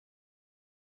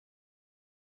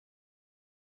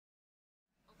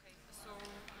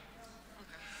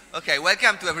Okay,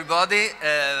 welcome to everybody.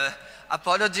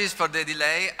 Apologies for the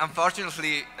delay.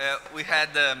 Unfortunately, we had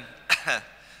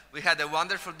we had a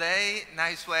wonderful day,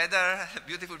 nice weather,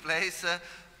 beautiful place,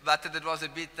 but there was a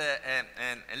bit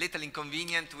a little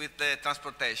inconvenient with the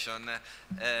transportation,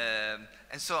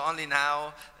 and so only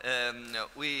now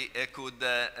we could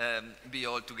be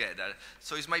all together.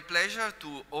 So it's my pleasure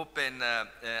to open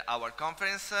our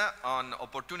conference on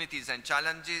opportunities and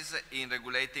challenges in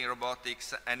regulating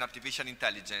robotics and artificial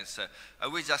intelligence. I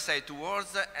will just say 2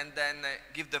 words and then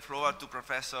give the floor to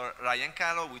Professor Ryan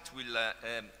Calo, which will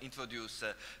introduce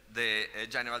the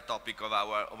general topic of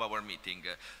our meeting.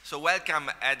 So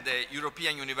welcome at the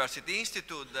European University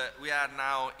Institute. We are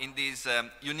now in this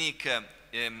unique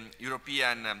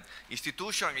European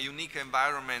institution, a unique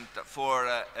environment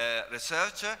for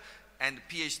research and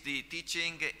PhD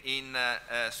teaching in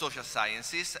social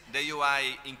sciences. The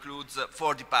UI includes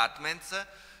 4 departments: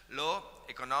 law,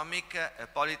 economic,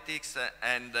 politics,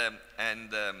 and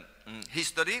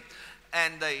history,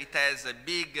 and it has a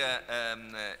big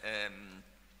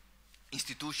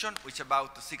institution with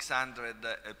about 600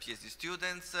 PhD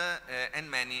students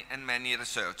and many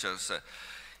researchers.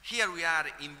 Here we are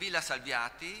in Villa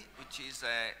Salviati, which is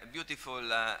a beautiful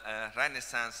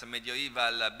Renaissance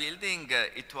medieval building.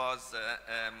 It was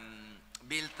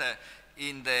built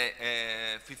in the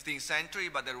 15th century,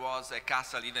 but there was a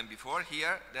castle even before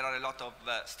here. There are a lot of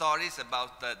stories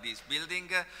about this building,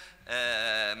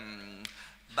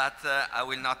 but I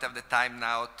will not have the time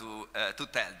now to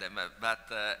tell them. But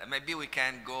maybe we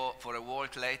can go for a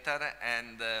walk later,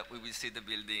 and we will see the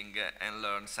building and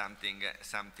learn something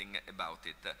about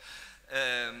it.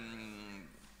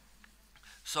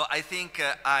 So I think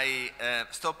I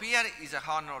stop here. It's an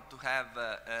honor to have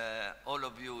all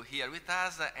of you here with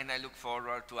us, and I look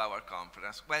forward to our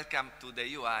conference. Welcome to the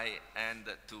UI and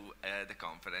to the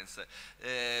conference.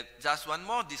 Just one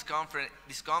more, this conference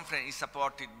is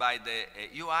supported by the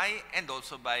UI and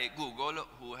also by Google,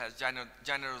 who has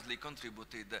generously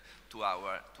contributed to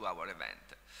our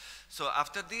event. So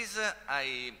after this,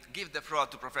 I give the floor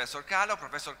to Professor Calo.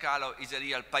 Professor Calo is a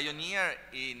real pioneer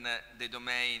in the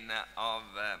domain of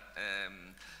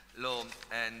law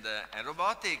and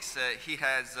robotics. He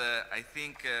has, I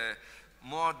think,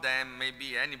 more than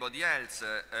maybe anybody else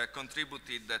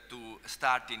contributed to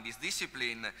starting this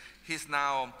discipline. He's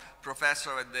now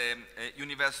professor at the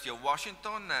University of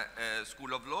Washington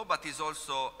School of Law, but he's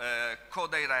also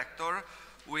co-director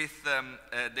with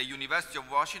the University of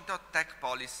Washington Tech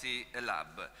Policy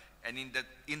Lab, and in the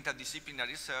interdisciplinary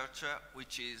research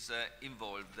which is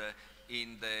involved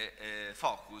in the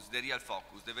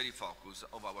the very focus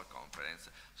of our conference.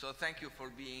 So thank you for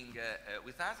being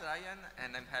with us, Ryan,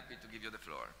 and I'm happy to give you the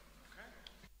floor. Okay.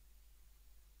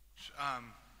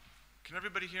 Can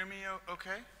everybody hear me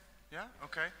okay? Yeah?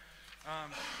 Okay.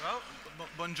 Well,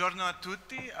 buongiorno a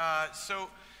tutti. So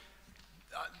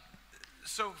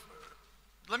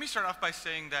let me start off by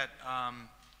saying that,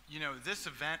 you know, this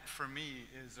event for me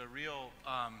is a real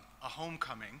a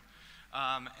homecoming,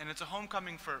 and it's a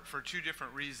homecoming for 2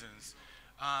 different reasons.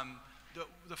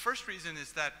 The first reason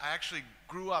is that I actually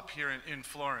grew up here in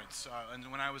Florence,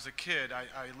 and when I was a kid,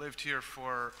 I lived here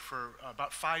for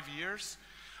about 5 years.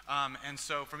 And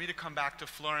so for me to come back to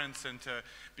Florence and to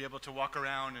be able to walk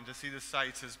around and to see the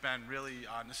sights has been really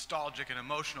nostalgic and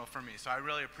emotional for me. So I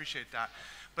really appreciate that.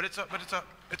 But it's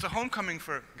a homecoming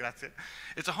for, grazie.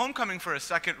 It's a homecoming for a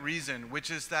second reason,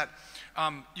 which is that,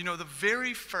 you know, the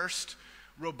very first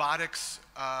robotics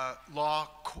law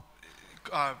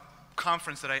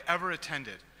conference that I ever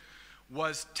attended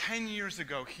was 10 years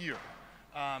ago here.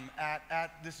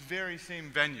 At this very same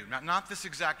venue, not this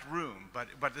exact room,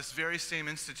 but this very same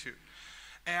institute.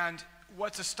 And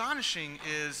what's astonishing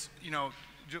is, you know,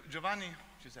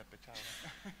 Giuseppe, ciao.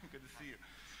 Good to see you.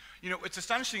 You know, what's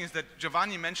astonishing is that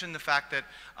Giovanni mentioned the fact that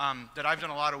that I've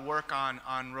done a lot of work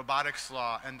on robotics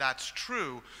law, and that's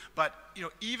true. But you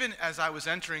know, even as I was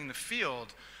entering the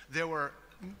field, there were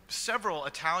several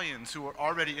Italians who were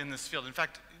already in this field. In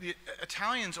fact, the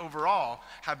Italians overall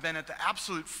have been at the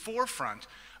absolute forefront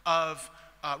of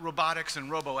robotics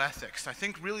and roboethics. I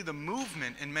think really the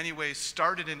movement in many ways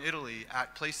started in Italy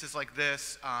at places like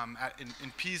this,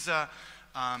 in Pisa,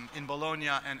 in Bologna,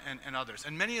 and others.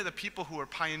 And many of the people who are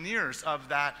pioneers of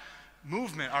that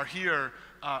movement are here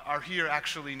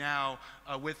actually now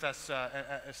with us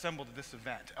assembled at this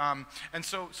event. And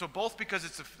so both because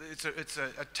it's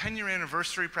a 10-year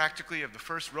anniversary practically of the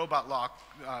first robot law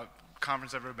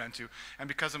conference I've ever been to, and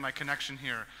because of my connection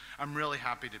here, I'm really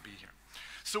happy to be here.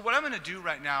 So what I'm going to do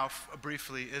right now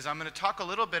briefly is I'm going to talk a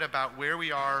little bit about where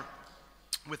we are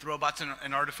with robots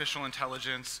and artificial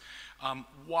intelligence,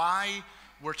 why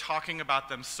we're talking about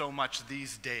them so much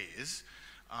these days,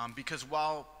 because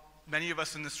while many of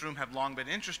us in this room have long been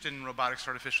interested in robotics,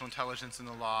 artificial intelligence, and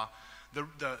the law,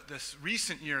 this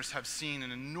recent years have seen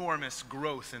an enormous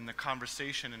growth in the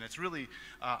conversation, and it's really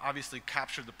obviously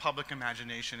captured the public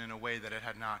imagination in a way that it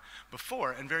had not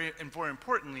before. And very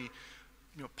importantly,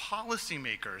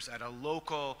 policymakers at a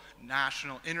local,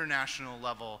 national, international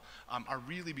level are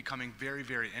really becoming very,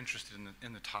 very interested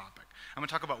in the topic. I'm going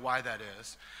to talk about why that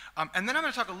is. And then I'm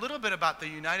going to talk a little bit about the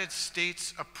United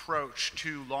States approach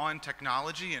to law and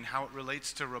technology and how it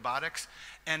relates to robotics,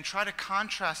 and try to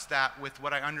contrast that with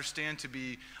what I understand to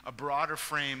be a broader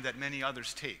frame that many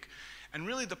others take. And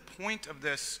really the point of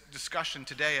this discussion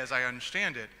today, as I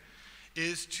understand it,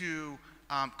 is to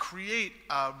create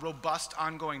a robust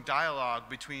ongoing dialogue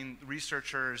between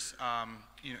researchers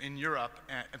in Europe,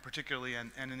 and particularly,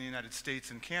 and in the United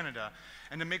States and Canada,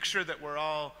 and to make sure that we're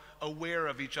all aware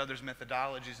of each other's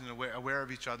methodologies and aware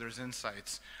of each other's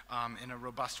insights in a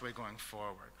robust way going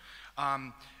forward.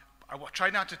 I will try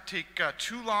not to take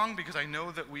too long because I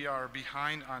know that we are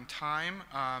behind on time,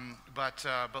 but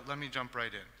let me jump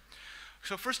right in.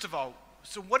 So first of all,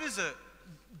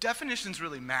 definitions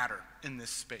really matter in this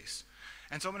space.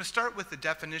 And so I'm going to start with the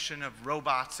definition of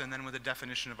robots and then with the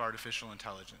definition of artificial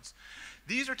intelligence.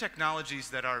 These are technologies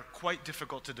that are quite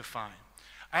difficult to define.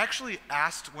 I actually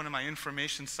asked one of my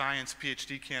information science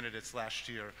PhD candidates last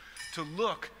year to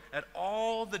look at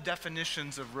all the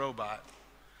definitions of robot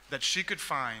that she could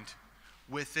find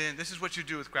within, this is what you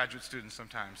do with graduate students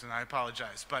sometimes, and I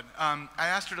apologize, but I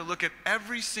asked her to look at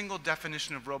every single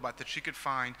definition of robot that she could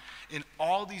find in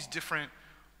all these different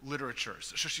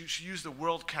literatures. So she used the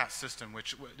WorldCat system,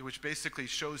 which basically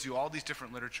shows you all these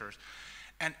different literatures.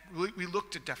 And we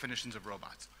looked at definitions of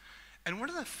robots. And one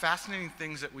of the fascinating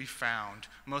things that we found,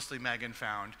 mostly Megan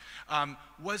found,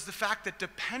 was the fact that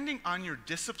depending on your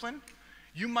discipline,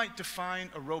 you might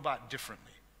define a robot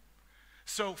differently.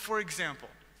 So for example,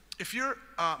 if you're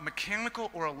a mechanical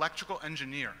or electrical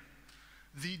engineer,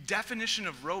 the definition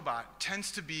of robot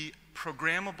tends to be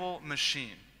programmable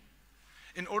machine.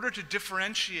 In order to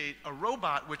differentiate a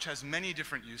robot, which has many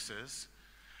different uses,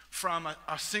 from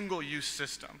a single-use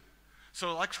system.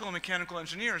 So electrical and mechanical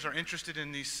engineers are interested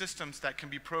in these systems that can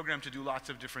be programmed to do lots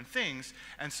of different things,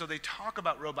 and so they talk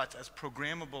about robots as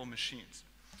programmable machines.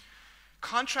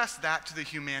 Contrast that to the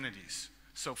humanities,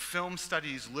 so film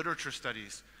studies, literature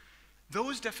studies.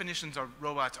 Those definitions of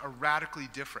robots are radically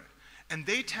different, and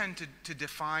they tend to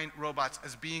define robots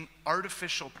as being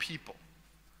artificial people.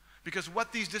 Because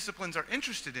what these disciplines are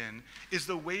interested in is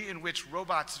the way in which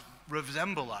robots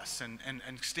resemble us and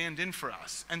stand in for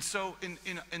us. And so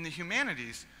in the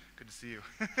humanities, good to see you,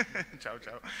 ciao,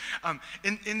 ciao.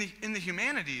 In the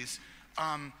humanities,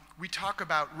 we talk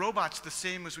about robots the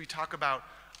same as we talk about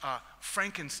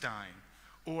Frankenstein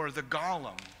or the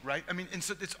Golem, right? I mean, and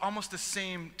so it's almost the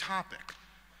same topic,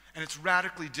 and it's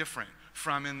radically different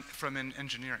from in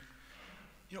engineering.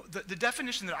 The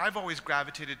definition that I've always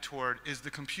gravitated toward is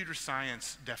the computer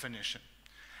science definition.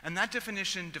 And that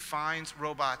definition defines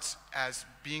robots as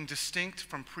being distinct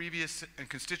from previous and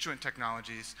constituent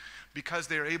technologies because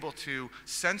they're able to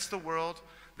sense the world,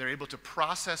 they're able to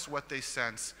process what they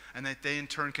sense, and that they in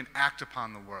turn can act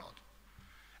upon the world.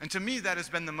 And to me, that has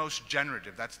been the most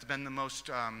generative. That's been the most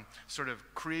sort of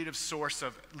creative source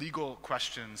of legal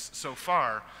questions so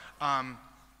far.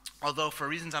 Although for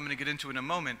reasons I'm going to get into in a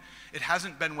moment, it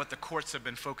hasn't been what the courts have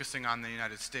been focusing on in the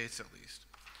United States, at least.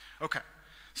 Okay,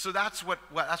 so that's what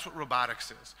robotics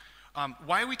is.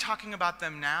 Why are we talking about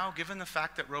them now, given the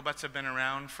fact that robots have been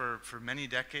around for many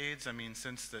decades? I mean,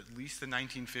 since at least the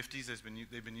 1950s,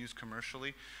 they've been used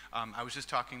commercially. I was just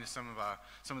talking to some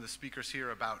of the speakers here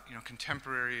about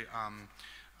contemporary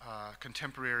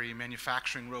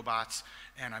manufacturing robots,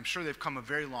 and I'm sure they've come a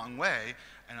very long way,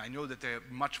 and I know that they're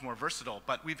much more versatile,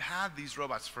 but we've had these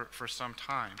robots for some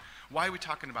time. Why are we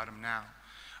talking about them now?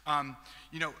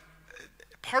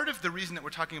 Part of the reason that we're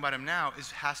talking about them now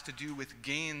has to do with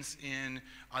gains in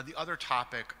the other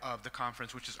topic of the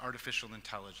conference, which is artificial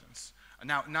intelligence.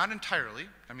 Now, not entirely.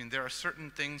 I mean, there are certain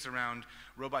things around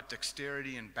robot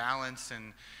dexterity and balance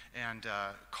and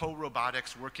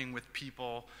co-robotics, working with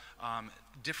people,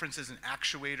 differences in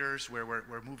actuators, where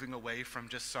we're moving away from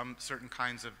just some certain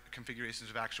kinds of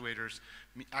configurations of actuators.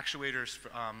 Actuators,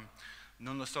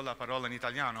 non lo so la parola in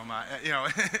italiano, ma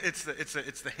it's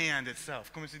the hand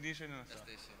itself. Come si dice? Non lo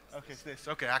so. Okay,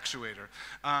 stesso. Okay, actuator.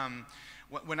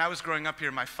 When I was growing up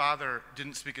here, my father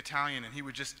didn't speak Italian, and he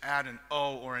would just add an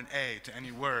O or an A to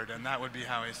any word, and that would be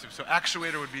how he said. So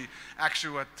actuator would be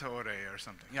actuatore or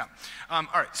something. Yeah. All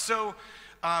right. So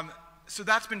so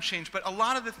that's been changed, but a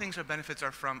lot of the things or benefits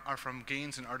are from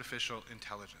gains in artificial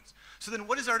intelligence. So then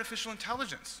what is artificial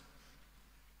intelligence?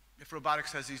 If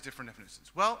robotics has these different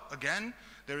definitions. Well, again,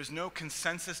 there is no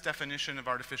consensus definition of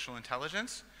artificial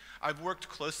intelligence. I've worked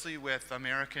closely with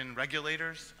American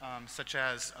regulators, such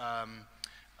as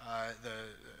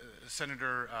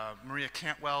Senator Maria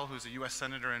Cantwell, who's a US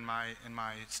Senator in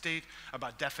my state,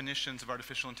 about definitions of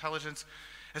artificial intelligence.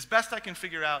 As best I can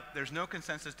figure out, there's no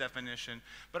consensus definition,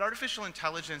 but artificial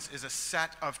intelligence is a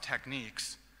set of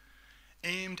techniques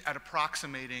aimed at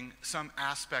approximating some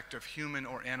aspect of human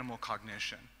or animal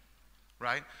cognition,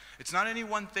 right? It's not any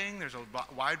one thing, there's a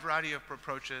wide variety of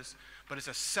approaches, but it's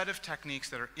a set of techniques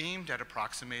that are aimed at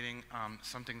approximating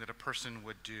something that a person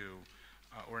would do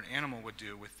or an animal would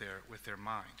do with their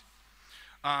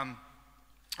mind.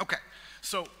 Okay,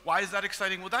 so why is that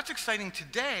exciting? Well, that's exciting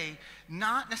today,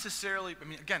 not necessarily, I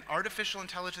mean, again, artificial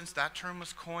intelligence, that term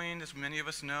was coined, as many of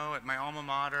us know, at my alma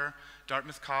mater,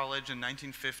 Dartmouth College in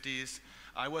 1950s.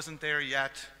 I wasn't there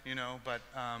yet, you know, but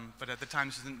at the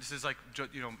time, this is like,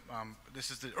 you know,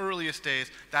 this is the earliest days.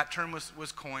 That term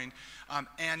was coined,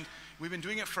 and we've been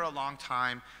doing it for a long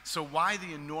time. So why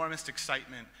the enormous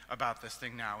excitement about this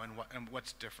thing now, and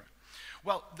what's different?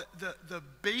 Well, the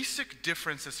basic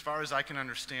difference, as far as I can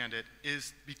understand it,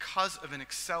 is because of an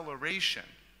acceleration,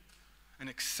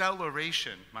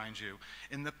 mind you,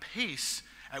 in the pace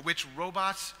at which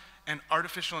robots and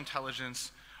artificial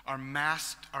intelligence are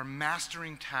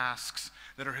mastering tasks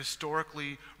that are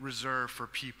historically reserved for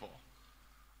people.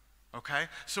 Okay?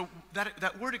 So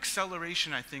that word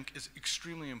acceleration, I think, is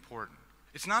extremely important.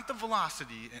 It's not the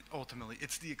velocity, ultimately,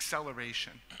 it's the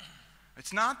acceleration.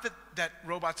 It's not that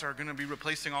robots are going to be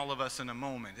replacing all of us in a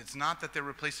moment. It's not that they're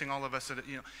replacing all of us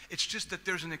it's just that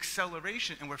there's an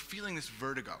acceleration and we're feeling this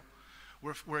vertigo.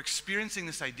 We're experiencing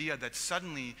this idea that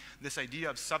suddenly this idea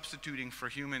of substituting for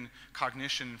human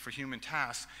cognition, for human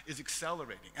tasks, is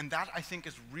accelerating. And that, I think,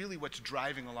 is really what's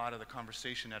driving a lot of the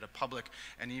conversation at a public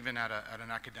and even at an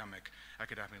academic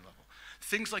level.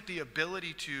 Things like the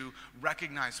ability to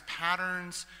recognize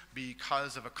patterns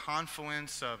because of a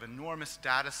confluence of enormous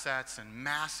data sets and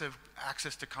massive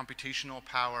access to computational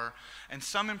power, and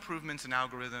some improvements in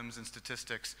algorithms and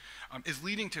statistics, is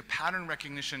leading to pattern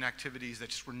recognition activities that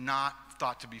just were not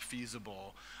thought to be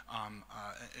feasible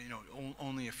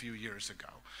only a few years ago.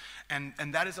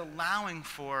 And that is allowing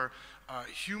for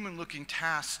human-looking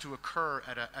tasks to occur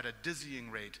at a dizzying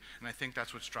rate, and I think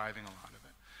that's what's driving a lot of it.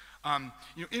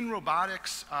 In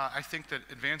robotics, I think that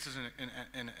advances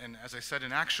in, as I said,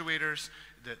 in actuators,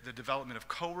 the development of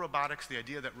co-robotics, the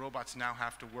idea that robots now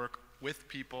have to work with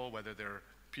people, whether they're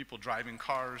people driving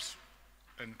cars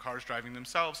and cars driving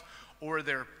themselves, or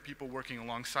they're people working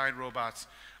alongside robots,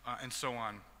 and so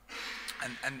on.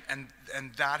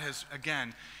 And that has,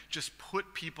 again, just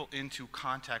put people into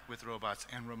contact with robots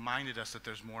and reminded us that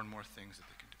there's more and more things that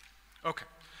they can do. Okay,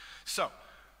 so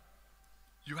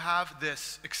you have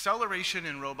this acceleration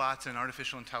in robots and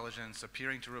artificial intelligence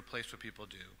appearing to replace what people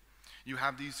do. You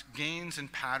have these gains in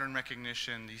pattern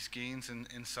recognition, these gains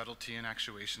in subtlety and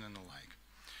actuation and the like.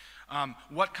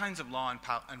 What kinds of law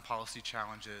and policy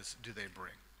challenges do they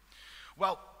bring?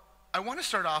 Well, I want to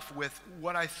start off with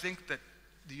what I think that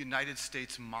the United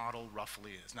States model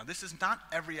roughly is. Now, this is not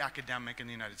every academic in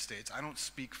the United States. I don't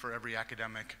speak for every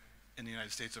academic in the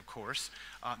United States, of course.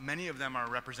 Many of them are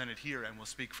represented here and will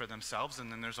speak for themselves,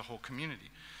 and then there's a whole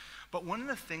community. But one of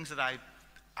the things that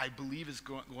I believe is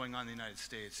going on in the United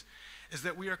States is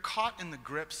that we are caught in the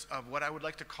grips of what I would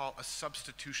like to call a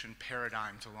substitution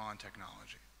paradigm to law and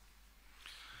technology.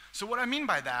 So what I mean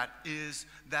by that is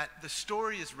that the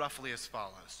story is roughly as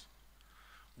follows.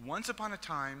 Once upon a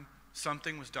time,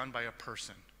 something was done by a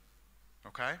person,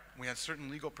 okay? We had certain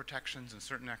legal protections and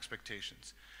certain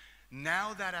expectations.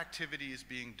 Now that activity is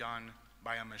being done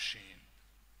by a machine.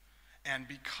 And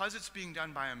because it's being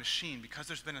done by a machine, because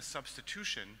there's been a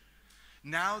substitution,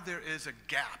 now there is a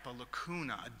gap, a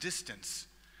lacuna, a distance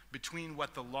between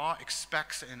what the law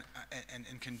expects and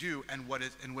can do and what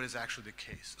is actually the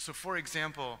case. So for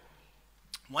example,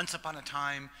 once upon a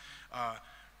time,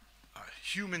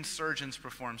 human surgeons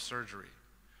performed surgery.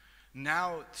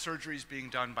 Now surgery is being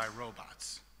done by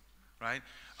robots, right?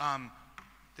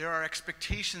 There are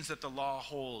expectations that the law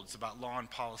holds about law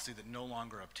and policy that no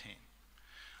longer obtain.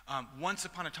 Once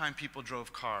upon a time, people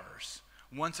drove cars.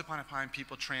 Once upon a time,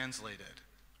 people translated,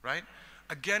 right?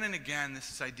 Again and again,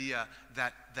 this idea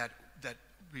that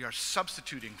we are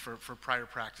substituting for prior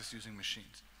practice using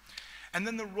machines. And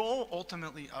then the role,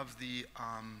 ultimately, of the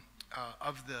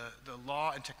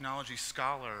law and technology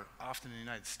scholar, often in the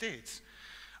United States,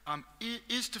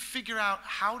 is to figure out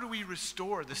how do we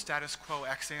restore the status quo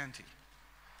ex ante.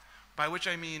 by which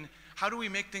I mean, how do we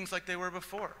make things like they were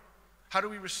before? How do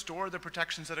we restore the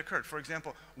protections that occurred? For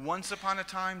example, once upon a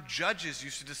time, judges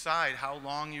used to decide how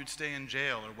long you'd stay in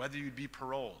jail or whether you'd be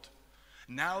paroled.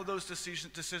 Now those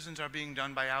decisions are being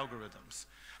done by algorithms.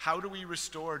 How do we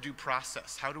restore due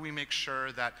process? How do we make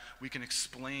sure that we can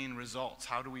explain results?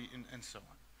 How do we, and so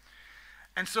on.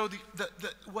 And so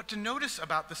what to notice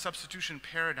about the substitution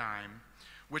paradigm,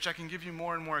 which I can give you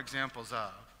more and more examples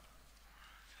of,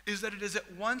 is that it is at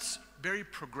once very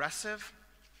progressive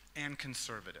and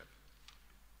conservative.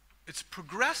 It's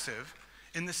progressive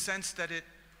in the sense that it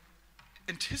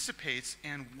anticipates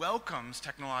and welcomes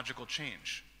technological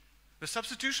change. The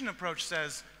substitution approach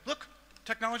says, look,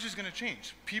 technology is going to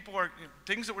change.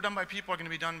 Things that were done by people are going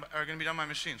to be done by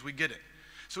machines. We get it.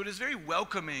 So it is very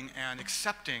welcoming and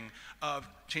accepting of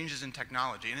changes in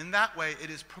technology. And in that way,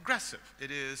 it is progressive. It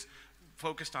is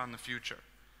focused on the future.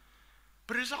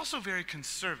 But it is also very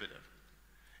conservative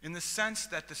in the sense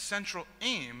that the central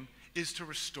aim is to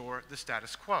restore the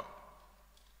status quo.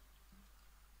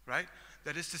 Right?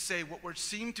 That is to say, what we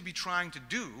seem to be trying to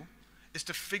do is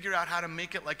to figure out how to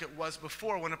make it like it was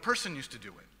before when a person used to do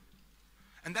it.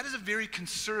 And that is a very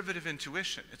conservative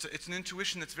intuition. It's an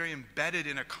intuition that's very embedded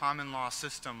in a common law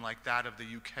system like that of the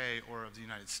UK or of the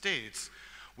United States,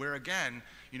 where again,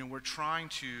 we're trying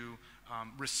to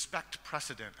respect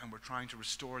precedent and we're trying to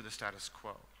restore the status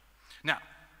quo. Now,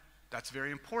 that's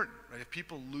very important, right? If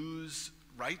people lose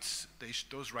rights,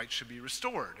 those rights should be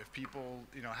restored. If people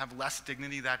have less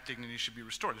dignity, that dignity should be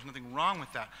restored. There's nothing wrong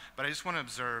with that, but I just want to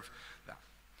observe that.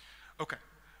 Okay.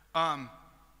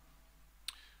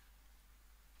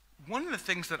 One of the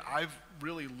things that I've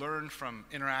really learned from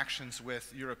interactions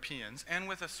with Europeans and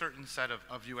with a certain set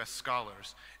of US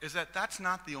scholars is that that's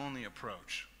not the only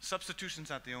approach.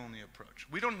 Substitution's not the only approach.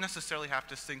 We don't necessarily have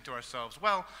to think to ourselves,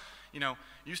 well,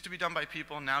 used to be done by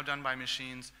people, now done by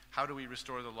machines. How do we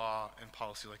restore the law and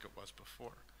policy like it was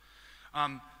before?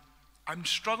 I'm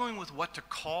struggling with what to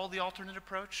call the alternate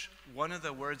approach. One of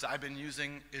the words I've been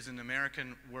using is an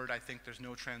American word I think there's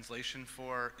no translation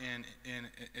for in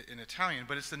Italian,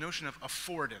 but it's the notion of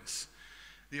affordance,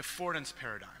 the affordance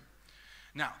paradigm.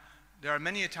 Now, there are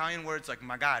many Italian words like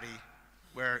magari,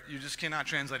 where you just cannot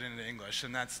translate it into English,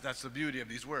 and that's the beauty of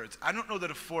these words. I don't know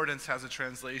that affordance has a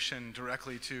translation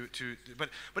directly but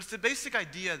it's the basic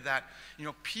idea that,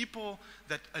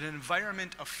 that an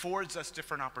environment affords us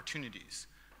different opportunities,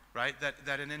 right?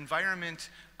 That an environment,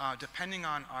 depending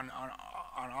on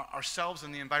ourselves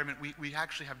and the environment, we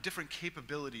actually have different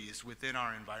capabilities within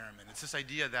our environment. It's this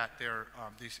idea that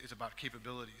it's about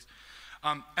capabilities.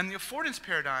 And the affordance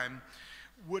paradigm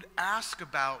would ask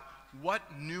about what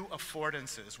new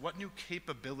affordances, what new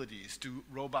capabilities do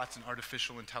robots and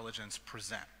artificial intelligence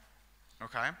present,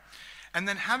 okay? And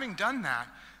then having done that,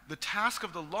 the task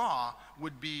of the law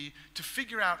would be to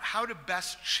figure out how to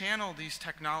best channel these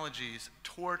technologies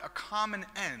toward a common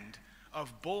end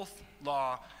of both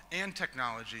law and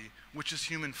technology, which is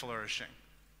human flourishing,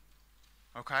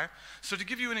 okay? So to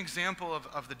give you an example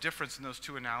of the difference in those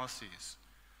two analyses,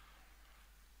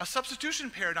 a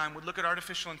substitution paradigm would look at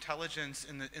artificial intelligence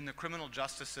in the criminal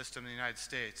justice system in the United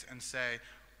States and say,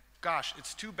 gosh,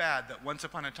 it's too bad that once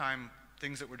upon a time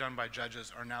things that were done by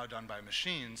judges are now done by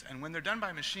machines. And when they're done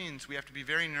by machines, we have to be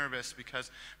very nervous because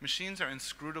machines are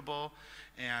inscrutable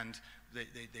and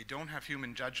they don't have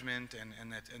human judgment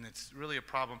and it's really a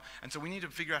problem. And so we need to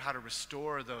figure out how to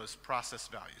restore those process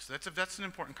values. So that's an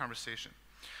important conversation.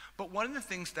 But one of the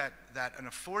things that an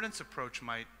affordance approach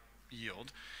might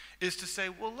yield is to say,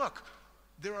 well, look,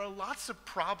 there are lots of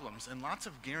problems and lots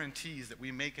of guarantees that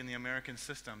we make in the American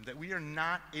system that we are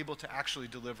not able to actually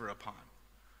deliver upon,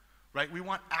 right? We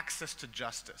want access to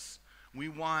justice. We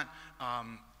want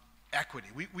equity.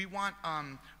 We want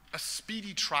a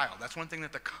speedy trial. That's one thing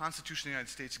that the Constitution of the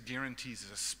United States guarantees is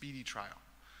a speedy trial.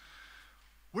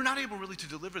 We're not able really to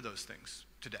deliver those things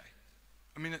today.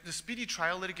 I mean, the speedy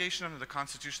trial litigation under the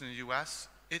Constitution of the US,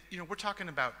 we're talking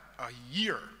about a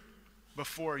year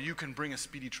before you can bring a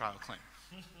speedy trial claim.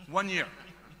 1 year.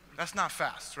 That's not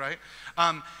fast, right?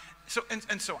 So on.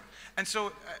 And so,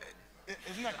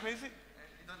 isn't that crazy?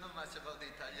 I don't know much about the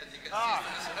Italian legal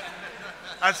system.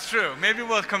 That's true. Maybe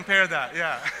we'll compare that,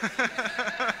 yeah.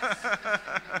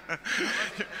 I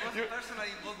was personally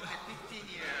involved in 15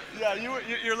 years. Yeah,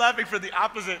 you're laughing for the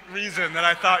opposite reason that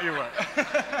I thought you were.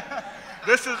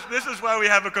 This is why we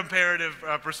have a comparative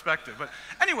perspective. But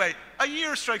anyway, a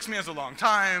year strikes me as a long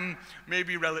time,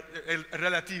 maybe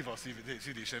relativo, si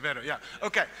dice, vero? Yeah,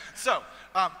 okay. So,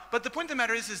 but the point of the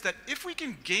matter is that if we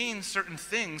can gain certain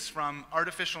things from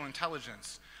artificial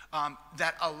intelligence,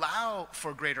 that allow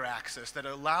for greater access, that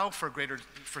allow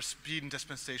for speed and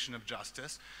dispensation of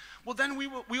justice, well, then we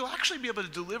will actually be able to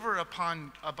deliver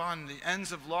upon the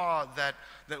ends of law that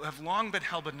have long been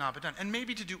held but not been done, and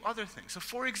maybe to do other things. So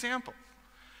for example,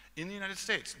 in the United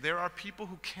States, there are people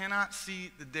who cannot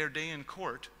see their day in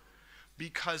court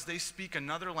because they speak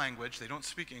another language, they don't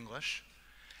speak English,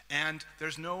 and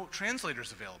there's no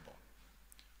translators available,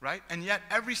 right? And yet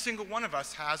every single one of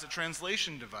us has a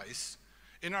translation device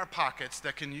in our pockets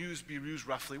that can be used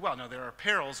roughly well. Now, there are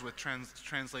perils with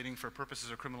translating for purposes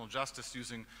of criminal justice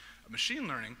using machine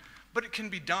learning, but it can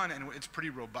be done, and it's pretty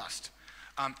robust.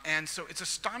 And so it's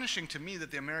astonishing to me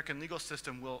that the American legal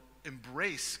system will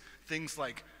embrace things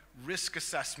like risk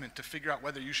assessment to figure out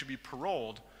whether you should be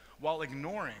paroled while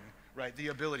ignoring, right, the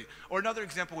ability. Or another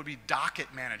example would be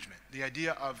docket management, the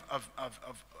idea of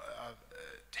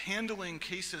handling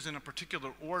cases in a particular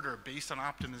order based on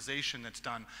optimization that's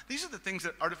done. These are the things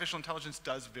that artificial intelligence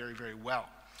does very, very well.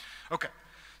 Okay,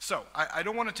 so I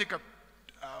don't want to take up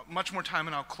much more time,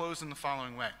 and I'll close in the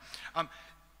following way.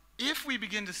 If we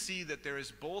begin to see that there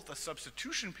is both a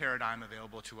substitution paradigm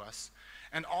available to us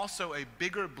and also a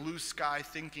bigger blue sky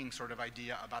thinking sort of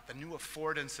idea about the new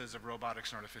affordances of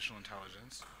robotics and artificial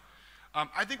intelligence,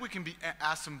 I think we can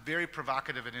ask some very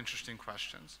provocative and interesting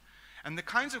questions. And the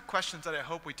kinds of questions that I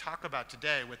hope we talk about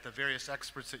today with the various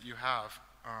experts that you have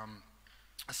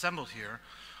assembled here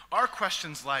are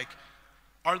questions like,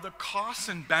 are the costs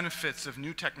and benefits of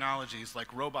new technologies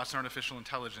like robots and artificial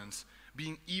intelligence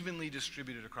being evenly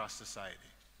distributed across society?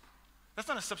 That's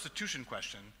not a substitution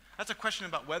question. That's a question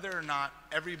about whether or not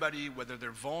everybody, whether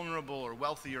they're vulnerable or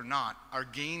wealthy or not, are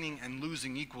gaining and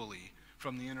losing equally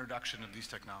from the introduction of these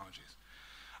technologies.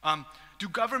 Do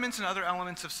governments and other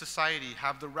elements of society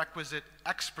have the requisite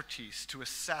expertise to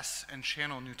assess and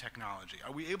channel new technology?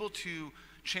 Are we able to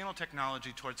channel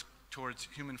technology towards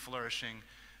human flourishing?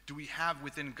 Do we have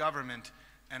within government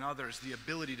and others the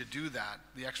ability to do that,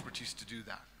 the expertise to do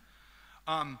that?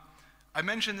 I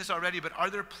mentioned this already, but are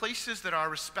there places that our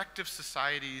respective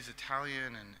societies,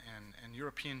 Italian and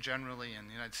European generally, and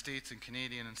the United States and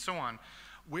Canadian and so on,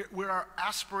 where our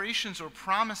aspirations or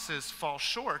promises fall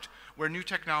short, where new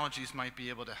technologies might be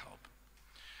able to help?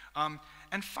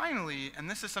 And finally, and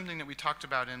this is something that we talked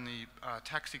about in the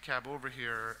taxi cab over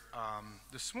here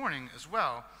this morning as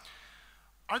well,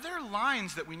 are there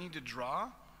lines that we need to draw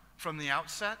from the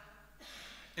outset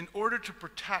in order to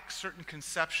protect certain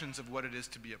conceptions of what it is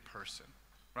to be a person,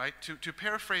 right? To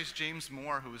paraphrase James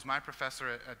Moore, who was my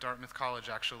professor at Dartmouth College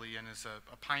actually, and is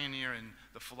a pioneer in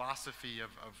the philosophy of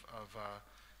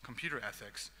computer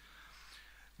ethics,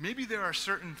 maybe there are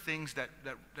certain things that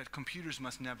computers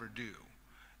must never do,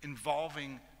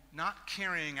 involving not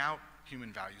carrying out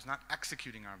human values, not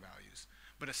executing our values,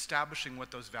 but establishing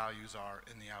what those values are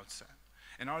in the outset.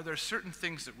 And are there certain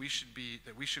things that we should be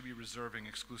reserving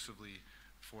exclusively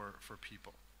for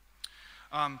people?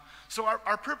 So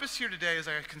our purpose here today, as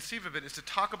I conceive of it, is to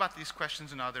talk about these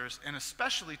questions and others, and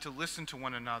especially to listen to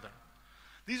one another.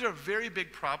 These are very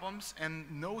big problems, and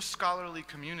no scholarly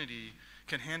community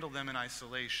can handle them in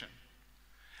isolation.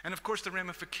 And of course, the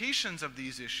ramifications of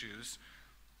these issues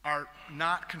are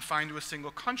not confined to a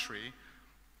single country.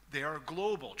 They are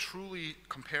global, truly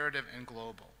comparative and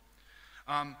global.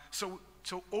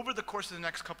 So over the course of the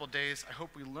next couple of days, I hope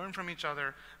we learn from each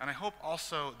other, and I hope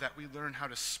also that we learn how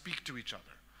to speak to each other,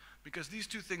 because these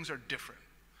two things are different.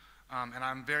 And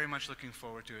I'm very much looking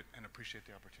forward to it and appreciate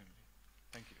the opportunity.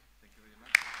 Thank you. Thank you very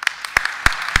much.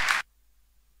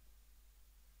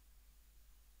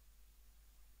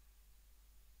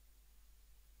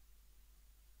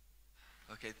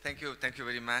 Okay, thank you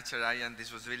very much, Ryan.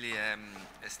 This was really a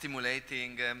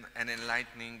stimulating and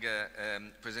enlightening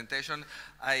presentation.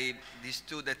 These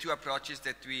two approaches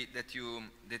that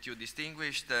you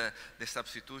distinguished, the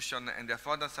substitution and the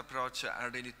affordance approach,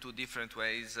 are really two different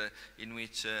ways in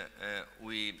which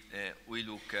we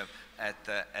look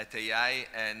at AI,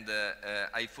 and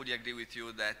I fully agree with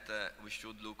you that we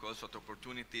should look also at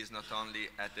opportunities, not only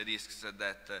at the risks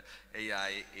that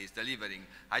AI is delivering.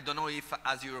 I don't know if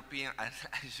as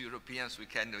Europeans we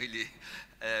can really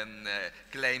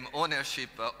claim ownership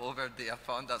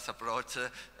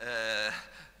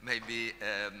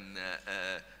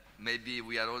maybe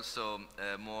we are also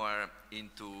more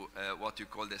into what you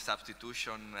call the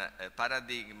substitution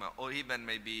paradigm, or even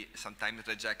maybe sometimes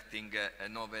rejecting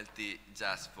novelty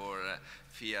just for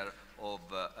fear of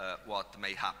what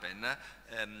may happen.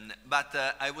 But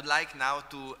I would like now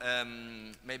to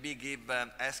maybe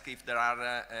ask if there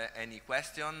are any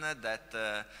questions that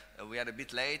we are a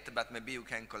bit late, but maybe you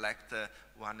can collect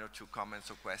one or two comments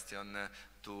or questions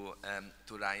to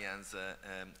Ryan's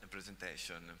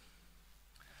presentation.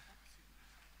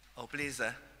 Oh, please.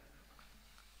 Hi.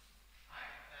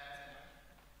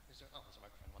 There's a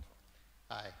microphone, wonderful.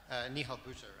 Hi, Nihal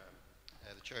Bhuta,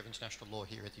 the Chair of International Law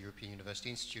here at the European University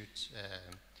Institute,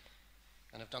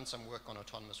 and I've done some work on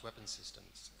autonomous weapon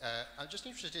systems. I'm just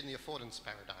interested in the affordance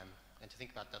paradigm and to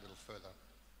think about that a little further.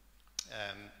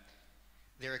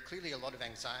 There are clearly a lot of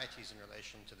anxieties in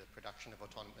relation to the production of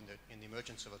in the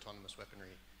emergence of autonomous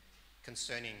weaponry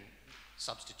concerning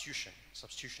substitution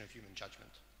of human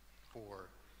judgment for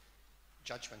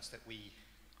judgments that we,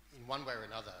 in one way or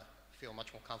another, feel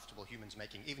much more comfortable humans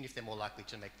making, even if they're more likely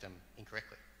to make them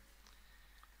incorrectly.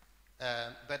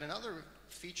 But another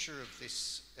feature of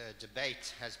this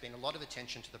debate has been a lot of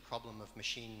attention to the problem of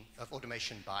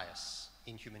automation bias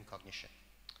in human cognition.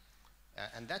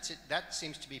 And that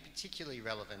seems to be particularly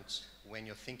relevant when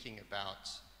you're thinking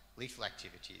about lethal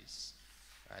activities,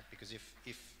 right? Because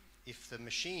if the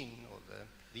machine or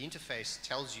the interface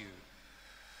tells you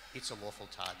it's a lawful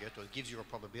target or gives you a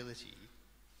probability,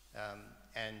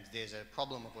 and there's a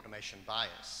problem of automation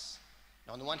bias.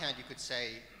 Now, on the one hand, you could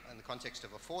say, in the context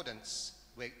of affordance,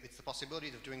 it's the possibility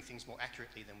of doing things more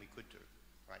accurately than we could do,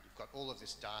 right? You've got all of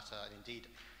this data, and indeed,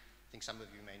 I think some of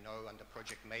you may know, under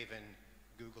Project Maven,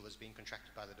 Google has been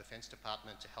contracted by the Defense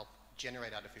Department to help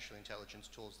generate artificial intelligence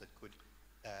tools that could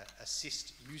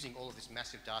assist using all of this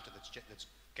massive data that's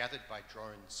gathered by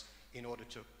drones in order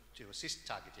to assist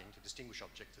targeting, to distinguish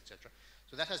objects, etc.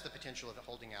 So that has the potential of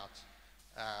holding out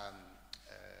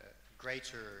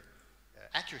greater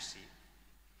accuracy.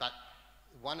 But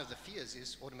one of the fears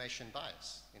is automation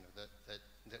bias. You know,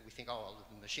 that we think, oh, well,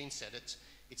 the machine said it.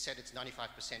 It said it's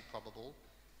 95% probable,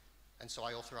 and so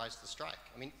I authorized the strike.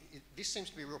 I mean, this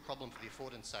seems to be a real problem for the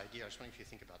affordance idea. I was wondering if you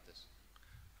think about this.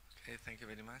 Okay, thank you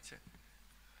very much.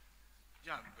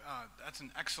 Yeah, that's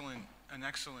an excellent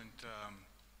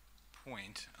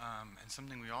point, and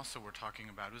something we also were talking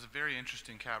about. It was a very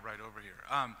interesting cab right over here.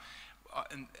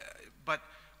 But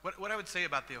what I would say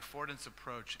about the affordance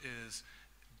approach is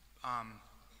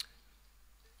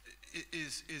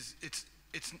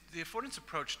the affordance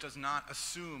approach does not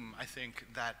assume, I think,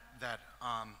 that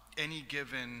any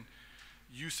given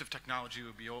use of technology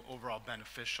would be overall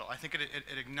beneficial. I think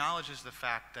it acknowledges the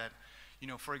fact that, you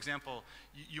know, for example,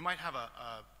 you might have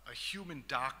a human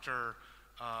doctor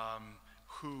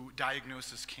who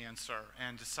diagnoses cancer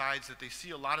and decides that they see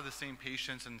a lot of the same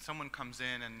patients, and someone comes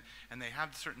in and they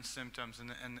have certain symptoms,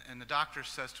 and the doctor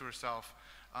says to herself,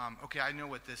 okay, I know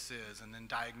what this is, and then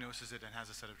diagnoses it and has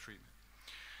a set of treatment.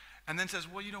 And then says,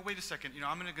 well, you know, wait a second, you know,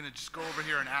 I'm gonna just go over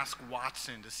here and ask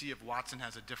Watson to see if Watson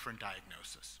has a different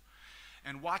diagnosis.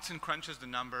 And Watson crunches the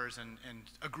numbers and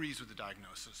agrees with the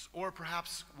diagnosis. Or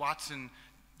perhaps Watson,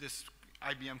 this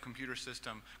IBM computer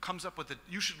system, comes up with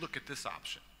you should look at this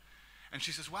option. And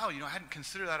she says, wow, you know, I hadn't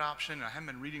considered that option, and I haven't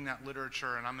been reading that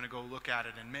literature, and I'm gonna go look at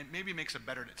it, and maybe makes a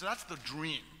better, so that's the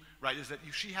dream, right, is that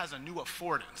she has a new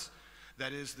affordance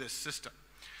that is this system.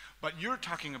 But you're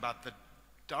talking about the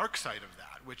dark side of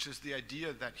that, which is the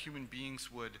idea that human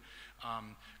beings would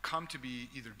come to be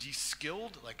either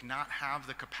de-skilled, like not have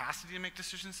the capacity to make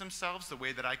decisions themselves, the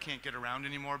way that I can't get around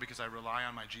anymore because I rely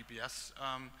on my GPS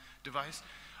device.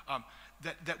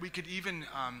 That we could even,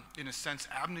 in a sense,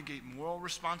 abnegate moral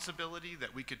responsibility,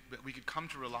 that we could come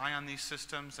to rely on these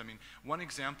systems. I mean, one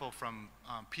example from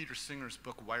Peter Singer's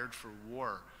book, Wired for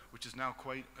War, which is now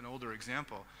quite an older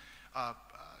example,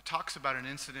 talks about an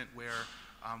incident where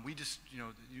the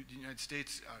United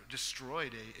States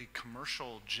destroyed a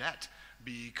commercial jet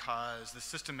because the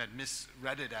system had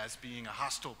misread it as being a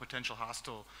potential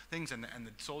hostile things, and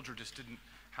the soldier just didn't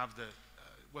have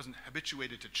wasn't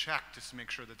habituated to check to make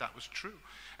sure that that was true.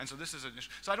 And so this is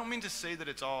so I don't mean to say that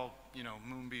it's all, you know,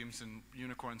 moonbeams and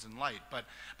unicorns and light, but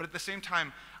at the same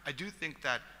time, I do think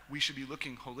that we should be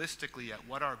looking holistically at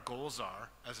what our goals are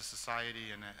as a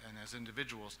society and as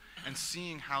individuals, and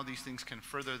seeing how these things can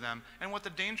further them and what the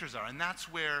dangers are. And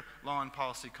that's where law and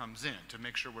policy comes in, to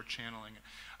make sure we're channeling it.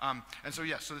 And so,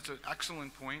 yes, so it's an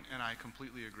excellent point, and I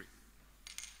completely agree.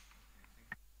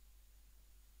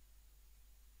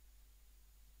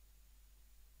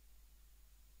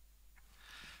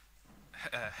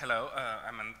 Hello,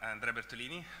 I'm Andrea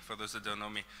Bertolini, for those that don't know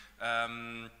me.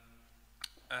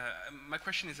 My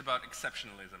question is about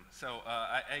exceptionalism. So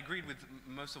I agreed with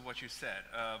most of what you said,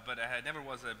 but I never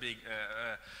was a big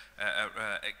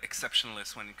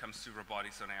exceptionalist when it comes to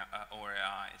robotics or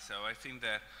AI. So I think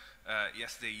that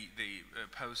yes, they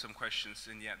pose some questions,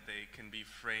 and yet they can be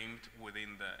framed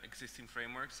within the existing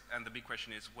frameworks. And the big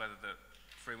question is whether the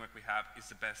framework we have is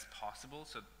the best possible.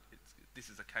 So this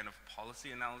is a kind of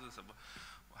policy analysis of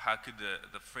how could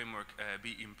the framework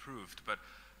be improved. But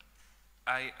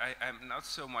I'm not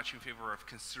so much in favor of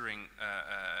considering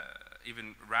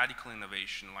even radical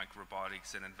innovation like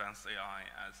robotics and advanced AI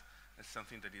as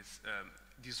something that is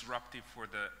disruptive for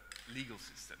the legal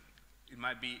system. It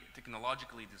might be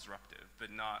technologically disruptive,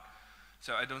 but not.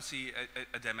 So I don't see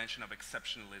a dimension of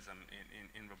exceptionalism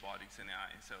in robotics and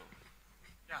AI. So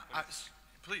yeah,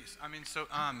 please. I mean, so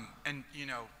and you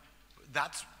know,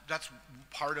 that's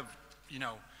part of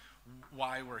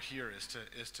why we're here is to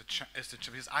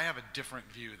because I have a different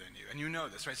view than you, and you know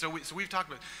this, right? So we've talked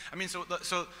about. I mean, so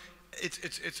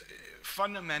it's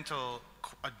fundamental,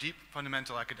 a deep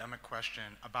fundamental academic question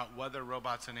about whether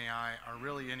robots and AI are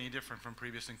really any different from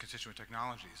previous and constituent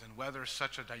technologies, and whether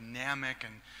such a dynamic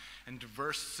and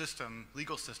diverse system,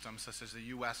 legal system, such as the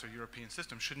U.S. or European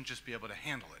system, shouldn't just be able to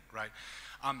handle it, right?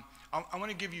 I want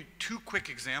to give you two quick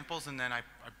examples, and then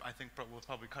I think we'll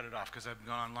probably cut it off because I've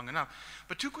gone on long enough.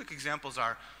 But two quick examples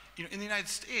are, in the United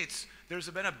States, there's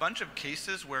been a bunch of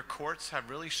cases where courts have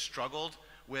really struggled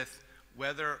with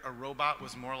whether a robot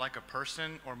was more like a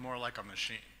person or more like a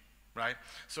machine, right?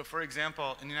 So for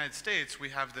example, in the United States, we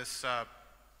have this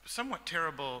somewhat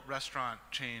terrible restaurant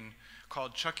chain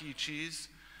called Chuck E. Cheese,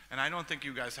 and I don't think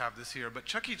you guys have this here, but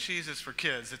Chuck E. Cheese is for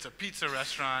kids. It's a pizza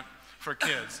restaurant for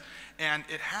kids, and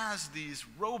it has these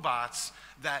robots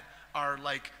that are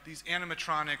like these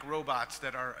animatronic robots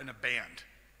that are in a band.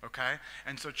 Okay,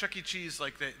 and so Chuck E. Cheese,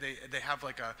 like they have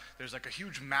like there's like a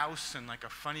huge mouse and like a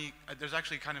funny, there's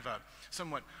actually kind of a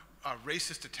somewhat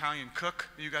racist Italian cook.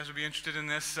 You guys would be interested in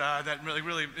this. That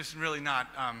really is really not,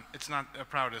 it's not the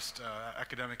proudest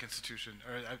academic institution,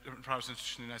 or proudest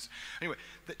institution in the United States. Anyway,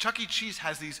 Chuck E. Cheese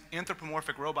has these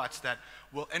anthropomorphic robots that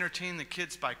will entertain the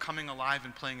kids by coming alive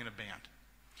and playing in a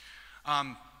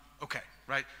band. Okay,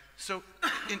 right? So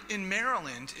in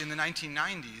Maryland in the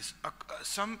 1990s,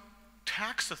 some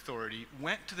tax authority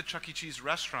went to the Chuck E. Cheese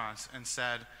restaurants and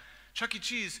said, Chuck E.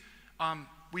 Cheese,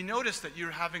 we noticed that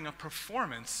you're having a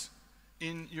performance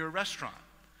in your restaurant,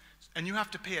 and you have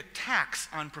to pay a tax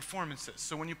on performances.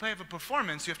 So when you pay for a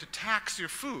performance, you have to tax your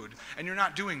food, and you're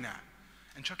not doing that.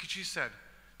 And Chuck E. Cheese said,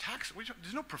 tax?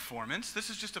 There's no performance. This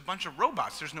is just a bunch of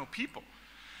robots. There's no people.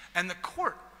 And the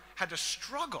court had to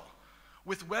struggle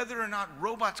with whether or not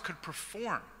robots could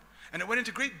perform. And it went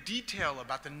into great detail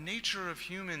about the nature of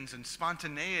humans and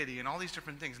spontaneity and all these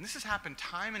different things. And this has happened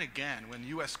time and again when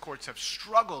US courts have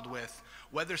struggled with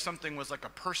whether something was like a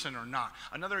person or not.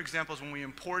 Another example is when we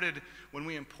imported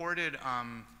the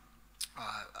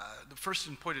first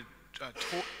imported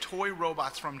toy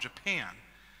robots from Japan.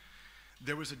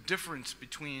 There was a difference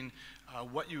between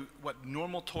what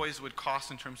normal toys would cost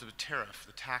in terms of a tariff,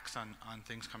 the tax on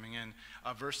things coming in,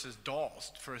 versus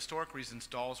dolls. For historic reasons,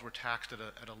 dolls were taxed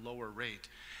at a lower rate.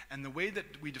 And the way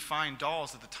that we defined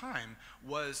dolls at the time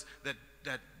was that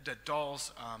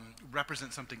dolls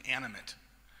represent something animate.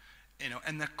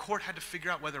 And the court had to figure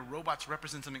out whether robots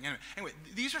represent something animate. Anyway,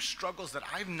 these are struggles that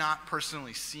I've not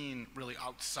personally seen really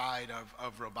outside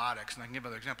of robotics, and I can give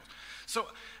other examples. So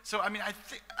I mean, I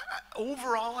think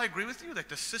overall I agree with you that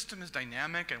the system is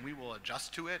dynamic and we will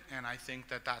adjust to it, and I think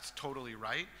that that's totally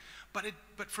right. But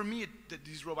for me,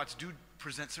 these robots do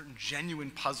present certain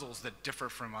genuine puzzles that differ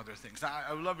from other things. Now,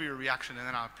 I would love your reaction, and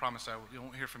then I promise you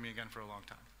won't hear from me again for a long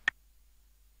time.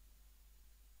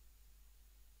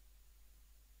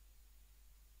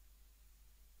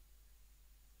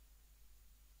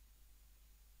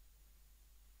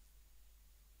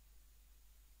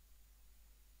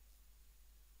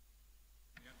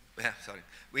 Yeah, sorry.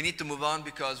 We need to move on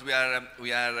because we are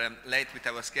late with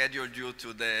our schedule due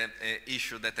to the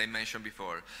issue that I mentioned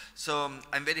before. So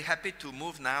I'm very happy to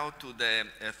move now to the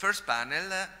first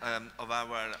panel of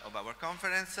our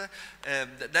conference.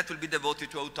 That will be devoted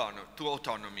to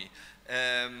autonomy.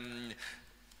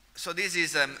 So this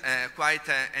is quite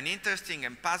an interesting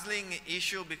and puzzling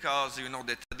issue because,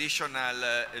 the traditional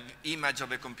image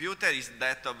of a computer is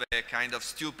that of a kind of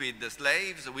stupid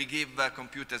slaves. We give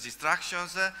computers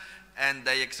instructions and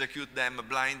they execute them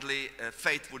blindly,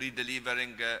 faithfully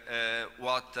delivering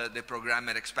what the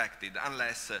programmer expected,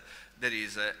 unless there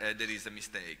is a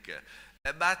mistake.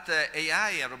 But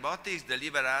AI and robotics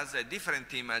deliver us a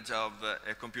different image of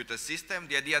a computer system,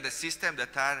 the idea of the system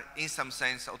that are in some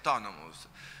sense autonomous.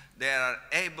 They are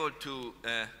able to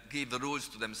give rules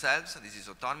to themselves, this is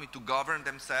autonomy, to govern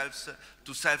themselves,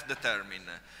 to self-determine.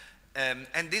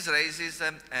 And this raises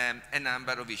a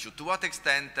number of issues. To what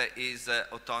extent is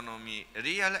autonomy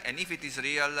real? And if it is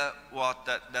real, what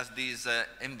does this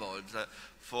involve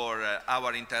for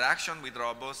our interaction with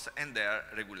robots and their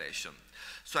regulation?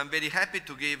 So I'm very happy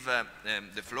to give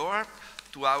the floor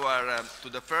to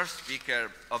the first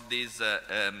speaker of this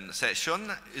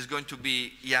session. Is going to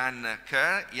be Jan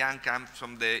Kerr. Jan comes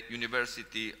from the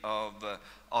University of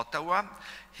Ottawa.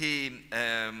 He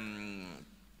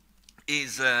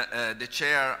is the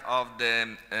chair of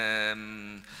the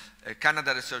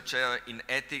Canada Researcher in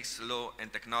Ethics, Law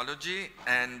and Technology,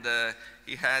 and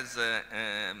he has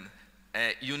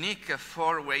a unique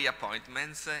four-way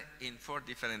appointments in 4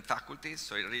 different faculties,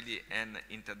 so really an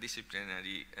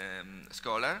interdisciplinary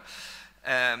scholar.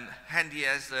 And he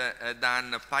has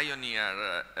done pioneer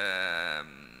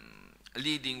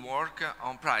leading work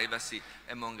on privacy,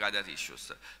 among other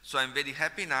issues. So I'm very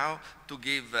happy now to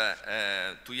give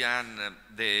to Jan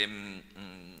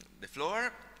the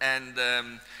floor, and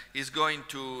he's going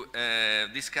to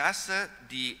discuss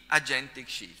the agentic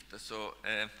shift, so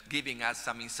giving us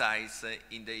some insights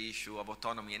in the issue of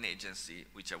autonomy and agency,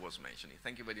 which I was mentioning.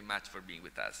 Thank you very much for being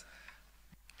with us.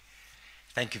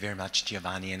 Thank you very much,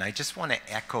 Giovanni. And I just want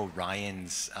to echo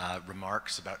Ryan's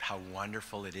remarks about how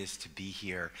wonderful it is to be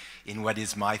here in what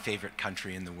is my favorite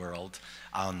country in the world.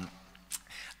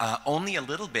 Only a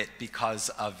little bit because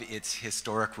of its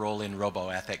historic role in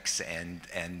roboethics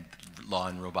and law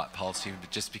and robot policy, but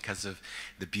just because of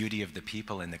the beauty of the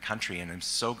people in the country. And I'm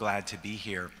so glad to be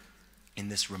here in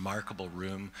this remarkable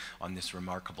room on this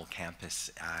remarkable campus.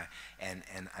 And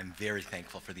I'm very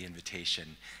thankful for the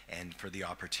invitation and for the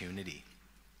opportunity.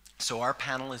 So our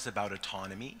panel is about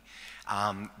autonomy.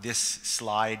 This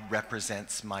slide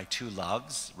represents my 2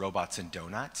 loves, robots and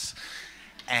donuts.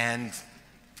 And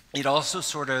it also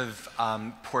sort of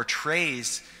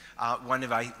portrays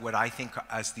what I think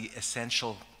as the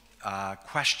essential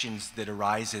questions that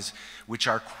arises, which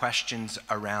are questions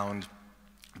around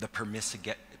the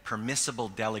permissible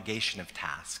delegation of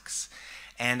tasks.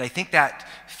 And I think that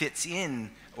fits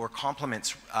in or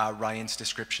complements Ryan's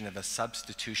description of a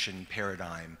substitution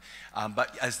paradigm.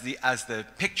 But as the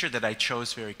picture that I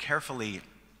chose very carefully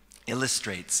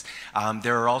illustrates,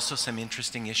 there are also some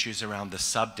interesting issues around the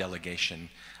subdelegation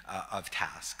of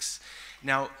tasks.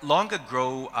 Now, long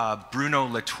ago, Bruno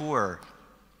Latour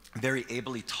very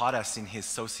ably taught us in his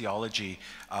sociology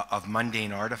of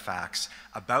mundane artifacts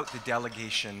about the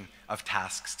delegation of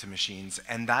tasks to machines,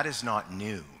 and that is not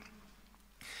new.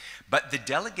 But the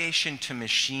delegation to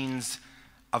machines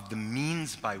of the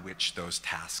means by which those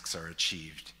tasks are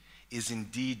achieved is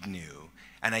indeed new.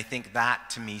 And I think that,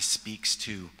 to me, speaks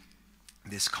to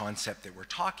this concept that we're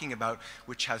talking about,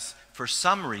 which has, for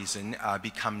some reason,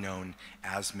 become known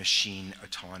as machine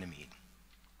autonomy.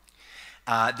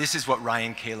 This is what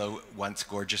Ryan Calo once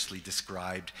gorgeously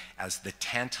described as the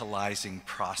tantalizing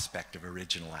prospect of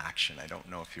original action. I don't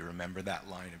know if you remember that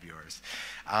line of yours.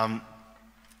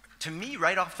 To me,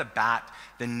 right off the bat,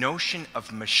 the notion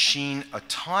of machine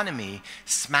autonomy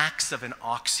smacks of an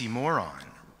oxymoron,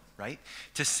 right?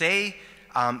 To say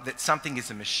that something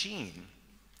is a machine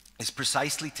is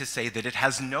precisely to say that it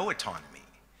has no autonomy.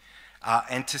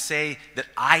 And to say that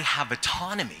I have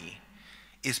autonomy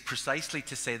is precisely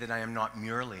to say that I am not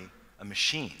merely a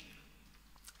machine.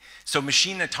 So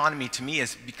machine autonomy to me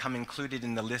has become included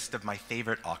in the list of my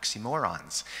favorite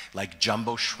oxymorons, like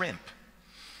jumbo shrimp,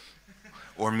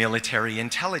 or military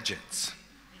intelligence,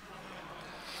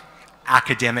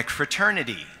 academic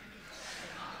fraternity,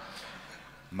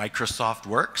 Microsoft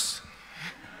Works,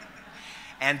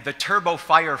 and the turbo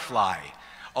firefly,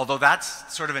 although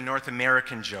that's sort of a North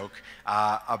American joke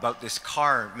about this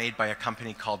car made by a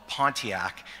company called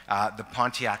Pontiac, the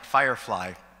Pontiac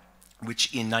Firefly,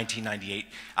 which in 1998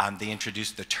 they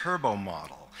introduced the turbo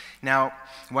model. Now,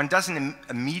 one doesn't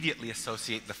immediately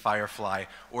associate the Firefly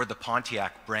or the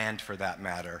Pontiac brand, for that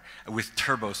matter, with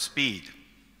turbo speed.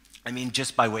 I mean,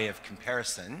 just by way of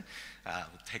comparison,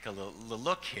 we'll take a little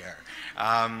look here,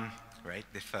 right?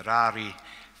 The Ferrari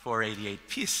 488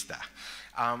 Pista.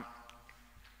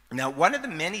 Now, one of the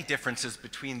many differences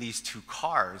between these 2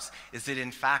 cars is that,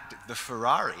 in fact, the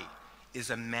Ferrari is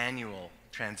a manual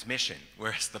transmission,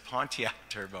 whereas the Pontiac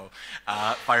Turbo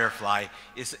Firefly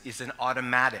is an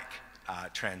automatic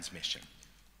transmission.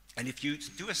 And if you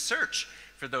do a search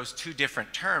for those 2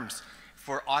 different terms,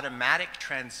 for automatic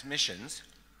transmissions,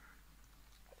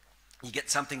 you get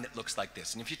something that looks like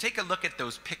this. And if you take a look at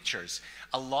those pictures,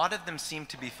 a lot of them seem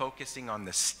to be focusing on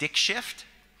the stick shift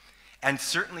and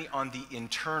certainly on the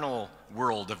internal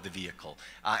world of the vehicle,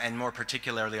 and more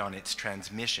particularly on its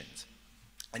transmissions.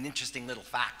 An interesting little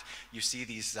fact, you see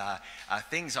these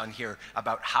things on here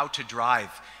about how to drive.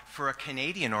 For a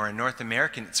Canadian or a North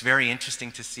American, it's very interesting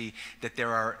to see that there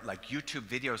are like YouTube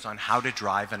videos on how to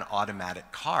drive an automatic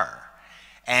car.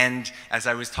 And as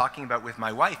I was talking about with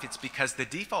my wife, it's because the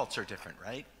defaults are different,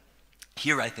 right?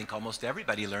 Here, I think almost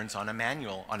everybody learns on a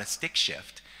manual, on a stick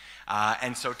shift.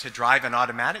 And so to drive an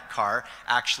automatic car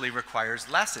actually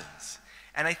requires lessons.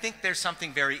 And I think there's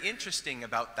something very interesting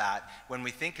about that when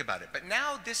we think about it. But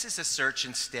now this is a search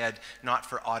instead not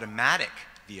for automatic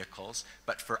vehicles,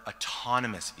 but for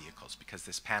autonomous vehicles, because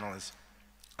this panel is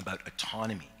about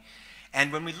autonomy.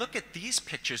 And when we look at these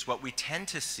pictures, what we tend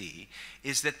to see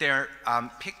is that they're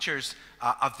pictures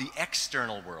of the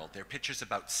external world. They're pictures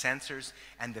about sensors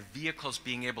and the vehicles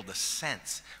being able to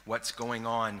sense what's going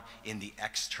on in the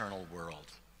external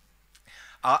world.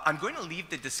 I'm going to leave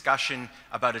the discussion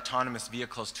about autonomous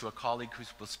vehicles to a colleague who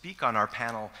will speak on our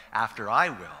panel after I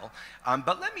will.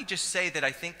 But let me just say that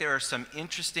I think there are some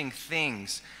interesting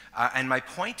things, and my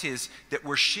point is that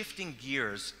we're shifting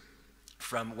gears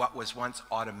from what was once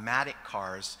automatic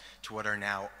cars to what are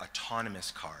now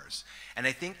autonomous cars. And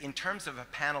I think in terms of a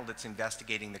panel that's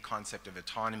investigating the concept of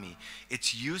autonomy,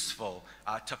 it's useful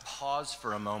to pause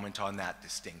for a moment on that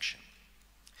distinction.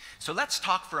 So let's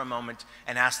talk for a moment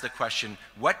and ask the question,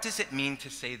 what does it mean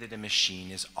to say that a machine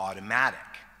is automatic,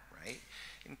 right?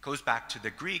 It goes back to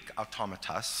the Greek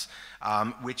automatos,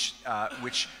 which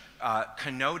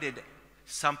connoted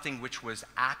something which was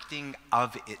acting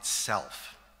of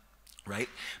itself, right?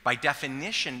 By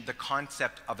definition, the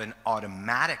concept of an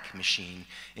automatic machine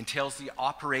entails the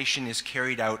operation is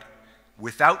carried out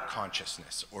without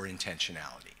consciousness or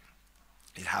intentionality.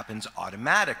 It happens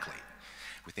automatically.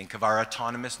 We think of our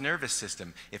autonomous nervous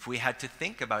system. If we had to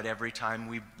think about every time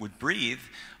we would breathe,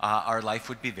 our life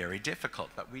would be very difficult,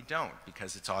 but we don't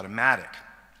because it's automatic.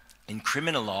 In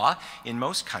criminal law, in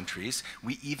most countries,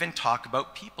 we even talk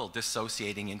about people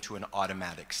dissociating into an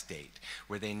automatic state,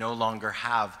 where they no longer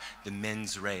have the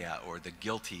mens rea, or the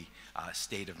guilty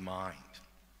state of mind.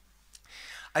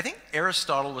 I think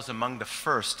Aristotle was among the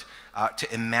first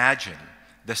to imagine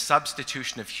the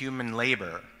substitution of human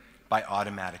labor by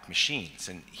automatic machines.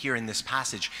 And here in this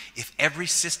passage, if every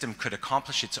system could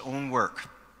accomplish its own work,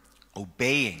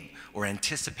 obeying or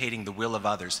anticipating the will of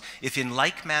others, if in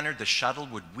like manner the shuttle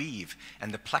would weave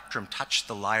and the plectrum touch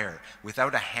the lyre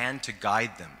without a hand to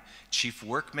guide them, chief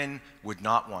workmen would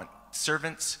not want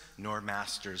servants nor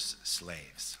masters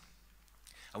slaves.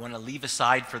 I want to leave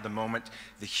aside for the moment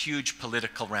the huge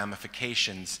political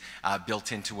ramifications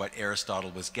built into what Aristotle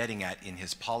was getting at in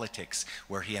his Politics,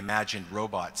 where he imagined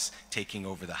robots taking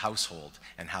over the household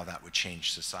and how that would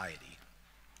change society.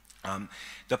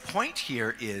 The point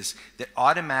here is that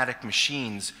automatic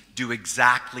machines do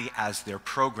exactly as they're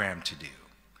programmed to do.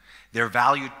 They're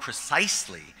valued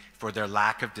precisely for their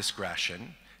lack of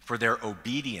discretion, for their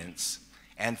obedience,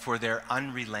 and for their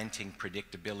unrelenting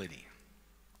predictability.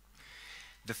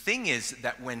 The thing is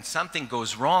that when something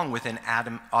goes wrong with an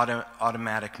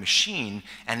automatic machine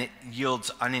and it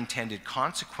yields unintended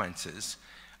consequences,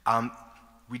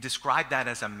 we describe that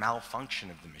as a malfunction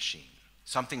of the machine.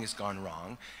 Something has gone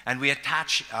wrong, and we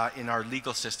attach in our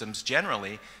legal systems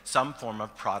generally some form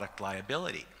of product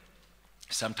liability.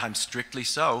 Sometimes strictly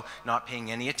so, not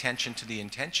paying any attention to the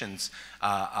intentions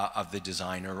of the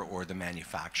designer or the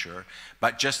manufacturer,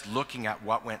 but just looking at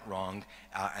what went wrong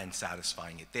and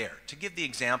satisfying it there. To give the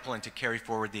example and to carry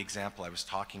forward the example I was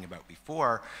talking about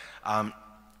before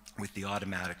with the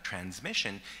automatic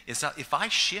transmission, is that if I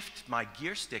shift my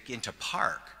gear stick into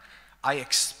park, I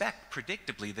expect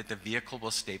predictably that the vehicle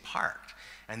will stay parked.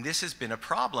 And this has been a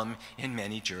problem in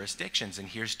many jurisdictions. And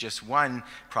here's just one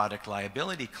product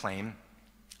liability claim.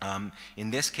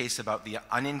 In this case, about the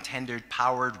unintended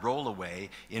powered rollaway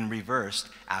in reverse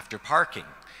after parking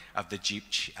of the Jeep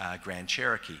Grand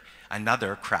Cherokee,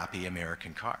 another crappy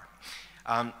American car.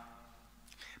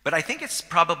 But I think it's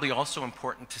probably also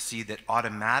important to see that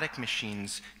automatic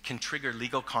machines can trigger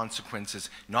legal consequences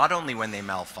not only when they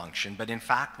malfunction, but in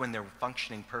fact when they're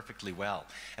functioning perfectly well.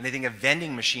 And I think a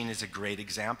vending machine is a great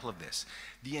example of this.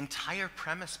 The entire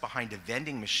premise behind a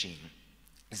vending machine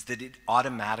is that it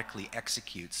automatically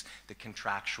executes the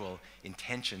contractual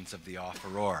intentions of the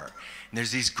offeror. And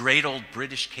there's these great old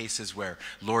British cases where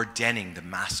Lord Denning, the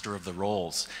master of the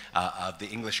rolls of the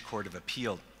English Court of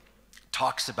Appeal,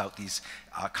 talks about these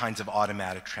kinds of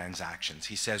automatic transactions.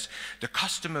 He says, the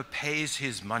customer pays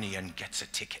his money and gets a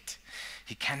ticket.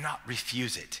 He cannot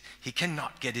refuse it. He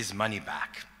cannot get his money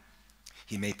back.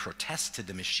 He may protest to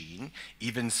the machine,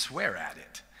 even swear at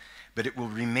it. but it will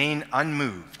remain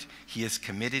unmoved. He is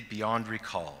committed beyond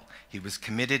recall. He was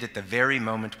committed at the very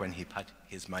moment when he put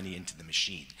his money into the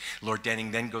machine. Lord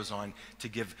Denning then goes on to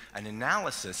give an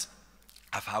analysis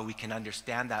of how we can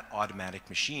understand that automatic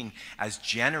machine as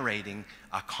generating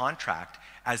a contract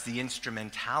as the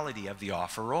instrumentality of the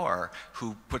offeror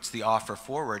who puts the offer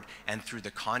forward and through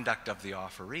the conduct of the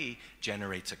offeree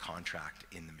generates a contract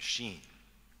in the machine.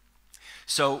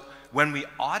 So when we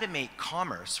automate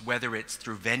commerce, whether it's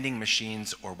through vending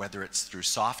machines or whether it's through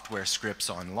software scripts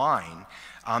online,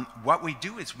 what we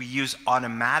do is we use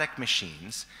automatic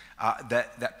machines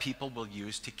that people will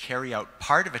use to carry out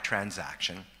part of a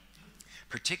transaction,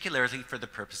 particularly for the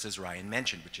purposes Ryan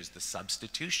mentioned, which is the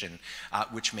substitution,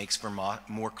 which makes for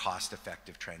more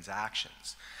cost-effective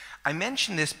transactions. I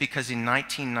mention this because in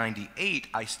 1998,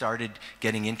 I started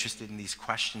getting interested in these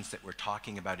questions that we're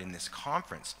talking about in this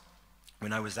conference,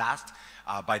 when I was asked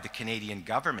by the Canadian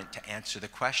government to answer the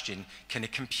question, can a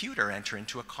computer enter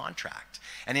into a contract?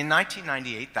 And in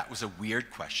 1998, that was a weird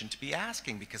question to be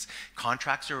asking because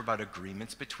contracts are about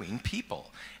agreements between people,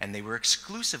 and they were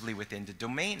exclusively within the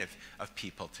domain of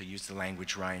people, to use the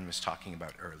language Ryan was talking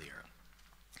about earlier.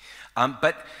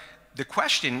 But the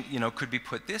question, could be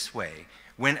put this way.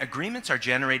 When agreements are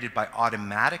generated by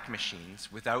automatic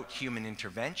machines without human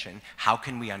intervention, how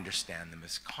can we understand them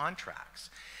as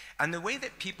contracts? And the way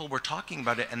that people were talking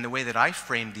about it and the way that I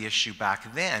framed the issue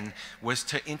back then was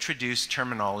to introduce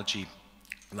terminology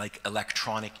like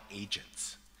electronic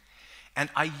agents.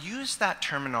 And I used that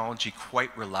terminology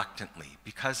quite reluctantly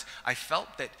because I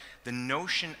felt that the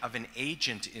notion of an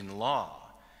agent in law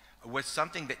was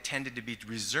something that tended to be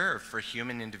reserved for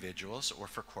human individuals or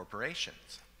for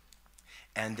corporations.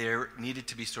 And there needed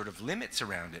to be sort of limits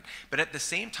around it. But at the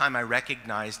same time, I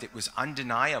recognized it was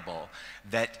undeniable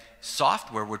that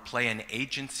software would play an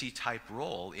agency-type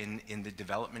role in the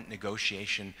development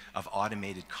negotiation of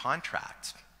automated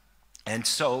contracts. And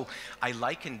so I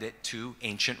likened it to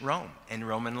ancient Rome and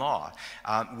Roman law,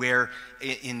 where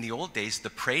in the old days, the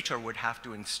praetor would have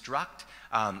to instruct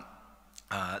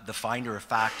the finder of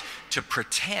fact to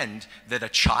pretend that a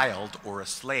child or a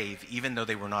slave, even though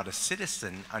they were not a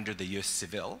citizen under the jus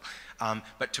civil,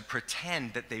 but to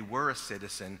pretend that they were a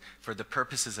citizen for the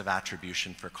purposes of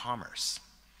attribution for commerce.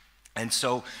 And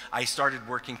so I started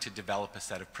working to develop a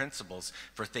set of principles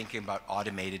for thinking about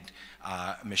automated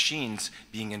machines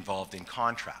being involved in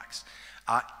contracts.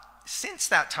 Since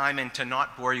that time, and to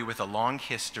not bore you with a long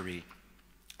history,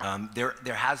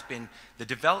 there has been the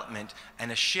development and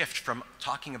a shift from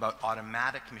talking about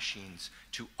automatic machines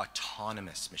to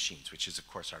autonomous machines, which is, of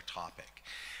course, our topic.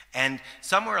 And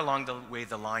somewhere along the way,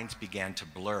 the lines began to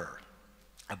blur.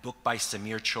 A book by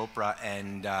Samir Chopra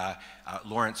and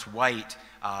Lawrence White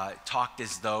talked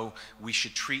as though we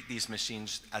should treat these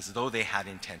machines as though they had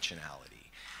intentionality.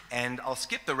 And I'll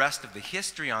skip the rest of the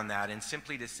history on that and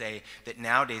simply to say that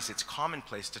nowadays it's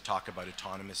commonplace to talk about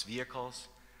autonomous vehicles,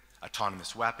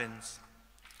 autonomous weapons,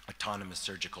 autonomous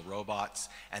surgical robots,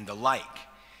 and the like.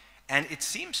 And it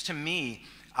seems to me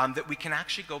that we can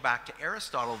actually go back to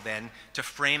Aristotle then to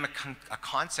frame a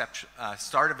concept,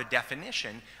 start of a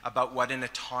definition about what an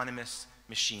autonomous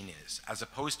machine is, as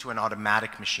opposed to an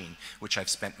automatic machine, which I've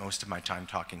spent most of my time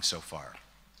talking so far.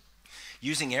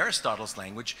 Using Aristotle's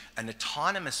language, an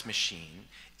autonomous machine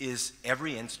is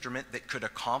every instrument that could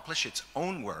accomplish its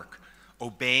own work,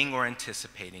 obeying or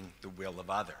anticipating the will of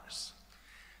others.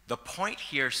 The point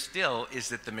here still is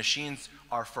that the machines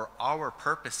are for our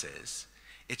purposes.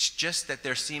 It's just that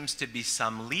there seems to be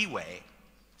some leeway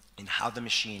in how the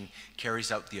machine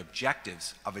carries out the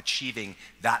objectives of achieving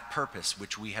that purpose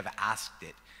which we have asked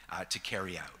it to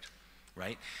carry out,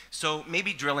 right? So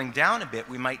maybe drilling down a bit,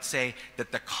 we might say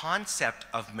that the concept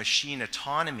of machine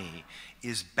autonomy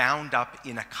is bound up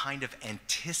in a kind of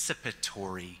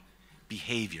anticipatory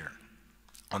behavior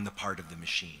on the part of the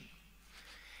machine.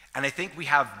 And I think we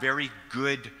have very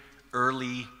good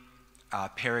early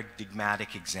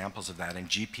paradigmatic examples of that, and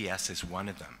GPS is one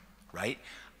of them, right?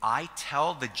 I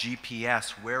tell the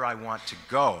GPS where I want to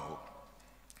go,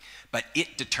 but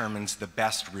it determines the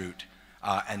best route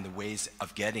and the ways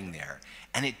of getting there.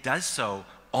 And it does so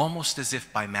almost as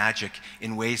if by magic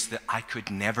in ways that I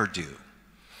could never do.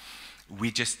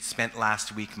 We just spent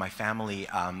last week, my family,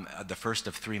 the first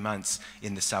of 3 months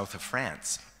in the south of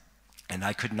France. And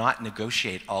I could not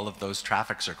negotiate all of those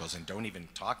traffic circles, and don't even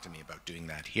talk to me about doing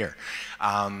that here,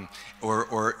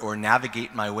 or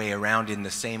navigate my way around in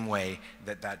the same way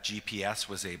that that GPS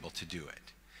was able to do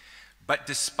it. But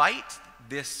despite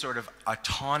this sort of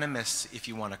autonomous, if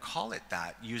you want to call it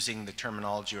that, using the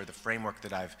terminology or the framework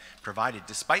that I've provided,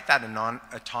 despite that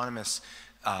autonomous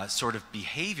sort of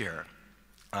behavior,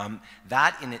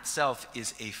 That in itself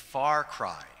is a far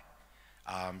cry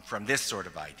from this sort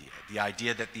of idea, the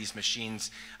idea that these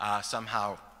machines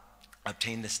somehow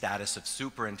obtain the status of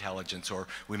superintelligence, or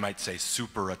we might say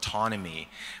super autonomy,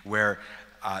 where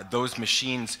those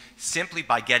machines, simply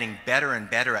by getting better and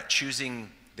better at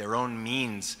choosing their own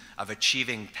means of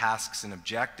achieving tasks and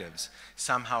objectives,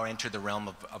 somehow enter the realm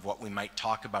of what we might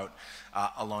talk about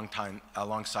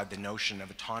alongside the notion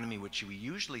of autonomy, which we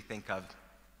usually think of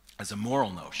as a moral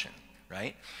notion,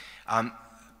 right?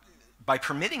 By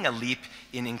permitting a leap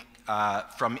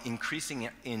from increasing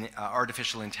in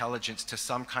artificial intelligence to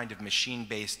some kind of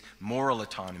machine-based moral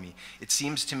autonomy, it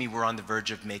seems to me we're on the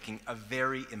verge of making a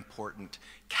very important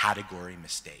category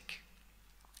mistake.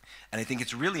 And I think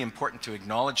it's really important to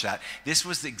acknowledge that. This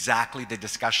was exactly the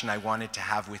discussion I wanted to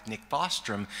have with Nick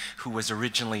Bostrom, who was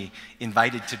originally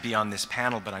invited to be on this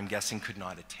panel, but I'm guessing could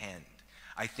not attend.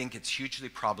 I think it's hugely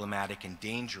problematic and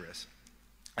dangerous,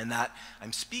 and that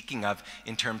I'm speaking of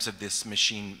in terms of this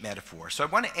machine metaphor. So I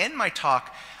want to end my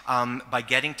talk by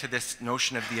getting to this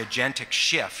notion of the agentic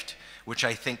shift, which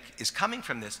I think is coming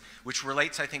from this, which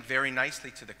relates, I think, very nicely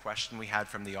to the question we had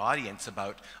from the audience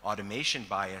about automation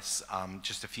bias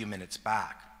just a few minutes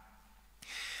back.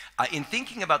 In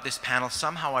thinking about this panel,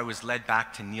 somehow I was led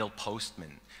back to Neil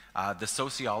Postman, the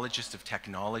sociologist of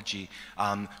technology,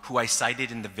 who I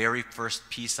cited in the very first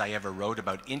piece I ever wrote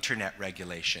about internet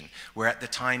regulation, where at the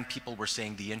time people were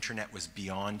saying the internet was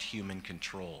beyond human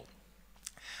control.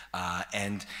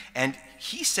 And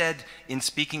he said, in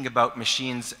speaking about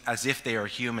machines as if they are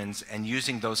humans and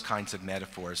using those kinds of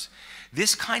metaphors,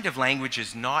 this kind of language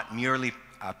is not merely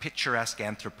picturesque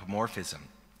anthropomorphism.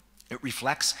 It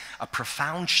reflects a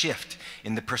profound shift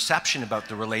in the perception about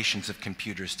the relations of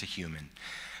computers to human.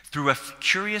 Through a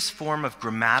curious form of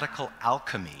grammatical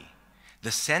alchemy,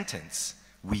 the sentence,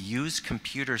 "we use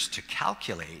computers to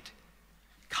calculate,"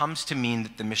 comes to mean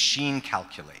that the machine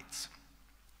calculates.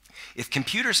 If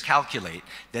computers calculate,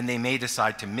 then they may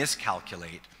decide to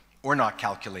miscalculate or not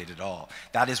calculate at all.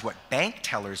 That is what bank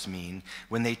tellers mean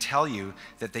when they tell you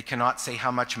that they cannot say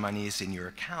how much money is in your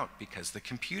account because the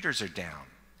computers are down.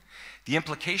 The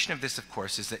implication of this, of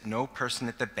course, is that no person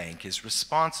at the bank is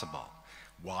responsible.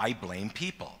 Why blame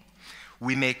people?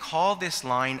 We may call this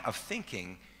line of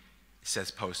thinking, says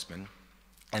Postman,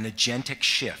 an agentic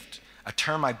shift, a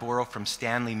term I borrow from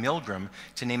Stanley Milgram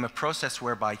to name a process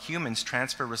whereby humans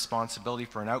transfer responsibility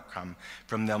for an outcome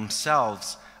from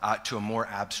themselves to a more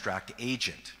abstract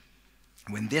agent.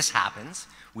 When this happens,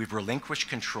 we've relinquished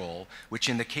control, which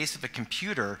in the case of a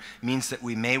computer means that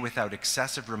we may, without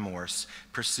excessive remorse,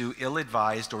 pursue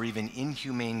ill-advised or even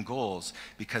inhumane goals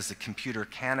because the computer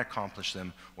can accomplish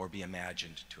them or be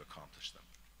imagined to accomplish them.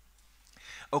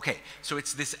 Okay, so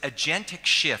it's this agentic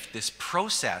shift, this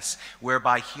process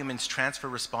whereby humans transfer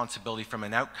responsibility from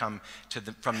an outcome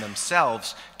from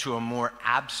themselves to a more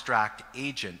abstract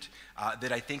agent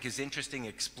that I think is interesting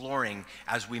exploring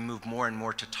as we move more and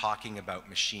more to talking about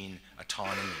machine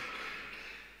autonomy.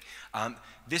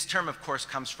 This term, of course,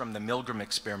 comes from the Milgram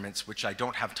experiments, which I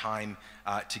don't have time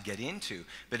to get into,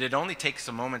 but it only takes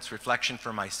a moment's reflection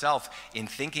for myself in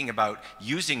thinking about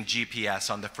using GPS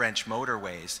on the French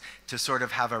motorways to sort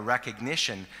of have a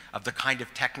recognition of the kind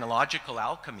of technological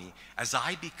alchemy as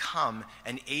I become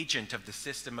an agent of the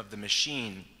system of the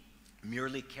machine,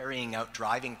 merely carrying out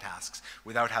driving tasks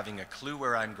without having a clue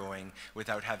where I'm going,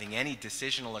 without having any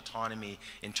decisional autonomy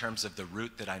in terms of the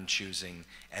route that I'm choosing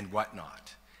and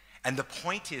whatnot. And the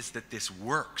point is that this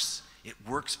works. It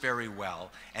works very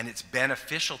well, and it's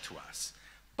beneficial to us.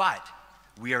 But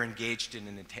we are engaged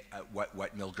in what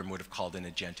Milgram would have called an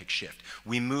agentic shift.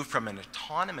 We move from an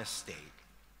autonomous state,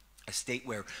 a state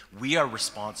where we are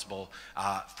responsible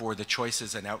for the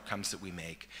choices and outcomes that we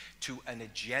make, to an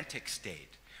agentic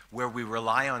state where we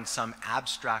rely on some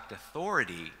abstract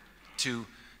authority to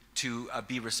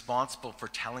be responsible for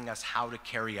telling us how to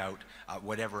carry out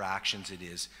whatever actions it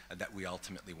is that we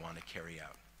ultimately want to carry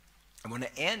out. I want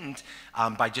to end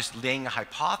by just laying a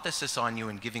hypothesis on you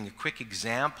and giving a quick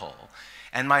example.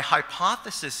 And my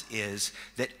hypothesis is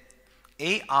that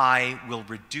AI will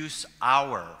reduce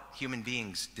our, human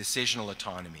beings' decisional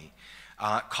autonomy,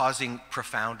 causing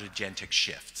profound agentic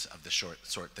shifts of the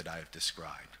sort that I have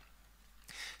described.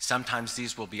 Sometimes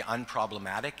these will be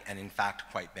unproblematic and in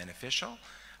fact quite beneficial.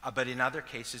 But in other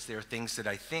cases, there are things that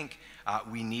I think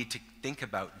we need to think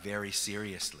about very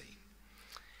seriously.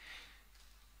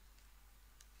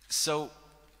 So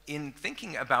in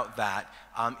thinking about that,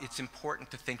 it's important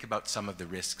to think about some of the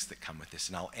risks that come with this.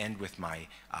 And I'll end with my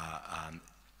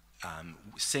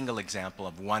single example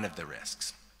of one of the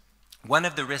risks. One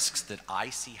of the risks that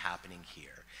I see happening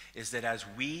here is that as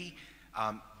we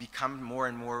become more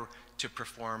and more to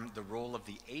perform the role of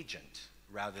the agent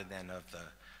rather than of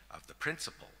the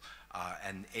principal.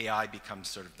 And AI becomes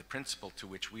sort of the principle to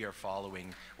which we are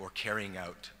following or carrying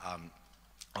out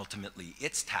ultimately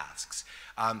its tasks.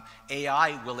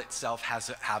 AI will itself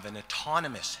have an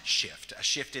autonomous shift, a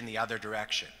shift in the other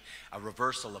direction, a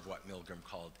reversal of what Milgram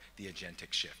called the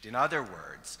agentic shift. In other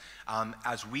words,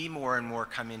 as we more and more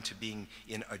come into being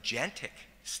in agentic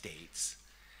states,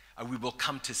 we will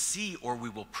come to see, or we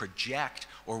will project,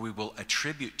 or we will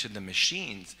attribute to the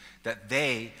machines that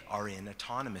they are in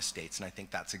autonomous states. And I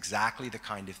think that's exactly the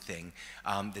kind of thing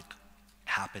that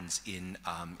happens in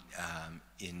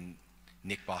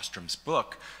Nick Bostrom's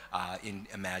book, in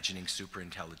Imagining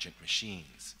Superintelligent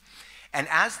Machines. And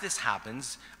as this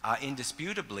happens,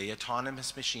 indisputably,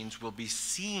 autonomous machines will be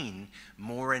seen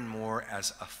more and more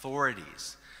as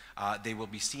authorities. They will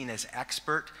be seen as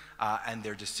expert, and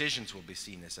their decisions will be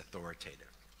seen as authoritative.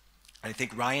 I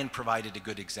think Ryan provided a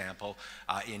good example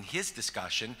in his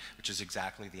discussion, which is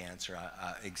exactly the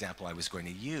example I was going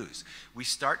to use. We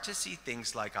start to see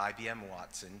things like IBM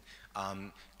Watson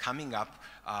coming up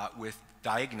with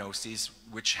diagnoses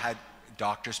which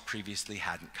doctors previously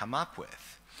hadn't come up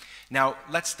with. Now,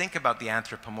 let's think about the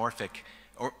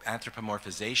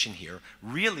anthropomorphization here.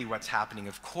 Really what's happening,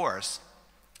 of course,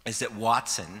 is that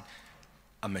Watson,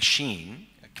 a machine,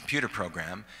 a computer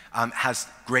program, has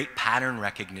great pattern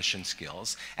recognition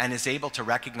skills and is able to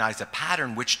recognize a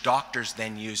pattern which doctors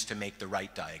then use to make the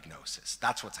right diagnosis.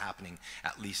 That's what's happening,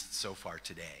 at least so far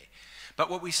today. But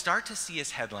what we start to see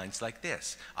is headlines like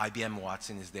this: IBM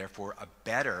Watson is therefore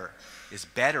better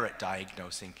at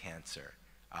diagnosing cancer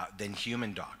than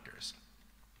human doctors.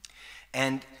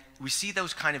 And we see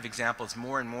those kind of examples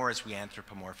more and more as we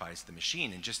anthropomorphize the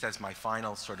machine. And just as my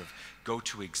final sort of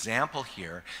go-to example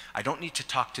here, I don't need to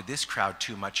talk to this crowd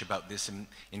too much about this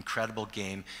incredible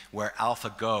game where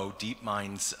AlphaGo,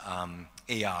 DeepMind's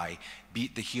AI,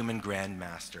 beat the human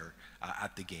grandmaster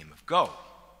at the game of Go.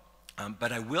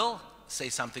 But I will say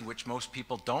something which most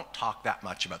people don't talk that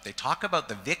much about. They talk about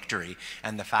the victory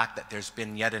and the fact that there's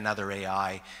been yet another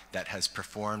AI that has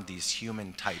performed these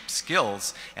human-type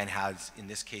skills and has, in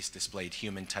this case, displayed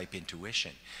human-type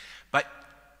intuition. But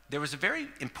there was a very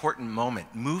important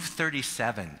moment, move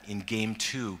 37 in game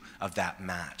 2 of that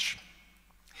match.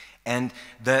 And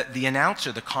the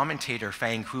announcer, the commentator,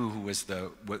 Fang Hu, who was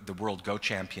the world Go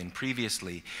champion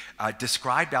previously,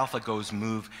 described AlphaGo's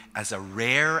move as a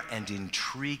rare and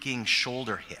intriguing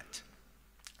shoulder hit,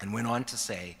 and went on to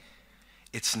say,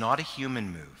 "It's not a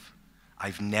human move.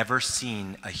 I've never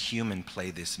seen a human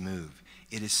play this move.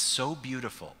 It is so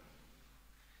beautiful,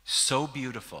 so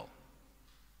beautiful,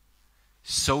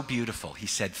 so beautiful," he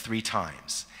said 3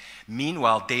 times.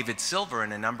 Meanwhile, David Silver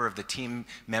and a number of the team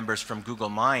members from Google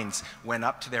Minds went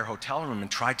up to their hotel room and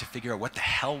tried to figure out what the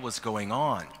hell was going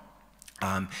on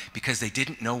because they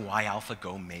didn't know why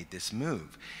AlphaGo made this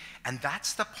move. And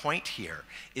that's the point here,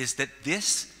 is that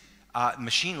this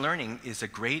machine learning is a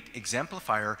great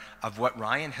exemplifier of what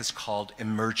Ryan has called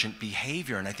emergent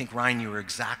behavior. And I think, Ryan, you were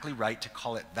exactly right to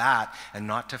call it that and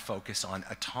not to focus on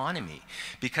autonomy,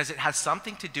 because it has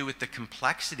something to do with the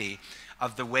complexity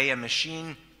of the way a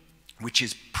machine, which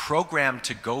is programmed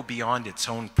to go beyond its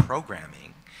own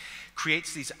programming,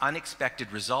 creates these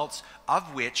unexpected results,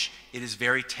 of which it is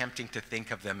very tempting to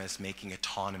think of them as making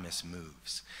autonomous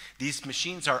moves. These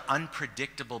machines are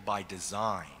unpredictable by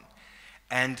design.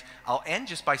 And I'll end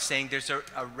just by saying there's a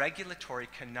regulatory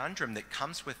conundrum that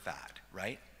comes with that,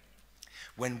 right?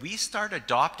 When we start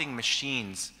adopting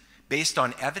machines based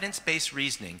on evidence-based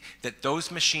reasoning that those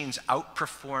machines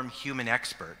outperform human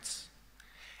experts,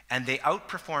 and they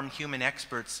outperform human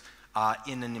experts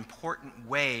in an important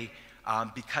way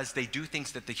because they do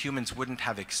things that the humans wouldn't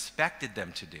have expected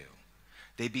them to do.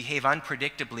 They behave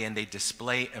unpredictably and they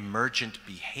display emergent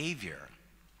behavior.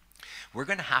 We're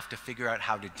going to have to figure out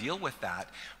how to deal with that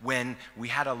when we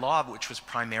had a law which was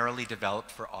primarily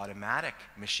developed for automatic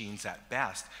machines at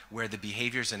best, where the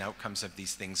behaviors and outcomes of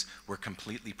these things were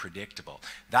completely predictable.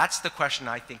 That's the question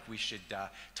I think we should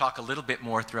talk a little bit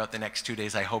more throughout the next 2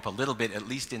 days. I hope a little bit, at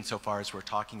least insofar as we're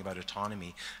talking about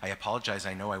autonomy. I apologize,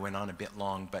 I know I went on a bit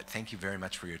long, but thank you very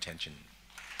much for your attention.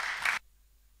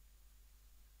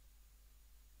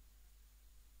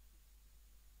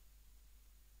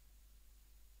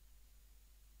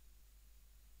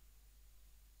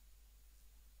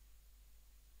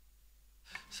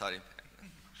 Sorry,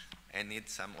 I need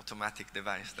some automatic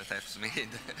device that helps me.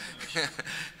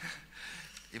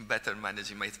 in better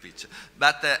managing my speech.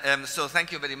 But so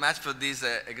thank you very much for this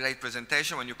great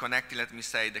presentation. When you connect, let me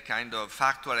say, the kind of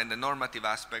factual and the normative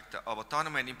aspect of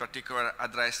autonomy, and in particular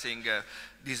addressing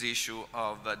this issue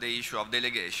of the issue of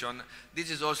delegation. This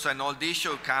is also an old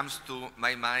issue. Comes to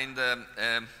my mind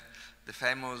the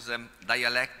famous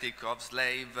dialectic of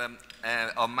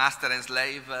of master and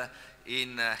slave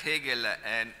in Hegel,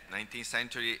 and 19th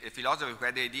century philosopher, who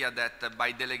had the idea that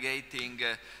by delegating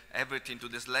everything to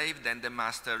the slave, then the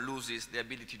master loses the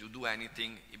ability to do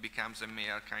anything. He becomes a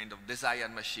mere kind of desire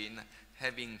machine,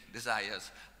 having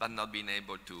desires but not being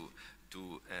able to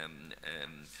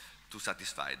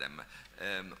satisfy them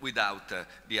without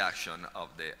the action of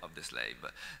the slave.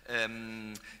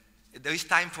 There is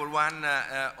time for one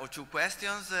or two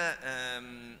questions,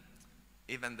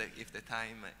 even if the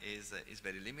time is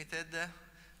very limited.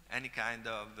 Any kind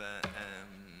of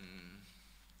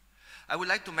I would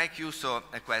like to make use of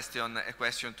a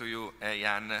question to you,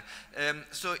 Jan.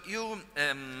 So you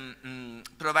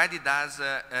provided us,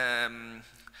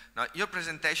 now your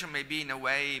presentation may be in a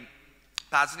way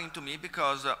puzzling to me,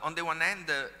 because on the one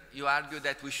hand, you argue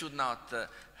that we should not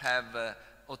have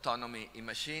autonomy in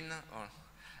machine,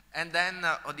 and then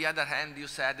on the other hand, you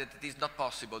said that it is not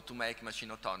possible to make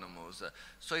machine autonomous.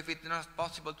 So if it's not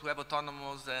possible to have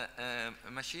autonomous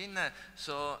machine,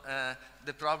 so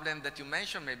the problem that you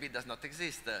mentioned maybe does not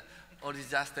exist, or is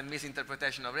just a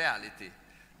misinterpretation of reality.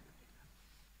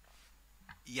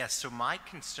 Yes, so my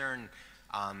concern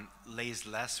lays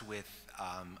less with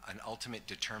an ultimate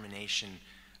determination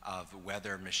of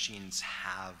whether machines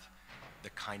have the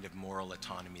kind of moral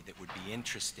autonomy that would be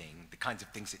interesting, the kinds of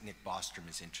things that Nick Bostrom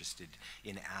is interested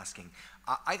in asking.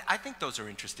 I think those are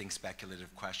interesting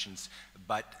speculative questions,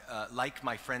 but like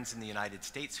my friends in the United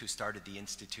States who started the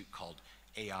institute called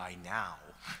AI Now,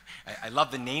 I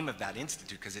love the name of that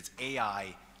institute because it's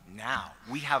AI Now.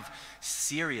 We have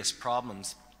serious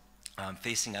problems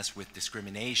facing us with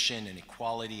discrimination and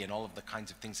equality and all of the kinds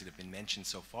of things that have been mentioned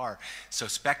so far. So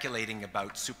speculating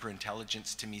about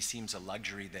superintelligence to me seems a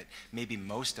luxury that maybe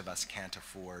most of us can't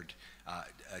afford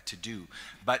to do.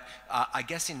 But I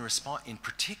guess in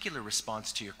particular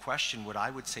response to your question, what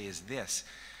I would say is this.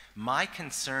 My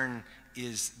concern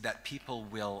is that people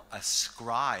will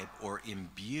ascribe or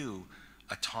imbue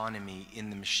autonomy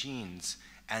in the machines,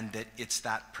 and that it's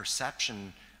that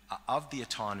perception of the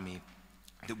autonomy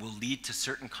that will lead to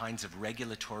certain kinds of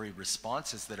regulatory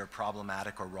responses that are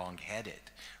problematic or wrong-headed,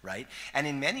 right? And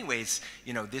in many ways,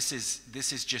 you know, this is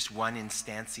just one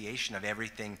instantiation of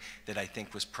everything that I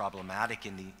think was problematic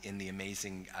in the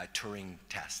amazing Turing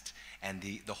test and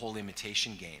the whole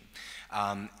imitation game.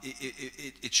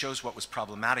 It shows what was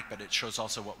problematic, but it shows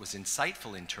also what was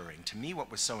insightful in Turing. To me,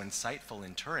 what was so insightful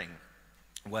in Turing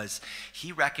was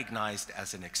he recognized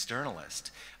as an externalist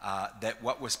that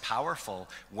what was powerful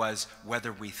was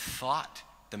whether we thought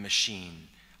the machine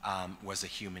was a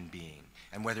human being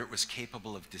and whether it was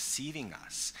capable of deceiving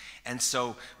us. And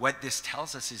so what this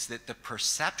tells us is that the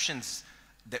perceptions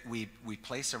that we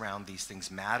place around these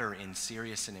things matter in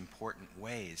serious and important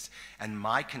ways. And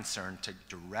my concern, to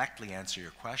directly answer your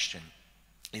question,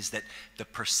 is that the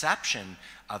perception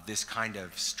of this kind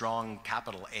of strong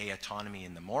capital A autonomy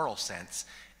in the moral sense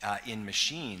in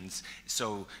machines,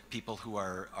 so people who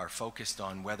are focused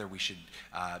on whether we should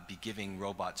be giving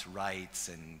robots rights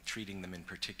and treating them in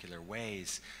particular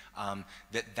ways,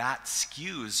 that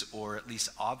skews or at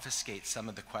least obfuscates some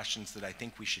of the questions that I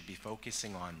think we should be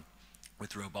focusing on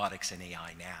with robotics and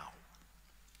AI now.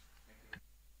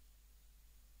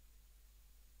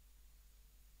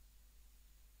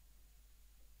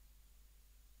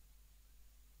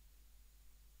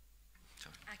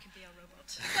 I can be a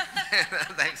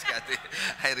robot. Thanks, Kathy.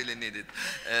 I really need it.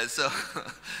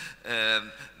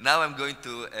 Now I'm going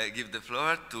to give the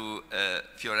floor to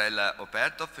Fiorella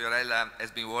Operto. Fiorella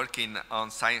has been working on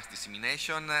science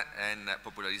dissemination and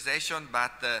popularization,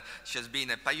 but she has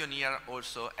been a pioneer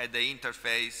also at the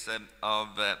interface of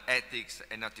ethics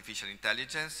and artificial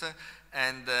intelligence.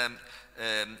 And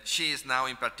she is now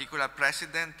in particular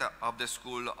president of the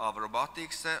School of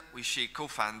Robotics, which she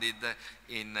co-founded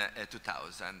in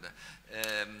 2000.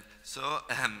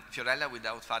 Fiorella,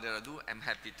 without further ado, I'm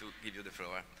happy to give you the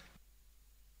floor.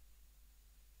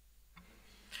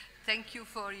 Thank you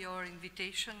for your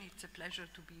invitation. It's a pleasure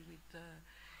to be with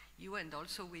you and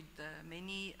also with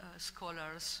many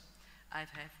scholars I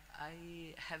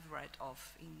have read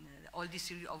of in all this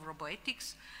series of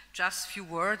robotics. Just a few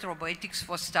words. Robotics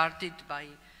was started by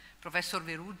Professor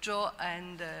Verugio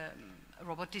and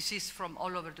roboticists from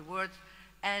all over the world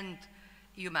and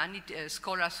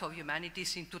scholars of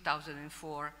humanities in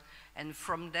 2004. And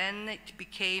from then it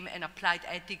became an applied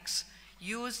ethics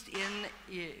used in,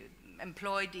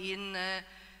 employed in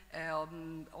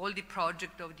all the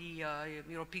project of the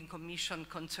European Commission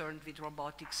concerned with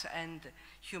robotics and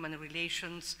human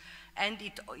relations. And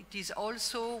it is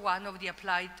also one of the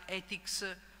applied ethics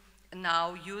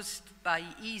now used by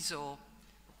ESO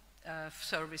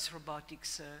service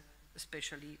robotics,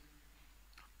 especially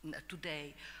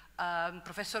today.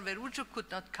 Professor Verruggio could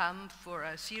not come for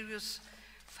serious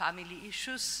family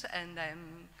issues, and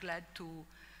I'm glad to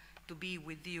be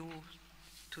with you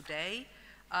today.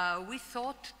 We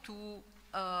thought to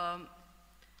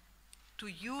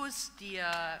use the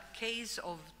case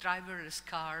of driverless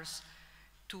cars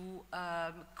to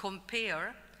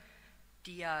compare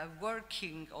the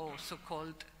working, or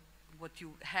so-called, what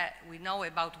we know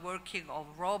about working of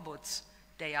robots.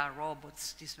 They are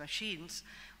robots, these machines,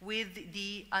 with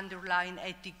the underlying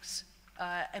ethics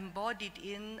embodied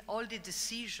in all the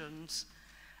decisions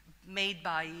made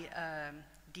by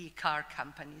the car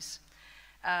companies.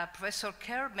 Professor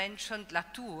Kerr mentioned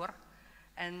Latour,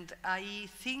 and I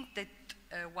think that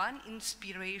one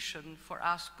inspiration for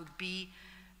us could be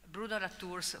Bruno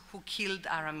Latour's Who Killed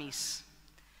Aramis.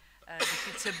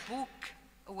 It's a book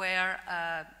where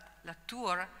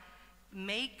Latour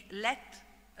let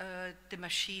the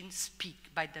machines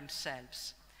speak by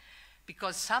themselves,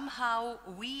 because somehow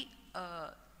we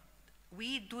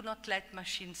do not let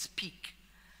machines speak.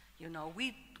 You know,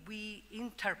 we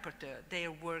interpret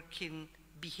their working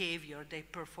behavior, their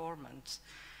performance,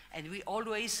 and we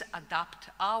always adapt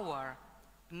our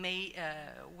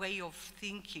way of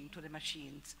thinking to the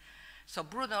machines. So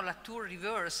Bruno Latour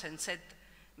reversed and said,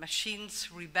 machines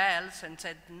rebels and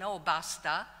said, no,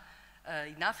 basta,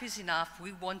 enough is enough,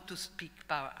 we want to speak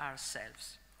by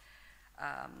ourselves.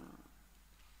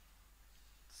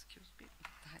 Excuse me,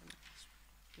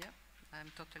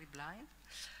 I'm totally blind.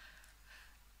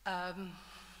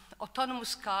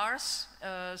 Autonomous cars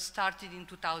started in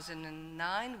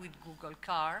 2009 with Google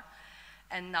Car,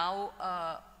 and now,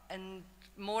 and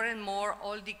more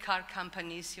all the car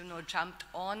companies, you know, jumped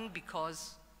on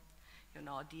because, you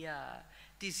know,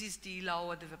 this is the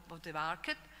law of the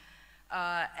market.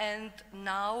 And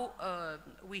now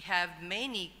we have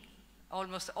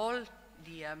almost all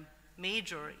the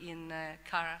major in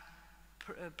car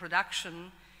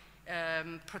production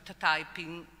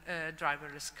prototyping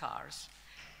driverless cars.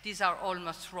 These are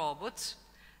almost robots,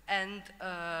 and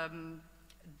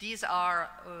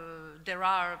there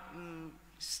are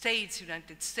states,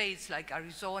 United States, like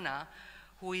Arizona,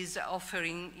 who is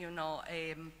offering, you know,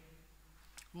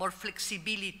 more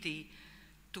flexibility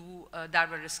to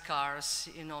driverless cars,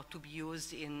 you know, to be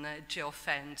used in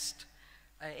geofenced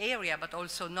area, but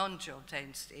also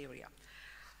non-geofenced area.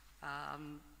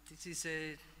 This is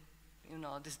you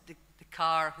know, the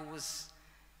car who was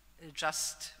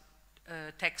just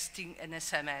texting an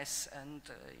SMS and,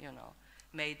 you know,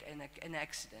 made an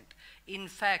accident. In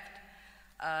fact,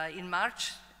 in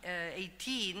March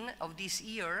 18 of this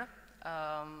year,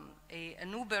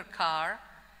 an Uber car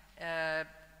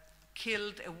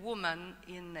killed a woman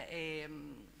in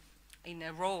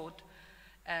a road.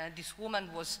 This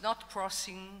woman was not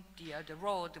crossing the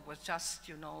road; it was just,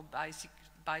 you know,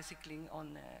 bicycling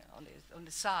on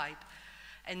the side,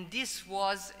 and this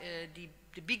was the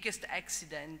biggest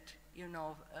accident, you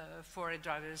know, for a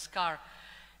driverless car.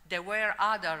 There were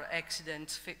other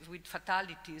accidents with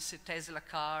fatalities, a Tesla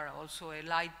car, also a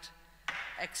light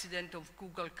accident of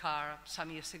Google car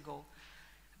some years ago.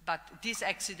 But this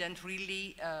accident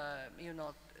really, you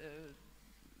know,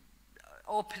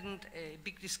 opened a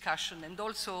big discussion, and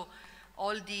also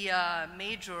all the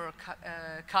major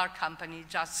car companies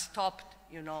just stopped,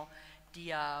 you know,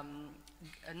 the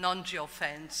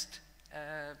non-geofenced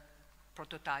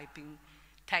prototyping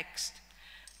text.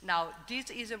 Now, this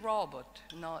is a robot,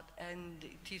 and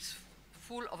it is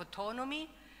full of autonomy,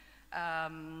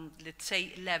 let's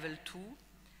say level 2.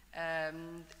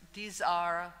 These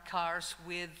are cars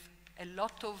with a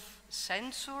lot of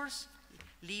sensors,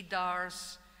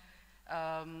 LIDARs,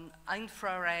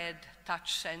 infrared,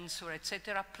 touch sensor,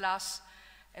 etc., plus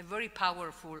a very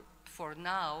powerful, for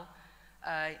now,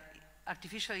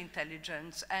 artificial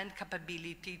intelligence and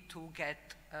capability to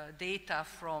get data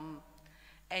from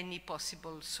any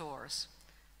possible source.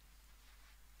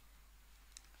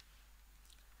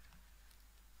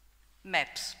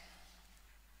 Maps.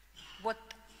 What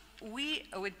we,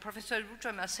 with Professor Verruggio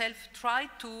and myself, try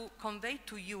to convey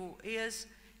to you is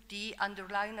the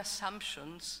underlying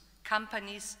assumptions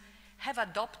companies have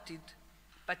adopted,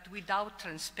 but without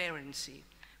transparency,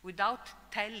 without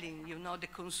telling, you know, the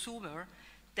consumer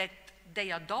that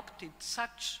they adopted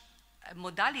such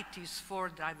modalities for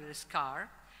driverless car,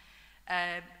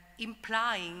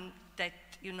 implying that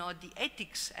you know, the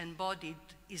ethics embodied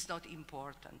is not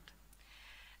important.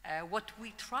 What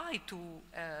we try to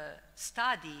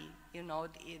study, you know,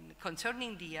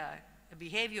 concerning the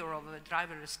behavior of a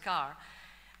driverless car,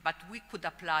 but we could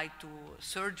apply to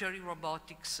surgery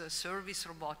robotics, service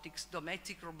robotics,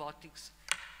 domestic robotics,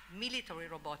 military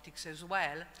robotics as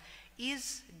well,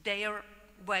 is their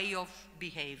way of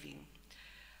behaving.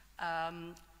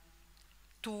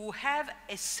 To have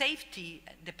a safety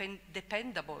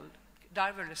dependable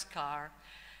driverless car,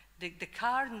 the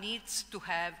car needs to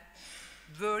have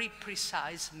very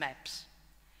precise maps.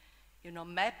 You know,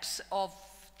 maps of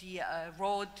the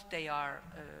road they are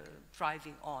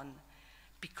driving on,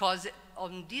 because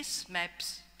on these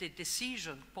maps, the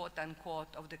decision, quote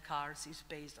unquote, of the cars is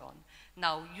based on.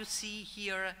 Now, you see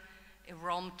here a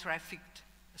Rome-trafficked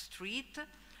street,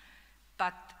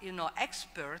 but, you know,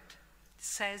 expert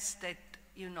says that,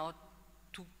 you know,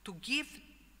 to give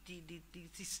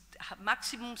this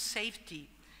maximum safety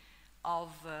of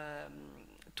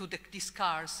to these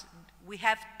cars, we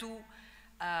have to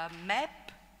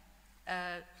map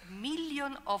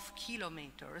millions of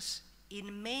kilometers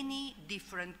in many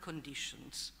different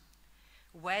conditions,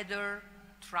 weather,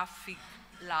 traffic,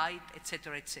 light,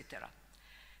 etc., etc.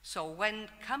 So when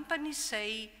companies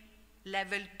say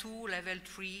level 2, level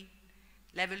 3,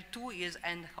 level 2 is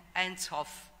hands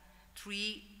off,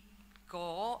 3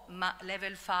 go,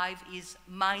 level 5 is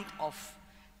mind off.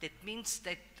 That means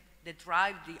that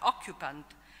the occupant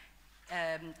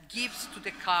gives to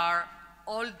the car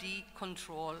all the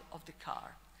control of the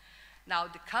car. Now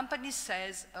the company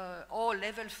says, oh,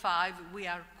 level 5, we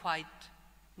are quite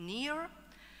near.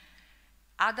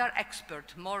 Other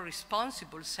expert, more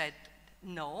responsible, said,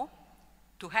 no,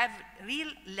 to have real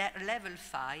level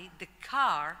 5, the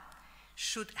car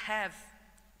should have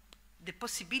the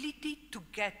possibility to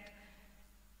get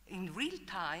in real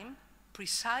time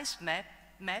precise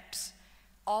maps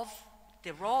of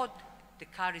the road the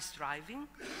car is driving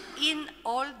in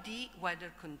all the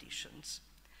weather conditions.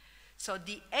 So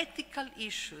the ethical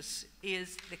issues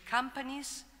is the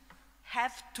companies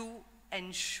have to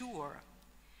ensure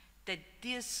that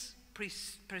this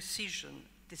precision,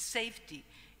 the safety,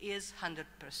 is 100%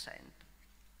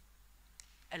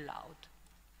 allowed.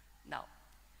 Now,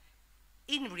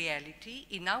 in reality,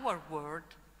 in our world,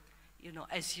 you know,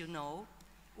 as you know,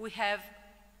 we have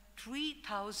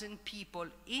 3,000 people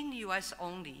in US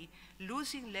only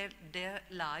losing their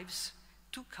lives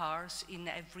to cars in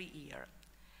every year.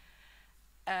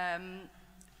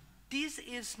 This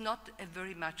is not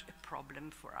very much a problem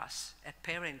for us,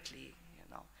 apparently, you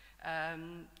know.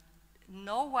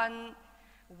 No one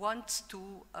wants to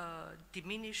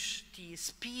diminish the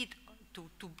speed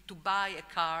to buy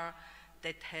a car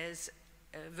that has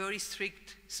a very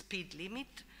strict speed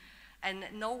limit, and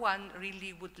no one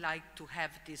really would like to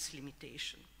have this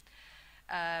limitation.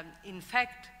 In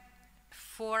fact,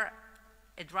 for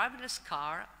a driverless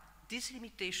car, this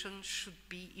limitation should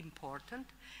be important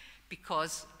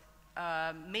because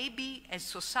maybe as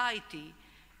society,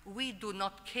 we do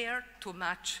not care too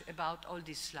much about all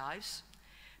these lives,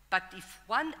 but if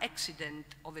one accident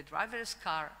of a driverless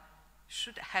car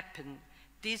should happen,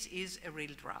 this is a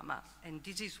real drama, and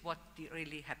this is what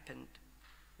really happened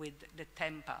with the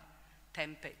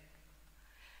Tempe.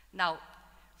 Now,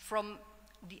 from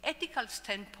the ethical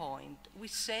standpoint, we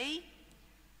say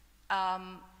that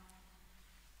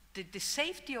the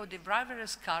safety of the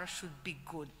driverless car should be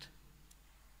good,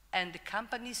 and the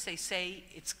companies, they say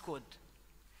it's good.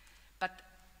 But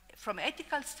from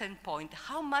ethical standpoint,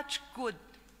 how much good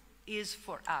is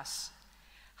for us?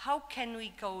 How can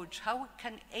we gauge, how we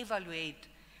can evaluate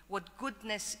what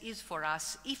goodness is for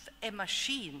us if a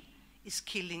machine is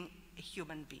killing a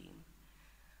human being?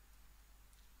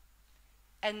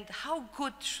 And how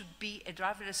good should be a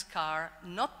driverless car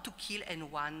not to kill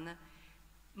anyone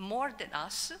more than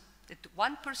us, that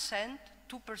 1%,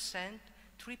 2%,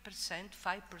 3%,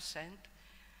 5%?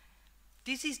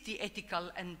 This is the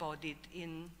ethical embodied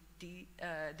in the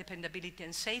dependability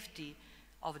and safety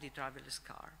of the driverless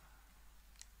car.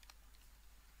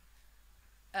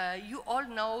 You all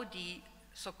know the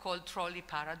so-called trolley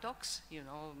paradox, you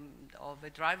know, of a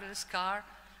driverless car.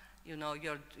 You know,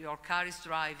 your car is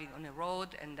driving on a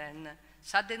road, and then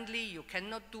suddenly you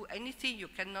cannot do anything, you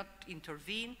cannot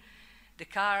intervene. The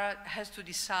car has to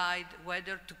decide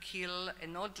whether to kill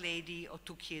an old lady or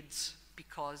 2 kids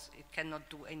because it cannot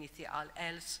do anything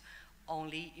else,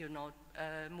 only, you know,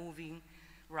 moving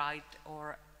right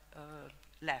or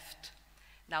left.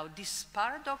 Now, this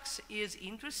paradox is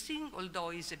interesting, although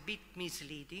it's a bit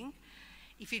misleading.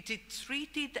 If it is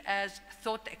treated as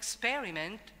thought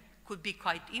experiment, could be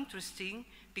quite interesting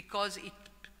because it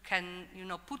can, you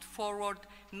know, put forward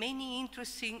many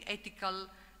interesting ethical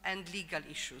and legal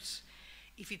issues.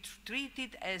 If it's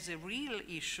treated as a real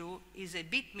issue, is a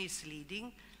bit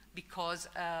misleading because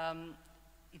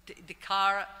the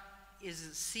car is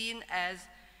seen as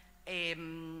a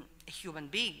human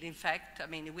being. In fact, I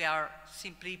mean, we are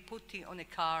simply putting on a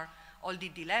car all the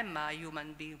dilemma a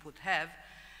human being would have,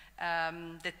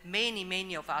 that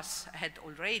many of us had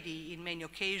already in many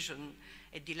occasions,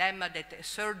 a dilemma that a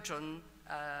surgeon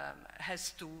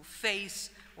has to face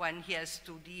when he has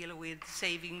to deal with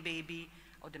saving baby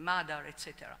or the mother,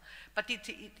 etc. But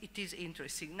it is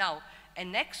interesting. Now,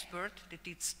 an expert, that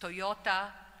it's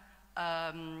Toyota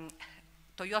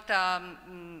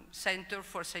Center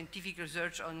for Scientific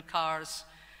Research on Cars,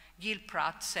 Gil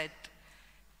Pratt, said,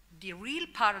 the real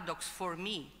paradox for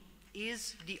me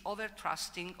is the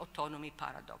over-trusting autonomy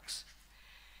paradox.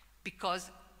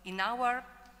 Because in our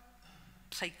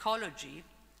psychology,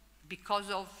 because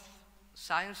of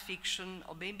science fiction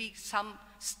or maybe some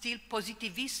still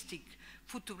positivistic,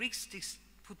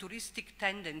 futuristic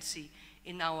tendency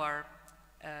in our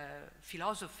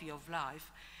philosophy of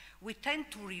life, we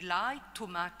tend to rely too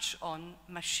much on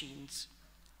machines.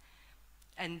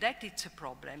 And that is a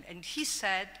problem. And he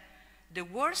said, the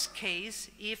worst case,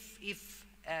 if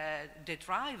the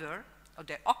driver or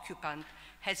the occupant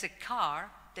has a car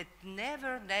that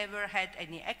never had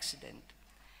any accident,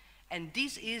 and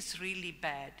this is really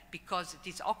bad because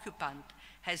this occupant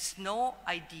has no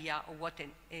idea of what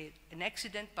an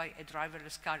accident by a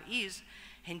driverless car is,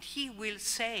 and he will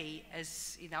say,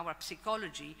 as in our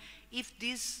psychology, if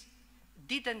this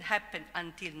didn't happen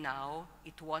until now,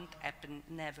 it won't happen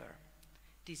never.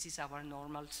 This is our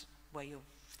normal way of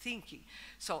thinking.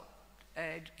 So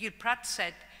Gil Pratt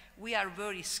said, we are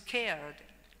very scared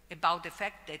about the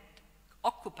fact that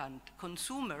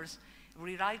consumers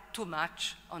rely too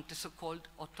much on the so-called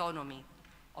autonomy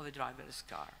of a driverless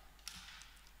car.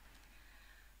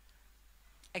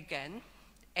 Again,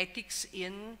 ethics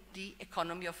in the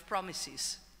economy of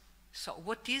promises. So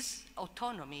what is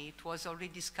autonomy? It was already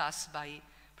discussed by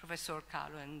Professor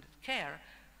Calo and Kerr.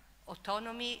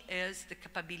 Autonomy is the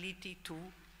capability to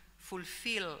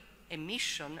fulfill a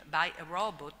mission by a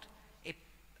robot, a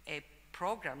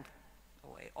programmed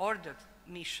or an ordered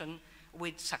mission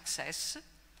with success.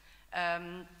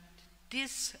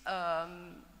 This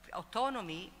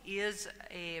autonomy is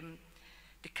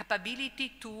the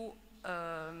capability to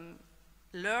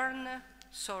learn,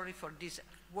 sorry for these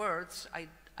words,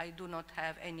 I do not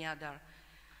have any other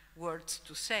words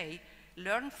to say,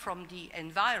 learn from the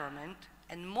environment,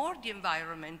 and more the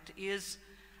environment is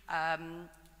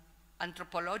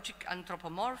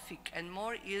anthropomorphic, and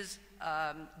more is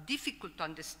difficult to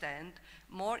understand,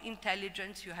 more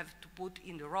intelligence you have to put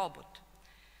in the robot,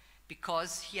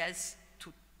 because he has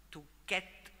to get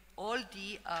all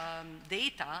the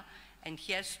data, and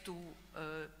he has to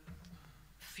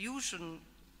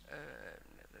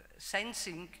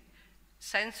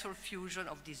sensor fusion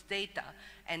of this data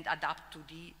and adapt to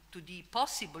the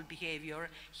possible behavior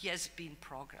he has been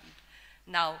programmed.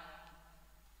 Now,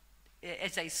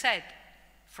 as I said,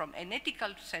 from an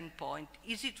ethical standpoint,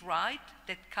 is it right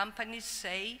that companies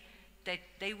say that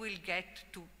they will get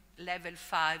to level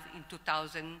 5 in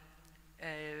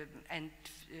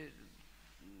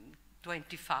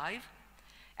 2025?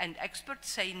 And experts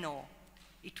say no,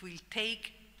 it will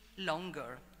take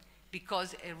longer,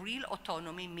 because a real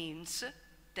autonomy means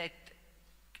that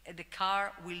the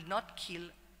car will not kill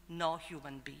no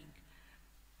human being.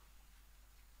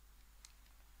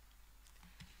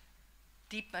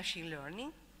 Deep machine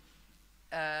learning.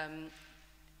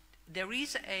 There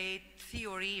is a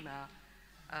theorem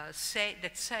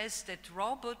that says that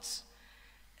robots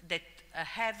that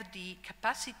have the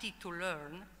capacity to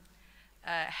learn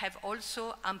have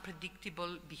also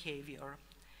unpredictable behavior.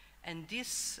 And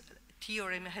this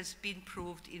theorem has been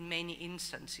proved in many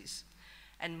instances.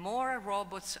 And more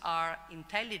robots are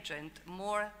intelligent,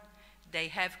 more they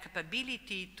have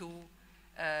capability to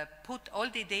put all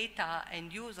the data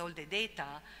and use all the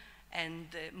data, and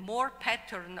more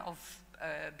pattern of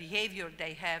behavior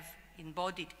they have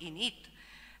embodied in it,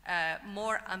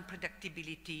 more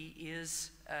unpredictability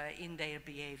is in their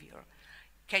behavior.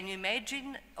 Can you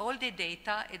imagine all the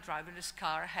data a driverless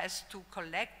car has to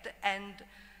collect and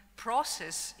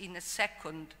process in a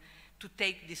second to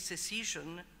take this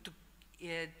decision to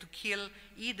kill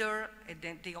either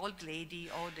the old lady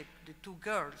or the two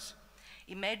girls?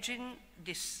 Imagine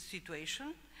this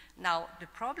situation. Now, the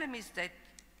problem is that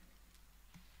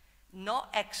no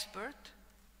expert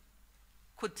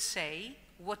could say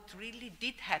what really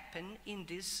did happen in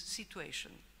this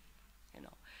situation. You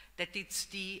know, that it's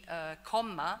the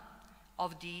comma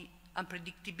of the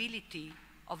unpredictability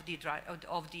of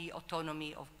the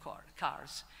autonomy of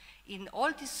cars. In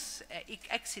all this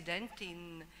accident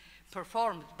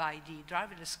performed by the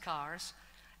driverless cars,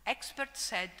 experts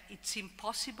said it's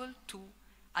impossible to,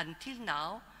 until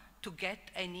now, to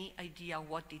get any idea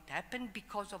what did happen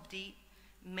because of the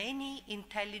many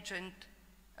intelligent,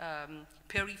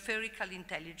 peripheral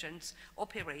intelligence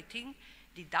operating,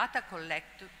 the data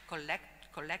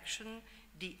collection,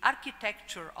 the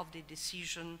architecture of the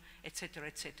decision, etc.,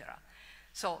 etc.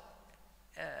 So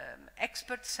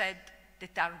experts said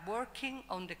that are working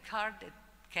on the car that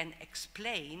can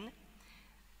explain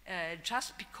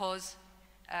just because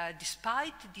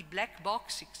despite the black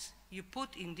boxes you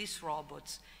put in these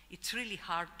robots, it's really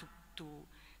hard to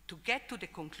get to the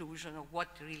conclusion of what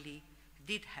really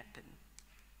did happen.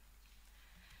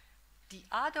 The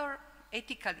other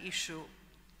ethical issue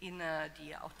in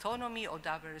the autonomy of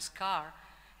driverless car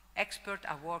experts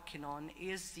are working on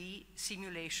is the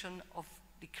simulation of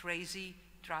the crazy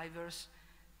driver's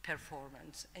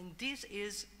performance. And this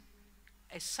is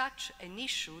such an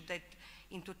issue that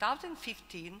in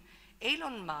 2015,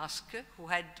 Elon Musk, who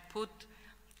had put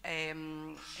a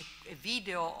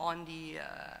video on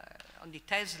the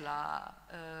Tesla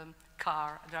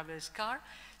driverless car,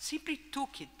 simply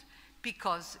took it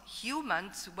because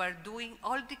humans were doing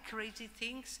all the crazy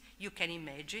things you can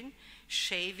imagine,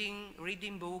 shaving,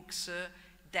 reading books,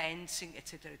 dancing,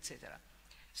 etc., etc.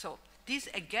 So this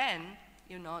again,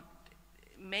 you know,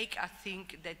 make us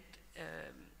think that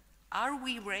are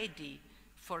we ready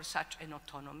for such an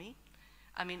autonomy?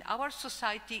 I mean, our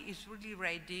society is really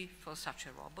ready for such a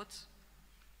robots.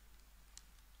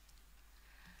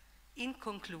 In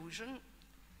conclusion,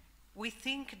 we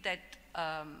think that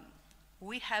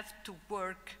we have to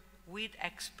work with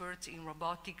experts in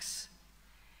robotics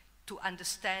to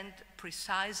understand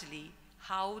precisely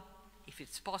how, if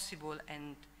it's possible,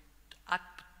 and at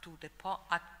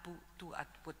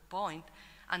what point,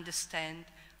 understand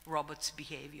robots'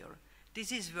 behavior.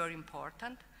 This is very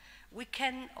important. We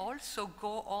can also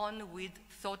go on with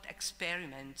thought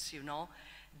experiments, you know,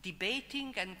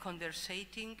 debating and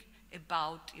conversating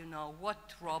about, you know,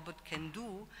 what robot can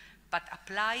do, but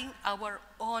applying our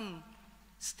own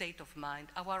state of mind,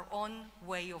 our own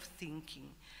way of thinking.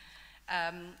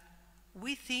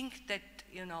 We think that,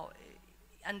 you know,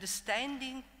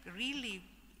 understanding really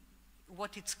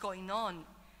what is going on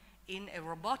in a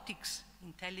robotics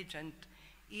intelligent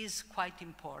is quite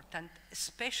important,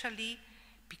 especially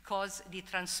because the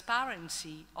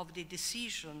transparency of the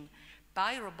decision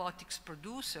by robotics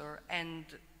producer and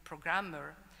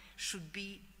programmer should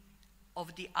be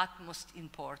of the utmost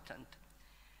importance.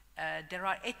 There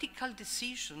are ethical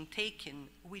decisions taken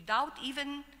without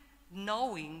even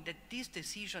knowing that these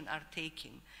decisions are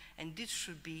taken, and this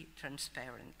should be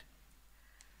transparent.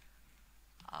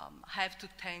 I have to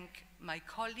thank my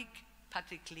colleague,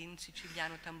 Patrick Lin,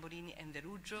 Siciliano, Tamburini, and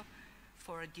Verugio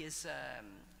for this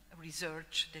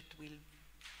research that will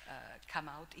come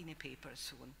out in a paper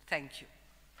soon. Thank you.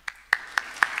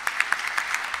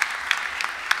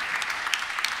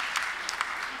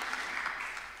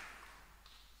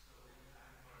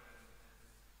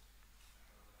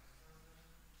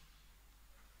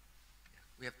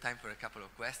 We have time for a couple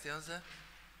of questions.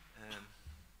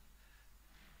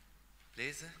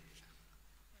 Please.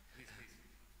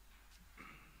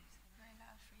 Very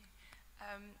loud for you.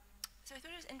 So I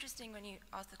thought it was interesting when you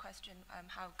asked the question,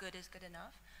 how good is good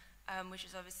enough, which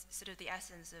is obviously sort of the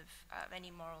essence of any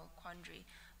moral quandary.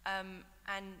 And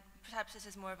perhaps this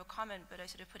is more of a comment, but I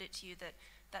sort of put it to you that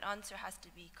that answer has to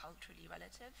be culturally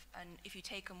relative. And if you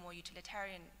take a more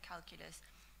utilitarian calculus,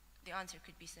 the answer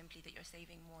could be simply that you're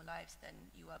saving more lives than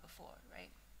you were before,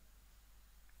 right?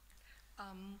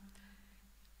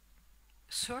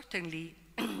 Certainly,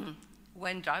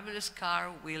 when driverless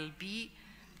car will be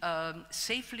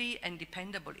safely and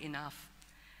dependable enough,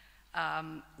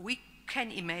 we can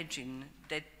imagine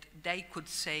that they could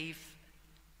save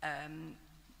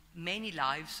many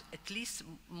lives, at least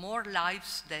more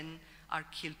lives than are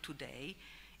killed today,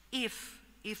 if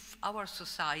our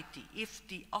society, if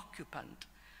the occupant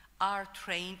are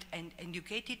trained and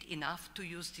educated enough to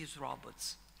use these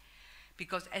robots.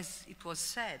 Because as it was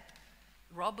said,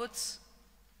 robots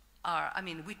are, I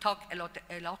mean, we talk a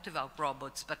lot about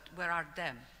robots, but where are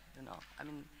them, you know? I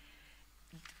mean,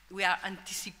 we are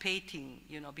anticipating,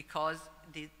 you know, because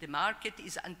the market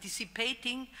is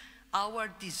anticipating our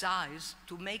desires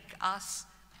to make us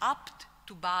apt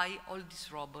to buy all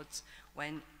these robots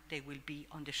when they will be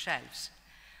on the shelves.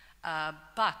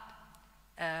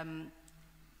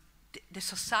 The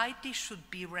society should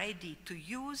be ready to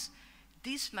use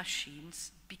these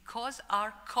machines because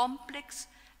are complex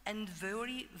and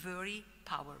very, very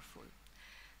powerful.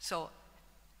 So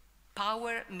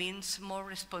power means more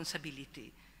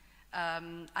responsibility.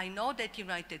 I know that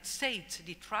United States,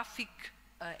 the traffic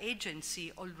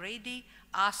agency already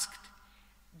asked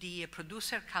the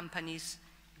producer companies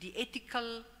the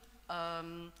ethical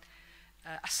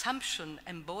assumption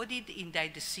embodied in their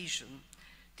decision.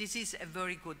 This is a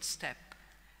very good step.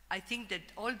 I think that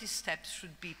all these steps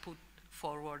should be put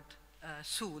forward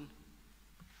soon.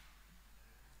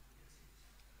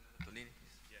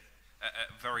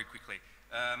 Very quickly.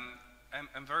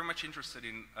 I'm very much interested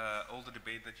in all the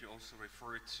debate that you also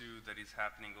referred to that is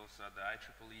happening also at the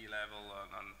IEEE level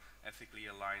on ethically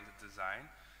aligned design.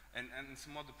 And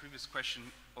some of the previous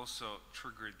question also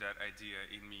triggered that idea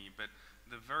in me, but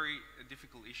the very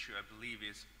difficult issue, I believe,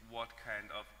 is what kind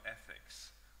of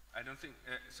ethics. I don't think,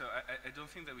 I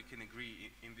don't think that we can agree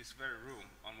in this very room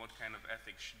on what kind of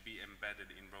ethics should be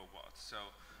embedded in robots. So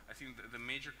I think the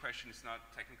major question is not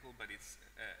technical, but it's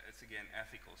again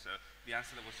ethical. So the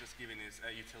answer that was just given is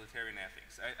utilitarian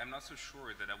ethics. I'm not so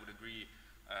sure that I would agree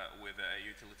with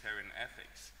utilitarian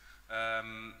ethics.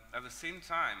 At the same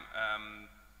time,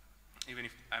 even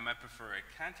if I might prefer a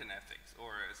Kantian ethics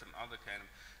or some other kind of,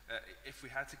 if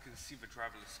we had to conceive a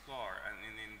driverless car and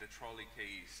in the trolley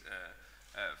case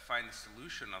find a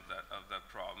solution of that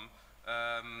problem,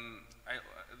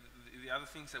 the other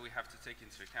things that we have to take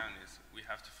into account is we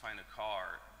have to find a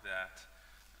car that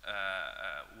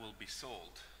will be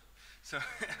sold. So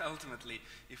ultimately,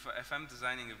 if I'm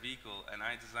designing a vehicle and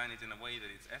I design it in a way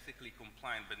that it's ethically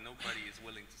compliant, but nobody is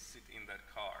willing to sit in that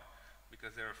car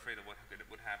because they're afraid of what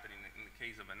would happen in the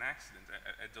case of an accident,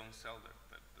 I don't sell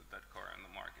that car on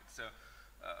the market. So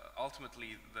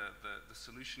ultimately, the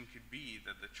solution could be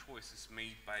that the choice is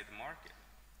made by the market.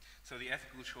 So the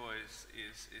ethical choice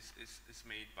is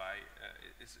made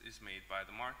by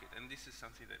the market, and this is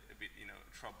something that a bit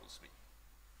troubles me.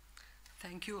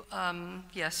 Thank you.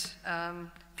 Yes,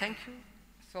 thank you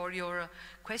for your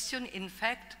question. In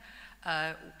fact,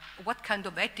 what kind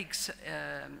of ethics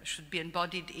should be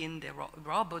embodied in the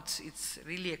robots? It's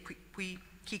really a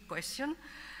key question.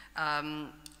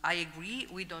 I agree.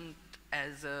 We don't,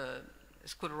 as a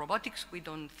School of Robotics, we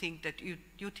don't think that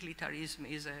utilitarianism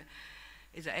is an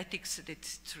ethics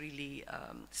that's really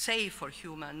safe for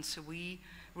humans. We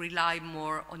rely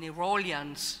more on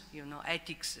Orwellian,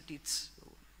 ethics. That it's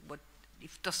what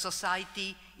if the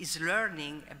society is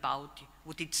learning about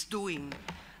what it's doing.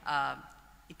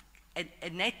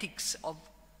 An ethics of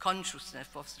consciousness,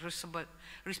 of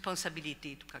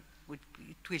responsibility,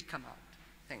 it will come out.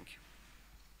 Thank you.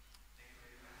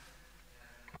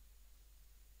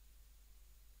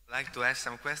 I'd like to ask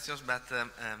some questions, but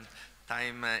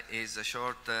time is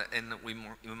short and we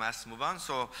must move on.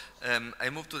 So I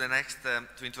move to the next,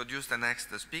 to introduce the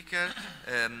next speaker,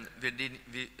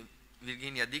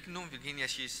 Virginia Dignum. Virginia,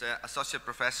 she's Associate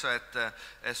Professor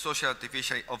at Social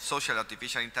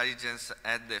Artificial Intelligence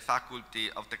at the Faculty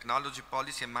of Technology,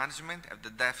 Policy and Management at the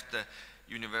Delft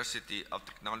University of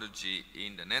Technology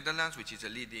in the Netherlands, which is a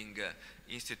leading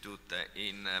institute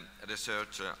in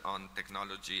research on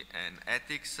technology and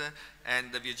ethics.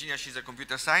 And Virginia, she's a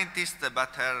computer scientist,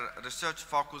 but her research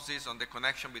focuses on the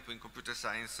connection between computer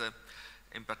science,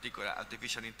 in particular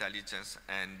artificial intelligence,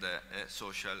 and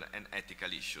social and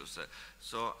ethical issues.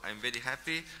 So I'm very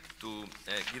happy to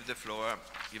give the floor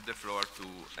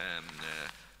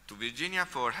to Virginia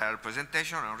for her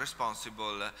presentation on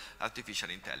responsible artificial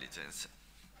intelligence.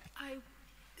 I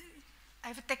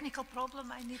have a technical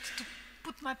problem. I need to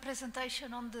put my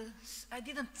presentation on the, I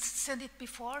didn't send it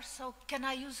before, so can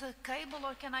I use a cable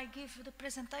or can I give the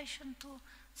presentation to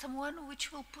someone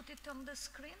which will put it on the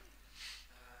screen?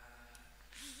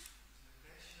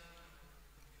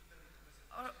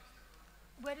 Or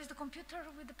where is the computer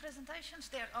with the presentations?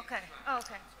 There, okay, oh,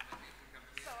 okay.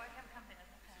 So I can come there.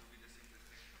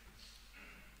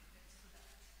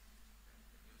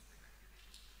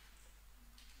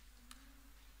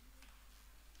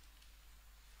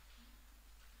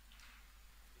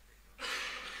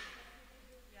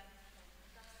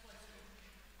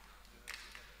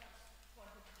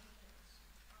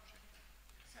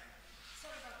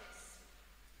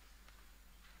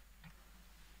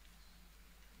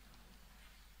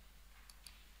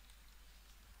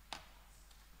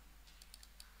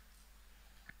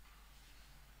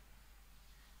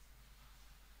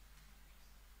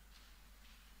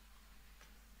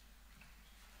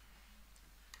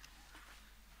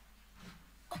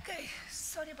 Okay,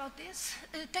 sorry about this.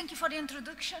 Thank you for the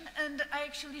introduction, and I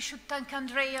actually should thank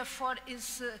Andrea for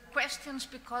his questions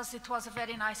because it was a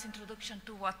very nice introduction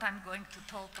to what I'm going to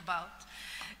talk about.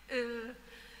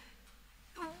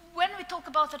 when we talk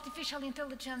about artificial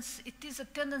intelligence, it is a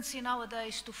tendency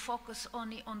nowadays to focus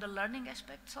only on the learning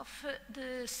aspects of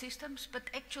the systems, but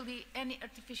actually any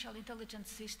artificial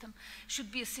intelligence system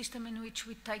should be a system in which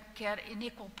we take care in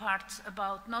equal parts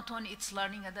about not only its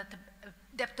learning and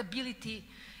adaptability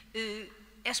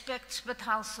aspects, but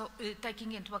also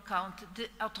taking into account the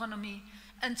autonomy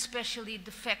and especially the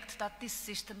fact that these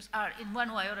systems are in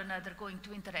one way or another going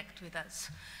to interact with us.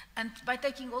 And by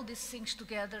taking all these things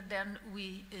together, then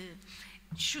we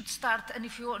should start, and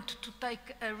if you want to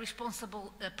take a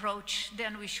responsible approach,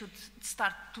 then we should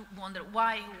start to wonder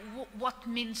why, what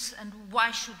means and why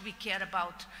should we care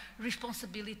about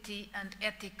responsibility and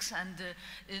ethics and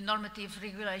normative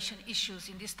regulation issues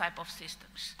in this type of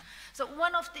systems. So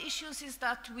one of the issues is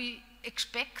that we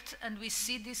expect and we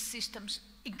see these systems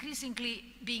increasingly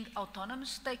being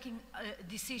autonomous, taking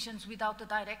decisions without a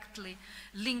directly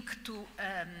link to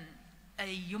a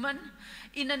human.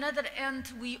 In another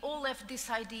end, we all have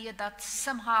this idea that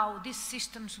somehow these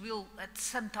systems will at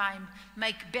some time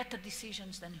make better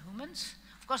decisions than humans.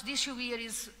 Of course, the issue here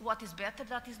is what is better.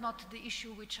 That is not the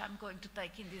issue which I'm going to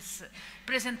take in this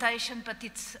presentation, but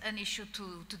it's an issue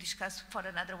to discuss for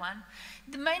another one.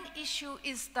 The main issue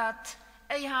is that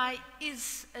AI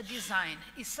is a design,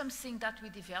 is something that we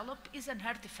develop, is an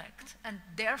artifact, and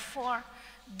therefore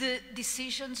the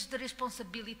decisions, the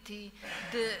responsibility,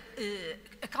 the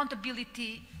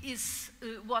accountability is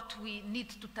what we need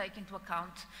to take into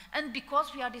account. And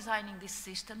because we are designing these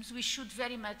systems, we should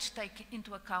very much take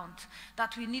into account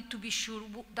that we need to be sure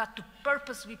that the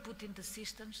purpose we put in the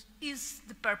systems is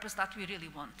the purpose that we really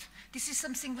want. This is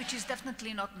something which is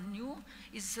definitely not new,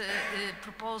 is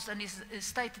proposed and is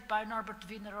stated by Norbert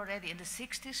Wiener already in the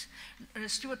 60s.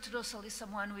 Stuart Russell is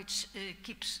someone which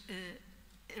keeps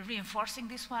reinforcing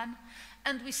this one,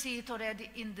 and we see it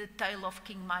already in the tale of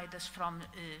King Midas from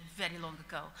very long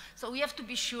ago. So we have to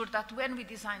be sure that when we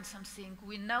design something,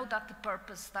 we know that the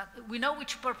purpose, that we know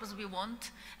which purpose we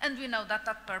want, and we know that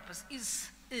that purpose is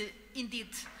indeed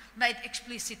made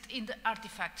explicit in the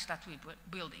artifacts that we're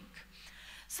building.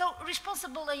 So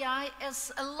responsible AI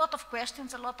has a lot of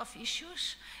questions, a lot of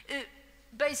issues,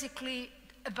 basically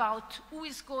about who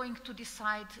is going to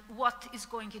decide what is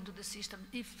going into the system.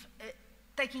 If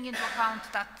taking into account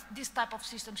that this type of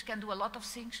systems can do a lot of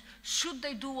things, should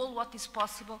they do all what is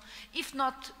possible? If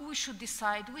not, we should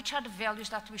decide which are the values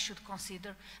that we should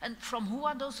consider, and from who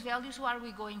are those values, who are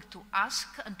we going to ask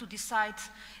and to decide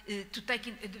to take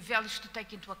in, the values to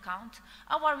take into account?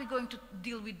 How are we going to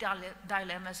deal with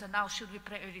dilemmas, and how should we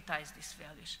prioritize these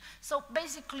values? So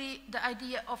basically, the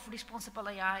idea of responsible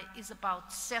AI is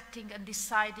about setting and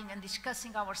deciding and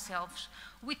discussing ourselves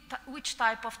with which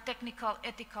type of technical,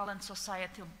 ethical, and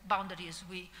societal boundaries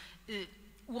we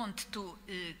want to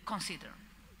consider.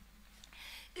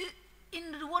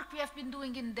 In the work we have been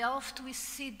doing in Delft, we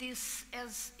see this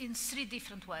as in three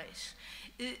different ways.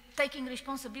 Taking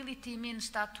responsibility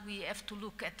means that we have to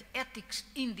look at ethics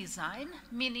in design,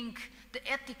 meaning the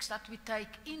ethics that we take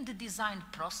in the design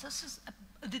processes,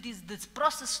 the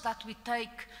process that we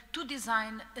take to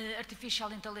design artificial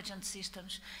intelligence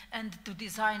systems and to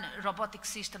design robotic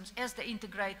systems as they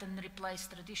integrate and replace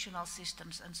traditional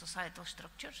systems and societal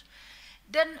structures.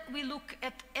 Then we look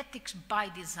at ethics by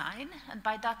design, and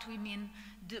by that we mean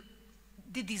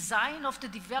the design of the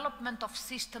development of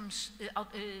systems,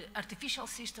 artificial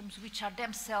systems which are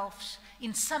themselves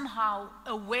in somehow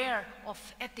aware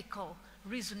of ethical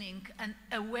reasoning and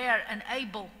aware and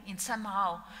able in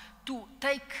somehow to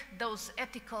take those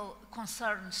ethical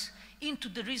concerns into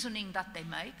the reasoning that they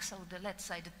make, so let's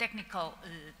say the technical,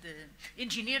 the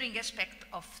engineering aspect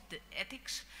of the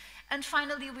ethics. And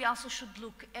finally, we also should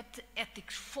look at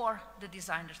ethics for the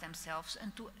designers themselves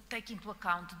and to take into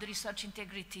account the research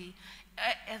integrity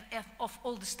of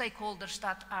all the stakeholders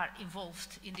that are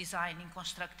involved in designing,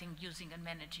 constructing, using, and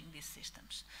managing these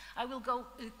systems. I will go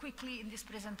quickly in this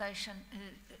presentation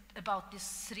about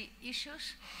these three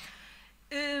issues.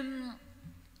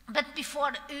 But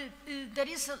before, there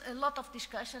is a lot of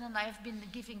discussion, and I have been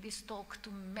giving this talk to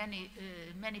many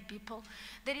people.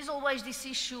 There is always this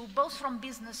issue, both from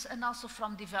business and also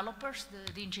from developers,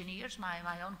 the engineers, my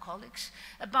own colleagues,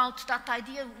 about that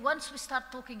idea. Once we start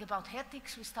talking about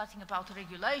ethics, we're starting about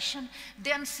regulation,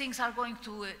 then things are going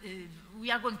to,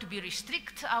 we are going to be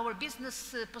restricted, our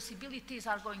business possibilities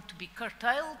are going to be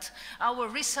curtailed, our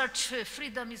research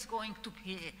freedom is going to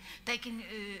be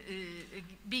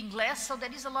being less, so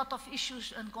there is a lot of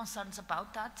issues and concerns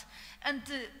about that. And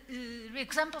the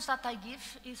examples that I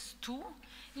give is two.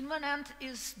 In one hand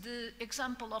is the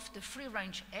example of the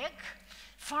free-range egg.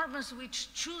 Farmers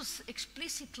which choose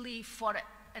explicitly for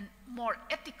a more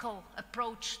ethical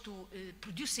approach to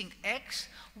producing eggs,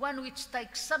 one which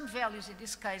takes some values, in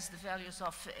this case the values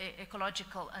of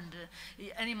ecological and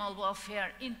animal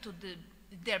welfare, into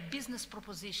their business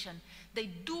proposition. They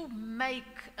do make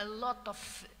a lot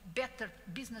of better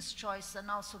business choice,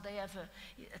 and also they have,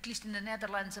 at least in the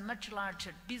Netherlands, a much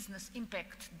larger business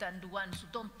impact than the ones who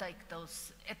don't take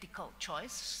those ethical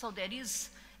choices. So there is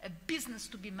a business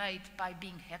to be made by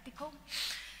being ethical.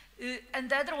 And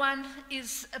the other one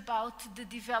is about the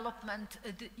development,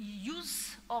 the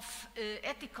use of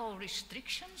ethical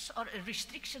restrictions, or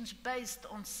restrictions based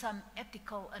on some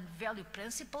ethical and value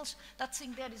principles. That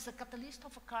thing there is a catalyst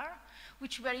of a car,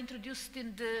 which were introduced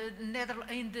in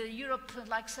the Europe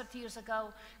like 30 years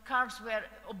ago. Cars were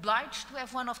obliged to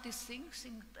have one of these things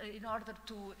in order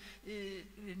to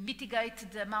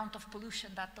mitigate the amount of pollution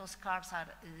that those cars are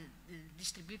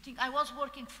distributing. I was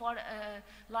working for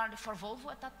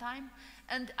Volvo at that time,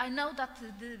 and I know that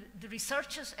the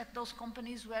researchers at those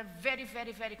companies were very,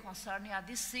 very, very concerned. Yeah,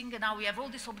 this thing, and now we have all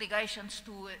these obligations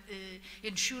to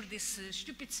ensure this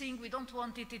stupid thing. We don't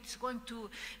want it. It's going to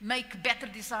make better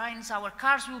designs. Our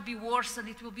cars will be worse, and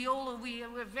it will be all. We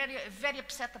were very, very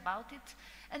upset about it.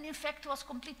 And in fact, it was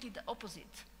completely the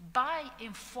opposite. By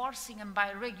enforcing and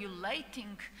by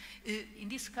regulating, in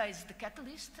this case, the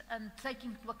catalyst, and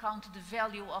taking into account the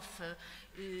value of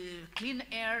clean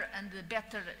air and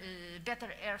better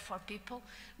air for people,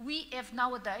 we have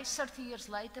nowadays, 30 years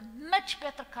later, much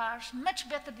better cars, much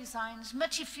better designs,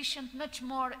 much efficient, much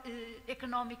more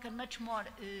economic and much more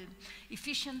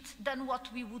efficient than what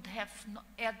we would have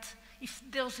had if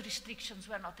those restrictions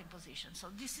were not in position. So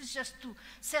this is just to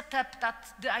set up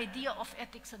that the idea of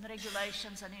ethics and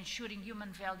regulations and ensuring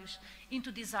human values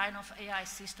into design of AI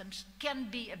systems can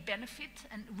be a benefit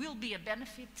and will be a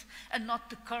benefit, and not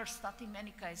the curse that in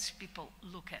many cases people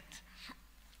look at.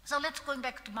 So let's go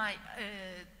back to my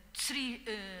three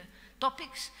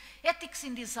topics. Ethics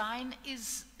in design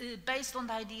is based on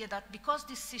the idea that because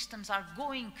these systems are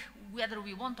going, whether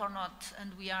we want or not,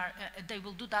 and they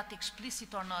will do that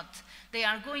explicit or not, they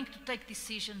are going to take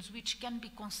decisions which can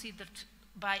be considered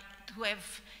to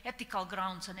have ethical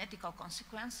grounds and ethical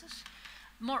consequences.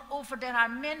 Moreover, there are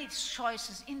many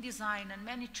choices in design and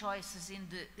many choices in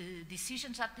the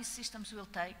decisions that these systems will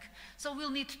take. So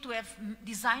we'll need to have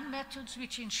design methods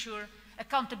which ensure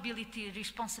accountability,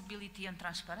 responsibility, and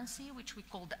transparency, which we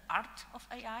call the art of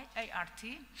AI, ART.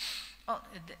 Oh,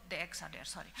 the X are there,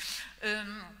 sorry.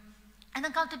 And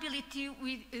accountability,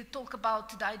 we talk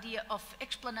about the idea of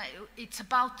explanation. It's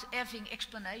about having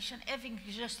explanation, having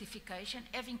justification,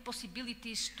 having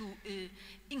possibilities to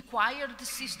inquire the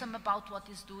system about what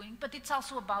it's doing, but it's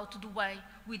also about the way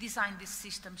we design these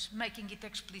systems, making it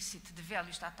explicit, the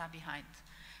values that are behind.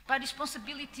 By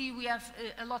responsibility, we have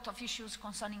a lot of issues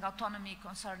concerning autonomy,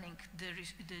 concerning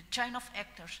the chain of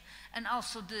actors, and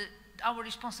also our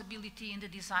responsibility in the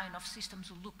design of systems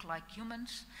who look like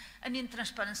humans. And in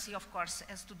transparency, of course,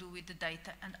 has to do with the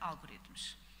data and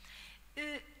algorithms.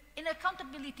 In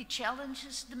accountability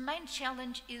challenges, the main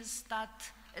challenge is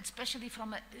that, especially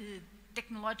from a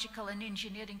technological and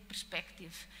engineering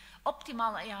perspective,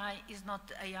 optimal AI is not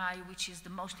the AI which is the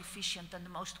most efficient and the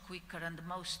most quicker and the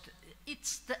most...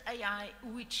 It's the AI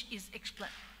which is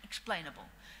explainable.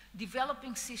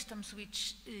 Developing systems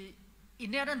which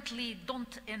inherently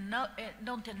don't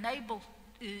enable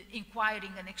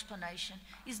inquiring and explanation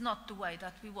is not the way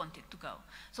that we want it to go.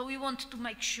 So we want to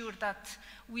make sure that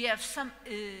we have some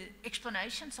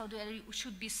explanation, so there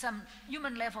should be some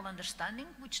human level understanding,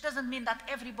 which doesn't mean that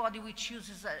everybody which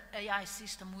uses an AI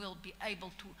system will be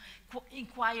able to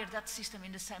inquire that system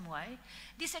in the same way.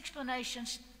 These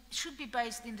explanations should be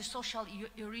based in the social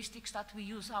heuristics that we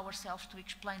use ourselves to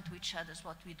explain to each other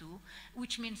what we do,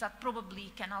 which means that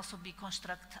probably can also be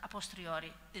constructed a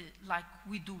posteriori like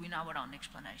we do in our own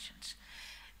explanations.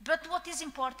 But what is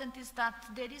important is that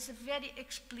there is a very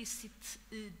explicit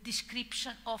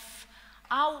description of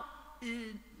how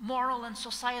moral and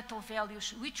societal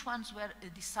values, which ones were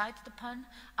decided upon,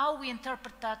 how we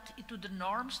interpret that into the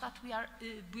norms that we are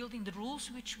building, the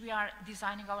rules which we are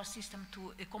designing our system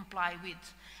to comply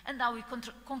with, and how we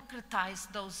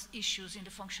concretize those issues in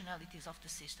the functionalities of the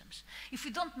systems. If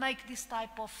we don't make this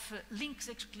type of links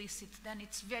explicit, then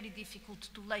it's very difficult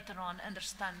to later on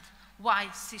understand why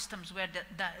systems were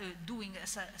doing a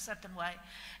certain way,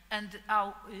 and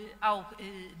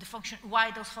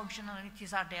why those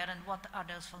functionalities are there and what are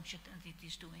those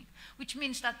functionalities doing. Which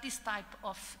means that this type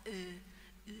of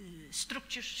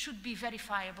structures should be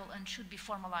verifiable and should be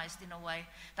formalized in a way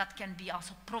that can be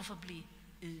also provably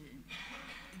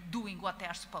doing what they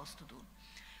are supposed to do.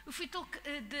 If we talk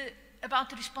about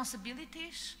the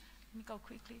responsibilities, let me go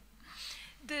quickly.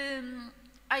 The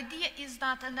idea is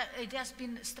that, and it has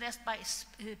been stressed by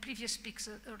previous speakers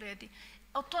already,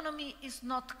 autonomy is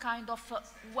not kind of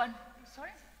one,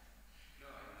 sorry?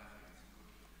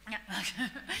 Yeah.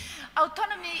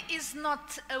 Autonomy is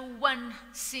not one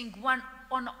thing, one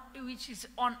on, which is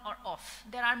on or off.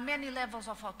 There are many levels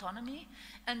of autonomy,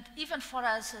 and even for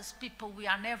us as people, we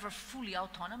are never fully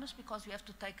autonomous because we have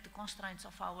to take the constraints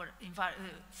of our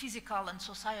physical and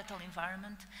societal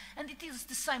environment, and it is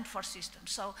the same for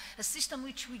systems. So a system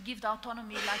which we give the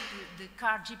autonomy, like the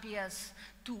car GPS,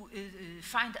 to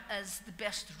find us the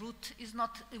best route is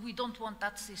not, we don't want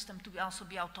that system to also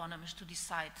be autonomous to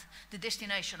decide the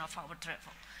destination of our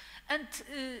travel. And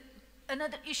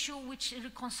another issue which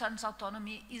concerns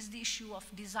autonomy is the issue of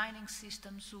designing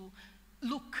systems who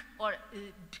look or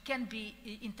can be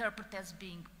interpreted as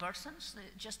being persons.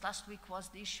 Just last week was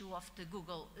the issue of the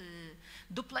Google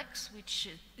duplex, which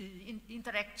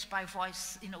interacts by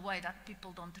voice in a way that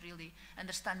people don't really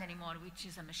understand anymore, which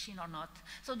is a machine or not.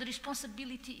 So the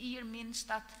responsibility here means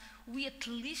that we at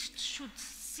least should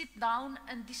sit down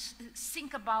and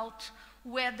think about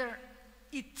whether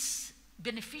it's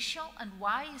beneficial and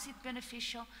why is it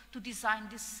beneficial to design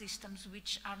these systems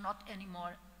which are not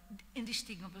anymore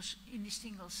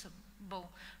indistinguishable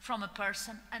from a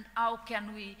person, and how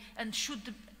can we, and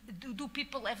do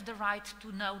people have the right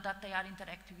to know that they are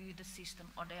interacting with the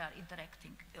system, or they are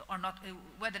interacting or not,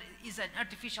 whether it is an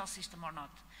artificial system or not,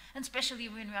 and especially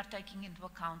when we are taking into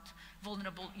account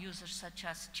vulnerable users such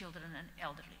as children and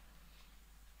elderly.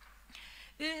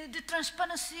 The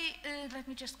transparency, let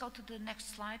me just go to the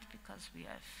next slide because we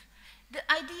have the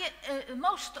idea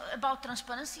most about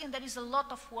transparency, and there is a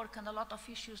lot of work and a lot of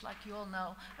issues, like you all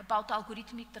know, about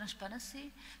algorithmic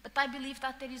transparency, but I believe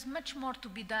that there is much more to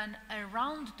be done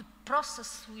around the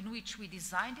process in which we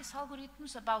design these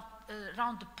algorithms,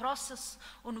 around the process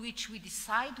on which we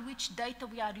decide which data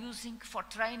we are using for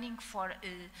training, for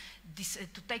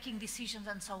to taking decisions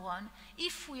and so on.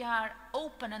 If we are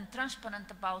open and transparent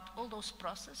about all those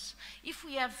processes, if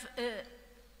we have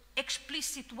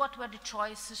explicit what were the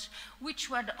choices, which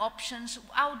were the options,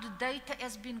 how the data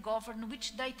has been governed,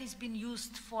 which data has been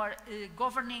used for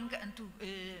governing and to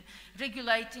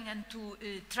regulating and to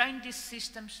train these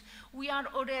systems, we are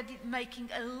already making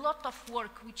a lot of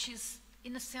work which is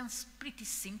in a sense pretty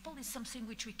simple. It's something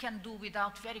which we can do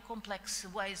without very complex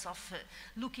ways of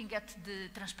looking at the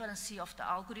transparency of the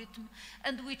algorithm,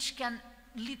 and which can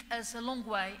lead us a long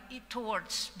way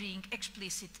towards being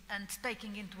explicit and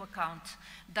taking into account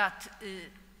that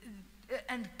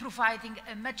and providing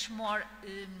a much more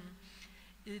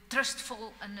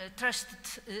trustful and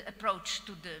trusted approach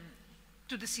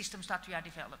to the systems that we are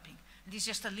developing. This is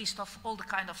just a list of all the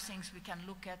kind of things we can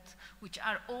look at, which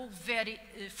are all very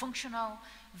functional,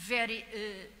 very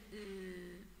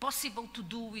possible to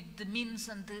do with the means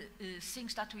and the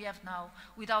things that we have now,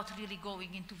 without really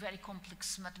going into very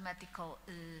complex mathematical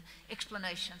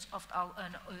explanations of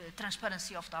the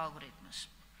transparency of the algorithms.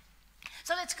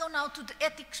 So let's go now to the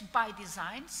ethics by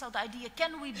design. So the idea,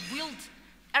 can we build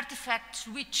artifacts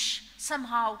which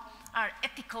somehow are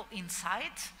ethical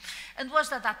inside? And what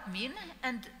does that mean?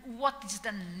 And what is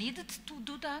then needed to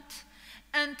do that?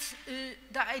 And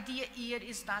the idea here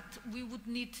is that we would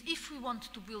need, if we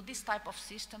want to build this type of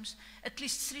systems, at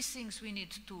least three things we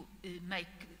need to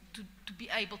to be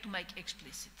able to make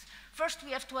explicit. First,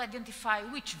 we have to identify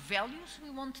which values we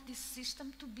want this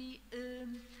system to be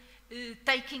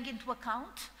taking into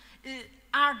account.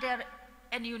 Are there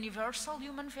any universal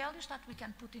human values that we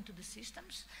can put into the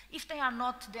systems? If they are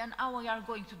not, then how we are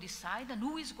going to decide, and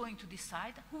who is going to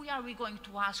decide? Who are we going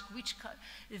to ask which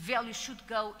values should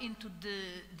go into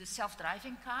the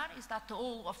self-driving car? Is that the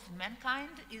whole of mankind?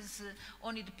 Is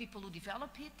only the people who develop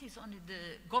it? Is only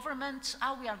the government?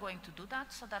 How we are going to do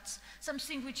that? So that's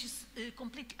something which is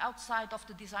completely outside of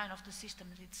the design of the system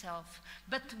itself,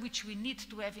 but which we need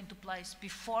to have into place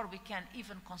before we can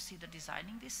even consider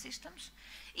designing these systems.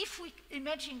 If we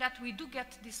imagine that we do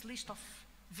get this list of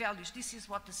values, this is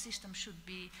what the system should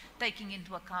be taking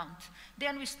into account,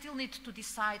 then we still need to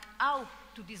decide how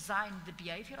to design the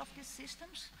behavior of these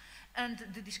systems. And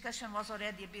the discussion was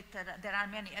already a bit that there are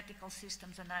many ethical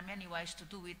systems and there are many ways to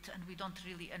do it, and we don't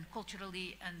really, and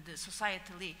culturally and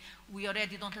societally, we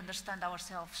already don't understand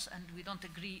ourselves and we don't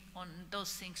agree on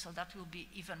those things, so that will be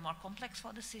even more complex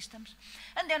for the systems.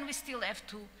 And then we still have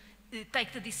to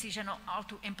take the decision on how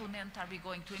to implement. Are we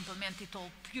going to implement it all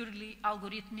purely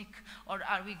algorithmic, or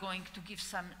are we going to give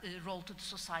some role to the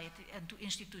society and to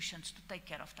institutions to take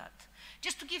care of that?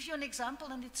 Just to give you an example,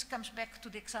 and it comes back to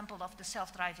the example of the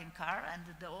self-driving car and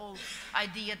the whole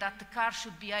idea that the car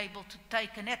should be able to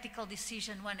take an ethical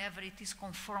decision whenever it is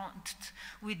confronted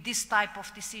with this type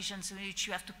of decisions in which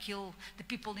you have to kill the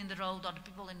people in the road or the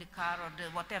people in the car or the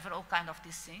whatever, all kind of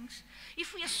these things.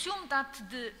 If we assume that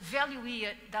the value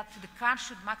here that the car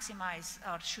should maximize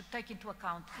or should take into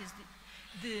account is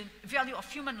the value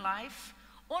of human life,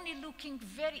 only looking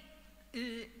very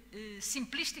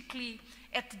simplistically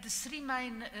at the three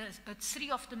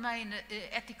of the main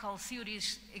ethical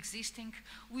theories existing,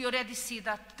 we already see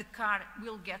that the car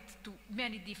will get to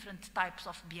many different types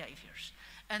of behaviors.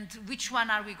 And which one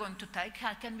are we going to take?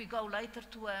 Can we go later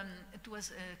to a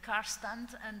car stand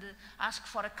and ask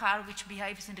for a car which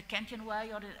behaves in the Kantian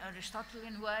way or the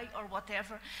Aristotelian way or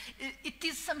whatever? It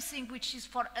is something which is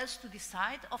for us to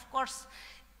decide. Of course,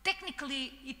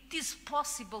 technically, it is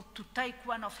possible to take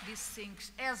one of these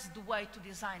things as the way to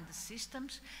design the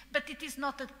systems, but it is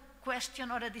not a question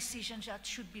or a decision that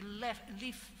should be left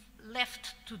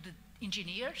to the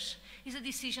engineers. It's a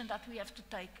decision that we have to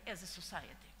take as a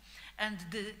society. And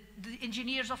the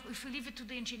engineers, if we leave it to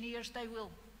the engineers, they will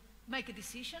make a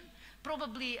decision,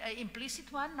 probably an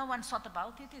implicit one. No one thought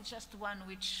about it. It's just one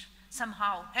which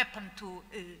somehow happened to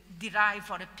derive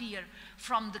or appear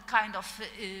from the kind of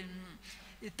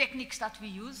techniques that we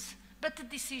use. But the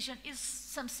decision is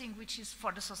something which is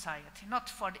for the society, not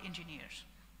for the engineers.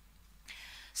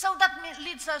 So that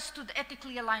leads us to the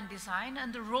ethically aligned design,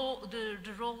 and the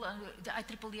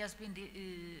IEEE has been the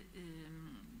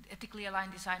Ethically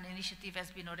Aligned Design Initiative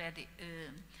has been already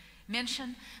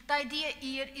mentioned. The idea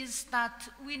here is that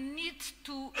we need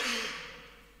to,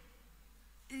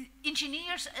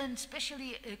 engineers and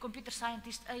especially computer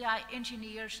scientists, AI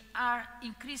engineers are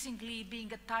increasingly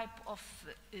being a type of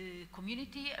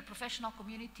community, a professional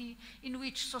community in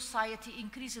which society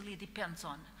increasingly depends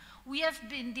on. We have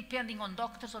been depending on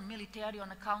doctors, on military,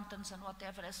 on accountants and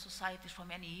whatever as societies for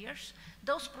many years.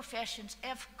 Those professions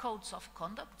have codes of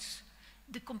conduct.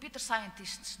 The computer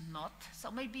scientists not.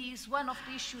 So maybe it's one of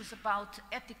the issues about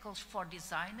ethics for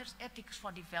designers, ethics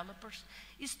for developers,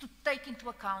 is to take into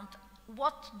account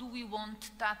what do we want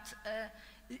that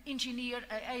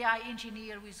AI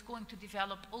engineer who is going to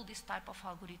develop all these type of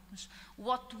algorithms,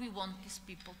 what do we want these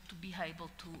people to be able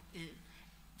to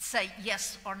say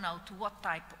yes or no to what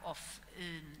type of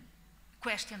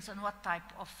questions and what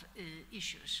type of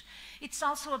issues. It's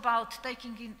also about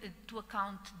taking into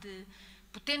account the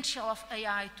potential of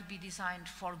AI to be designed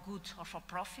for good or for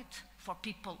profit, for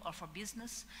people or for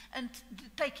business, and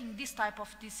taking this type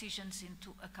of decisions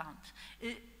into account.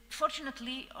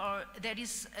 Fortunately, there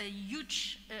is a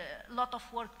huge lot of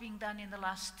work being done in the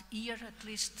last year, at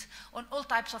least, on all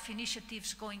types of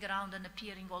initiatives going around and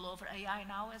appearing all over. AI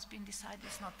now has been decided,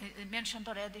 it's not mentioned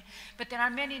already, but there are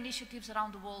many initiatives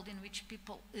around the world in which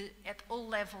people at all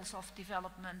levels of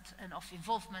development and of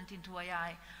involvement into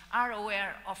AI are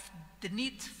aware of the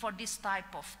need for this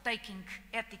type of taking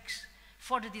ethics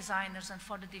for the designers and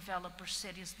for the developers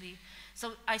seriously.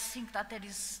 So I think that there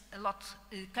is a lot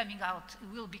coming out,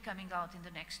 will be coming out in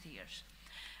the next years.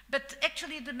 But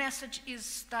actually the message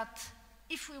is that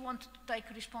if we want to take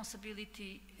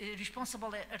responsibility,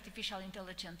 responsible artificial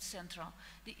intelligence central,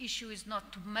 the issue is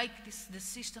not to make the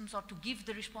systems or to give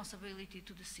the responsibility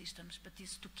to the systems, but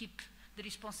is to keep the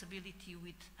responsibility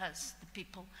with us, the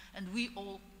people, and we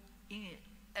all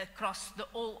across the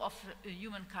whole of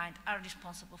humankind are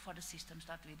responsible for the systems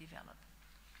that we develop.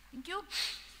 Thank you.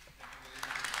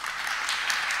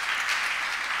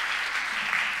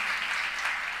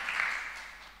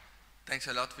 Thanks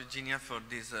a lot, Virginia, for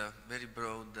this very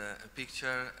broad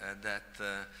picture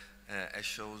that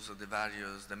shows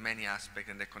the many aspects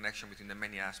and the connection between the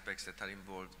many aspects that are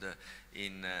involved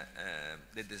in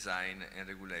the design and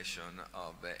regulation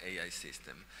of AI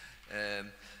system.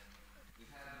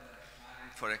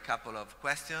 For a couple of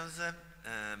questions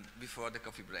before the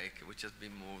coffee break, which has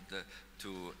been moved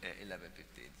to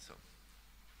 11:15.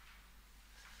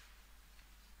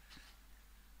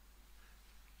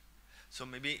 So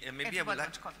maybe I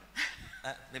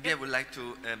would like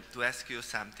to ask you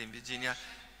something, Virginia.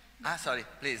 Sorry,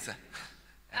 please.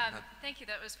 Thank you.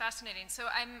 That was fascinating. So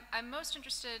I'm most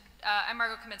interested. I'm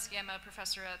Margot Kaminsky. I'm a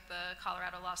professor at the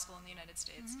Colorado Law School in the United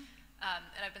States.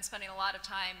 And I've been spending a lot of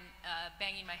time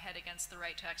banging my head against the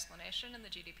right to explanation in the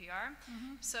GDPR.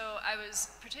 So I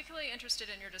was particularly interested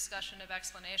in your discussion of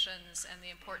explanations and the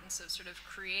importance of sort of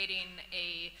creating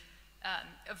a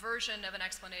version of an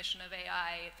explanation of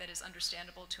AI that is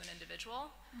understandable to an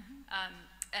individual.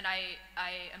 and I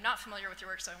am not familiar with your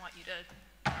work, so I want you to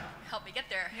help me get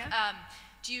there. Yeah.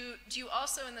 Do you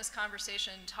also in this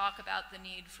conversation talk about the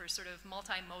need for sort of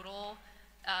multimodal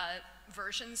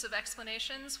versions of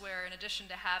explanations, where in addition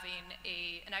to having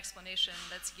an explanation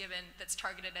that's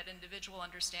targeted at individual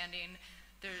understanding,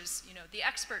 there's the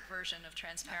expert version of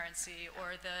transparency,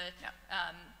 or the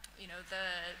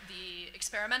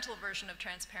experimental version of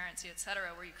transparency, et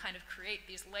cetera, where you kind of create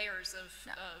these layers of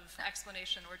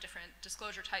explanation or different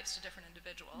disclosure types to different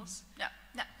individuals. Yeah,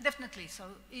 definitely. So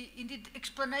indeed,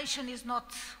 explanation is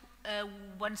not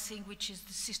one thing which is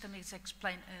the system is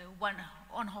explained, one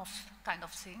on-off kind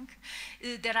of thing.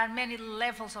 There are many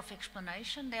levels of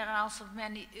explanation. There are also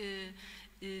many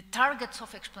targets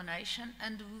of explanation,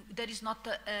 and there is not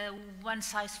a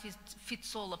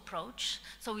one-size-fits-all approach.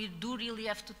 So we do really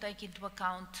have to take into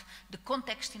account the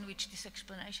context in which this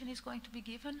explanation is going to be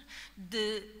given,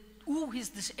 who is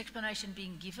this explanation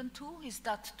being given to? Is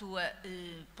that to a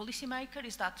policymaker?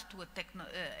 Is that to an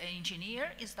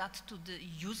engineer? Is that to the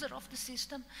user of the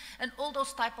system? And all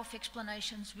those type of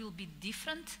explanations will be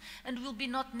different and will be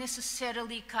not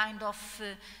necessarily kind of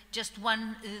just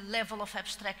one level of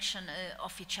abstraction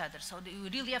of each other. So we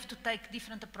really have to take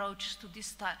different approaches to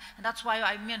this type. And that's why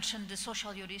I mentioned the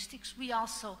social heuristics. We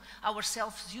also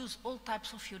ourselves use all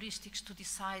types of heuristics to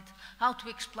decide how to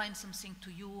explain something to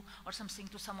you or something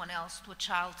to someone else, to a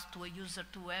child, to a user,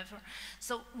 to whoever.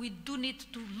 So we do need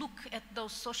to look at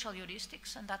those social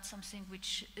heuristics, and that's something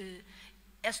which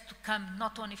has to come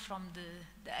not only from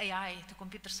the AI, the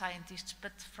computer scientists,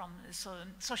 but from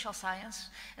social science,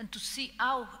 and to see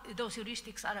how those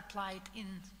heuristics are applied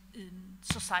in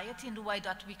society in the way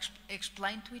that we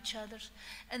explain to each other,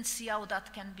 and see how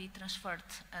that can be transferred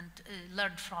and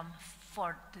learned from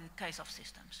for the case of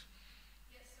systems.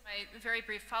 My very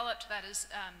brief follow-up to that is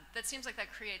that seems like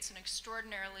that creates an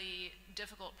extraordinarily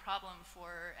difficult problem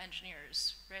for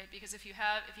engineers, right? Because if you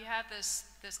have this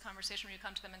conversation where you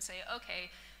come to them and say, okay,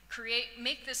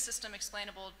 make this system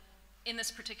explainable in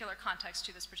this particular context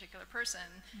to this particular person,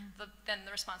 then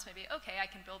the response may be, okay, I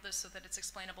can build this so that it's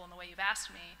explainable in the way you've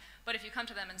asked me. But if you come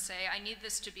to them and say, I need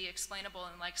this to be explainable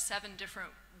in like 7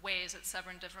 different ways at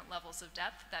 7 different levels of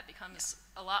depth, that becomes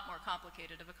a lot more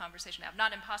complicated of a conversation to have.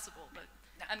 Not impossible, but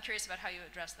I'm curious about how you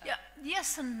address that. Yeah,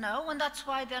 yes and no, and that's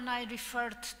why then I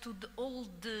referred to all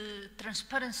the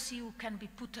transparency who can be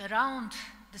put around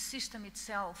the system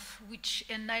itself, which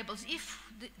enables,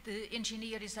 if the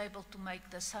engineer is able to make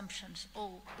the assumptions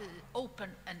all open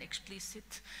and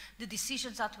explicit, the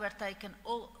decisions that were taken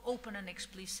all open and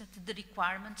explicit, the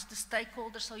requirements, the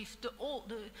stakeholders, so if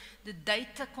the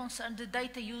data concern, the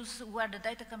data use, where the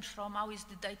data comes from, how is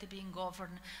the data being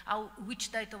governed,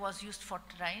 which data was used for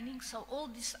training, so all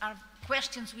these are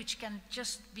questions which can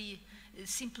just be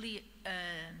simply a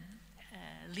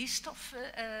list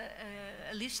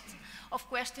of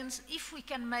questions. If we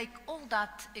can make all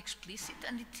that explicit,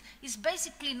 and it is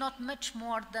basically not much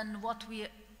more than what we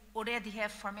already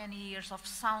have for many years of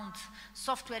sound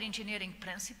software engineering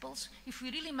principles, if we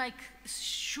really make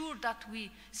sure that we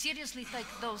seriously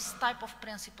take those type of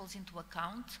principles into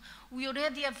account, we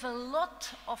already have a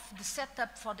lot of the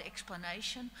setup for the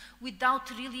explanation without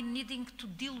really needing to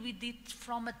deal with it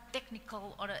from a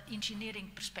technical or an engineering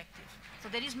perspective. So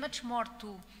there is much more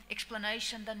to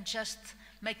explanation than just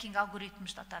making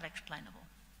algorithms that are explainable.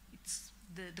 It's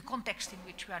the context in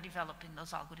which we are developing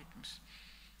those algorithms.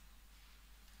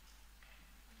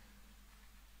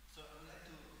 So I would like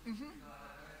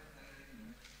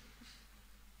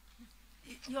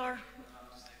to... Your...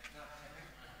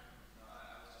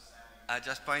 I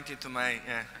just pointed to my...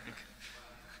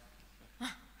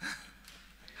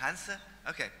 Hans?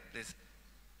 Okay, please.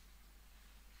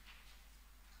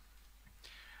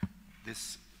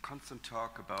 This constant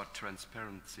talk about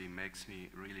transparency makes me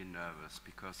really nervous,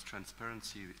 because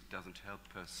transparency doesn't help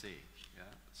per se.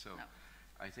 Yeah? So no.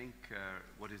 I think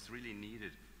what is really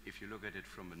needed, if you look at it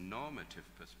from a normative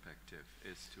perspective,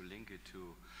 is to link it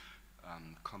to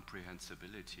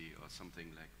comprehensibility or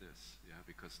something like this. Yeah?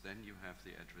 Because then you have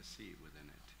the addressee within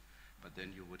it. But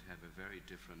then you would have a very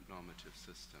different normative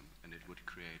system, and it would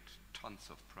create tons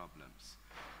of problems.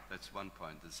 That's one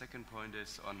point. The second point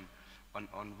is on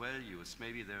values.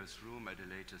 Maybe there's room at a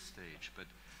later stage, but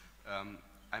I'm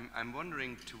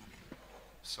wondering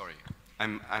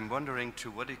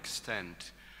to what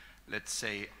extent, let's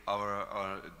say,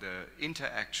 the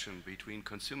interaction between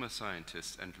consumer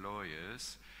scientists and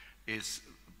lawyers is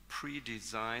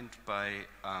pre-designed by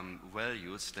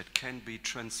values that can be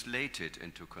translated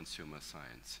into consumer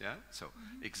science. Yeah. So,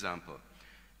 example.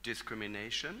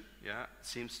 Discrimination, yeah,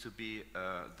 seems to be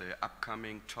the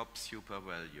upcoming top super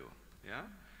value, yeah?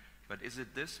 But is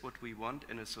it this what we want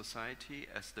in a society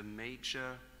as the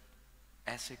major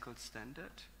ethical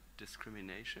standard?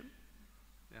 Discrimination?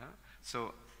 Yeah.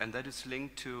 So, and that is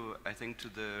linked to, I think,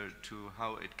 to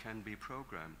how it can be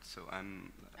programmed. So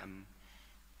I'm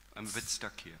a bit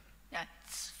stuck here. Yeah,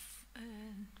 it's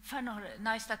fun or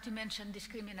nice that you mentioned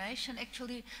discrimination.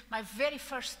 Actually, my very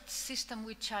first system,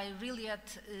 which I really had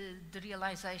the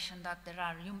realization that there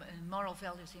are moral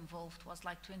values involved, was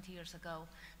like 20 years ago.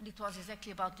 And it was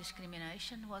exactly about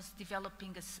discrimination, was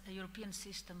developing a European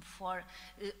system for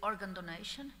organ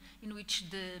donation, in which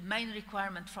the main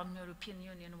requirement from the European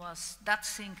Union was that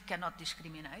thing cannot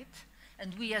discriminate.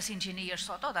 And we as engineers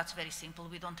thought, oh, that's very simple.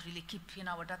 We don't really keep in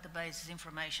our databases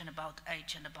information about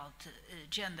age and about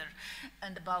gender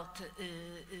and about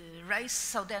race,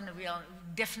 so then we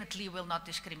definitely will not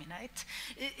discriminate.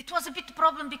 It was a bit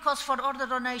problem because for organ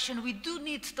donation, we do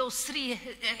need those three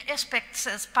aspects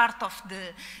as part of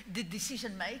the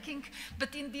decision making,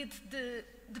 but indeed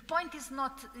the point is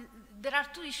not, there are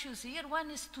two issues here. One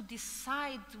is to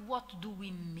decide what do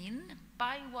we mean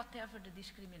by whatever the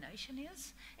discrimination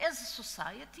is, as a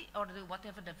society, or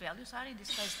whatever the values are, in this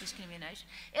case discrimination,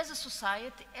 as a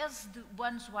society, as the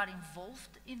ones who are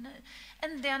involved in it.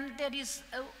 And then there is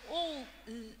a whole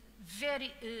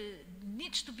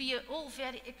needs to be a whole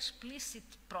very explicit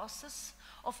process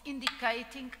of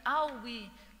indicating how we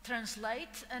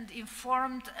translate and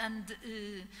informed and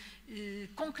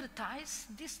concretize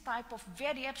this type of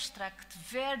very abstract,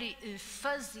 very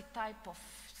fuzzy type of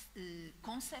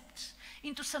concepts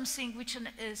into something which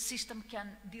a system can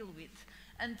deal with.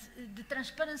 And the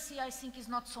transparency, I think, is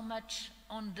not so much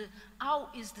on the how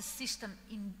is the system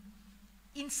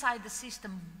inside the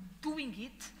system doing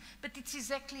it, but it's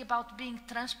exactly about being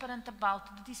transparent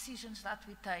about the decisions that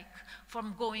we take,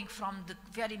 from going from the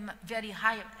very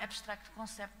high abstract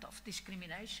concept of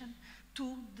discrimination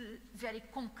to the very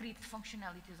concrete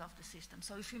functionalities of the system.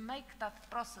 So if we make that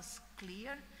process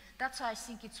clear, that's why I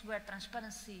think it's where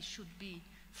transparency should be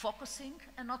focusing,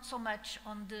 and not so much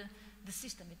on the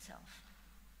system itself.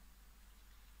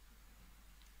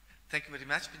 Thank you very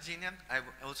much, Virginia. I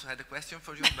also had a question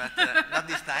for you, but not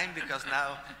this time, because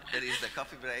now there is the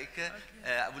coffee break. Okay.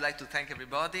 I would like to thank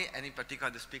everybody, and in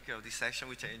particular the speaker of this session,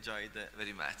 which I enjoyed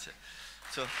very much.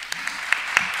 So.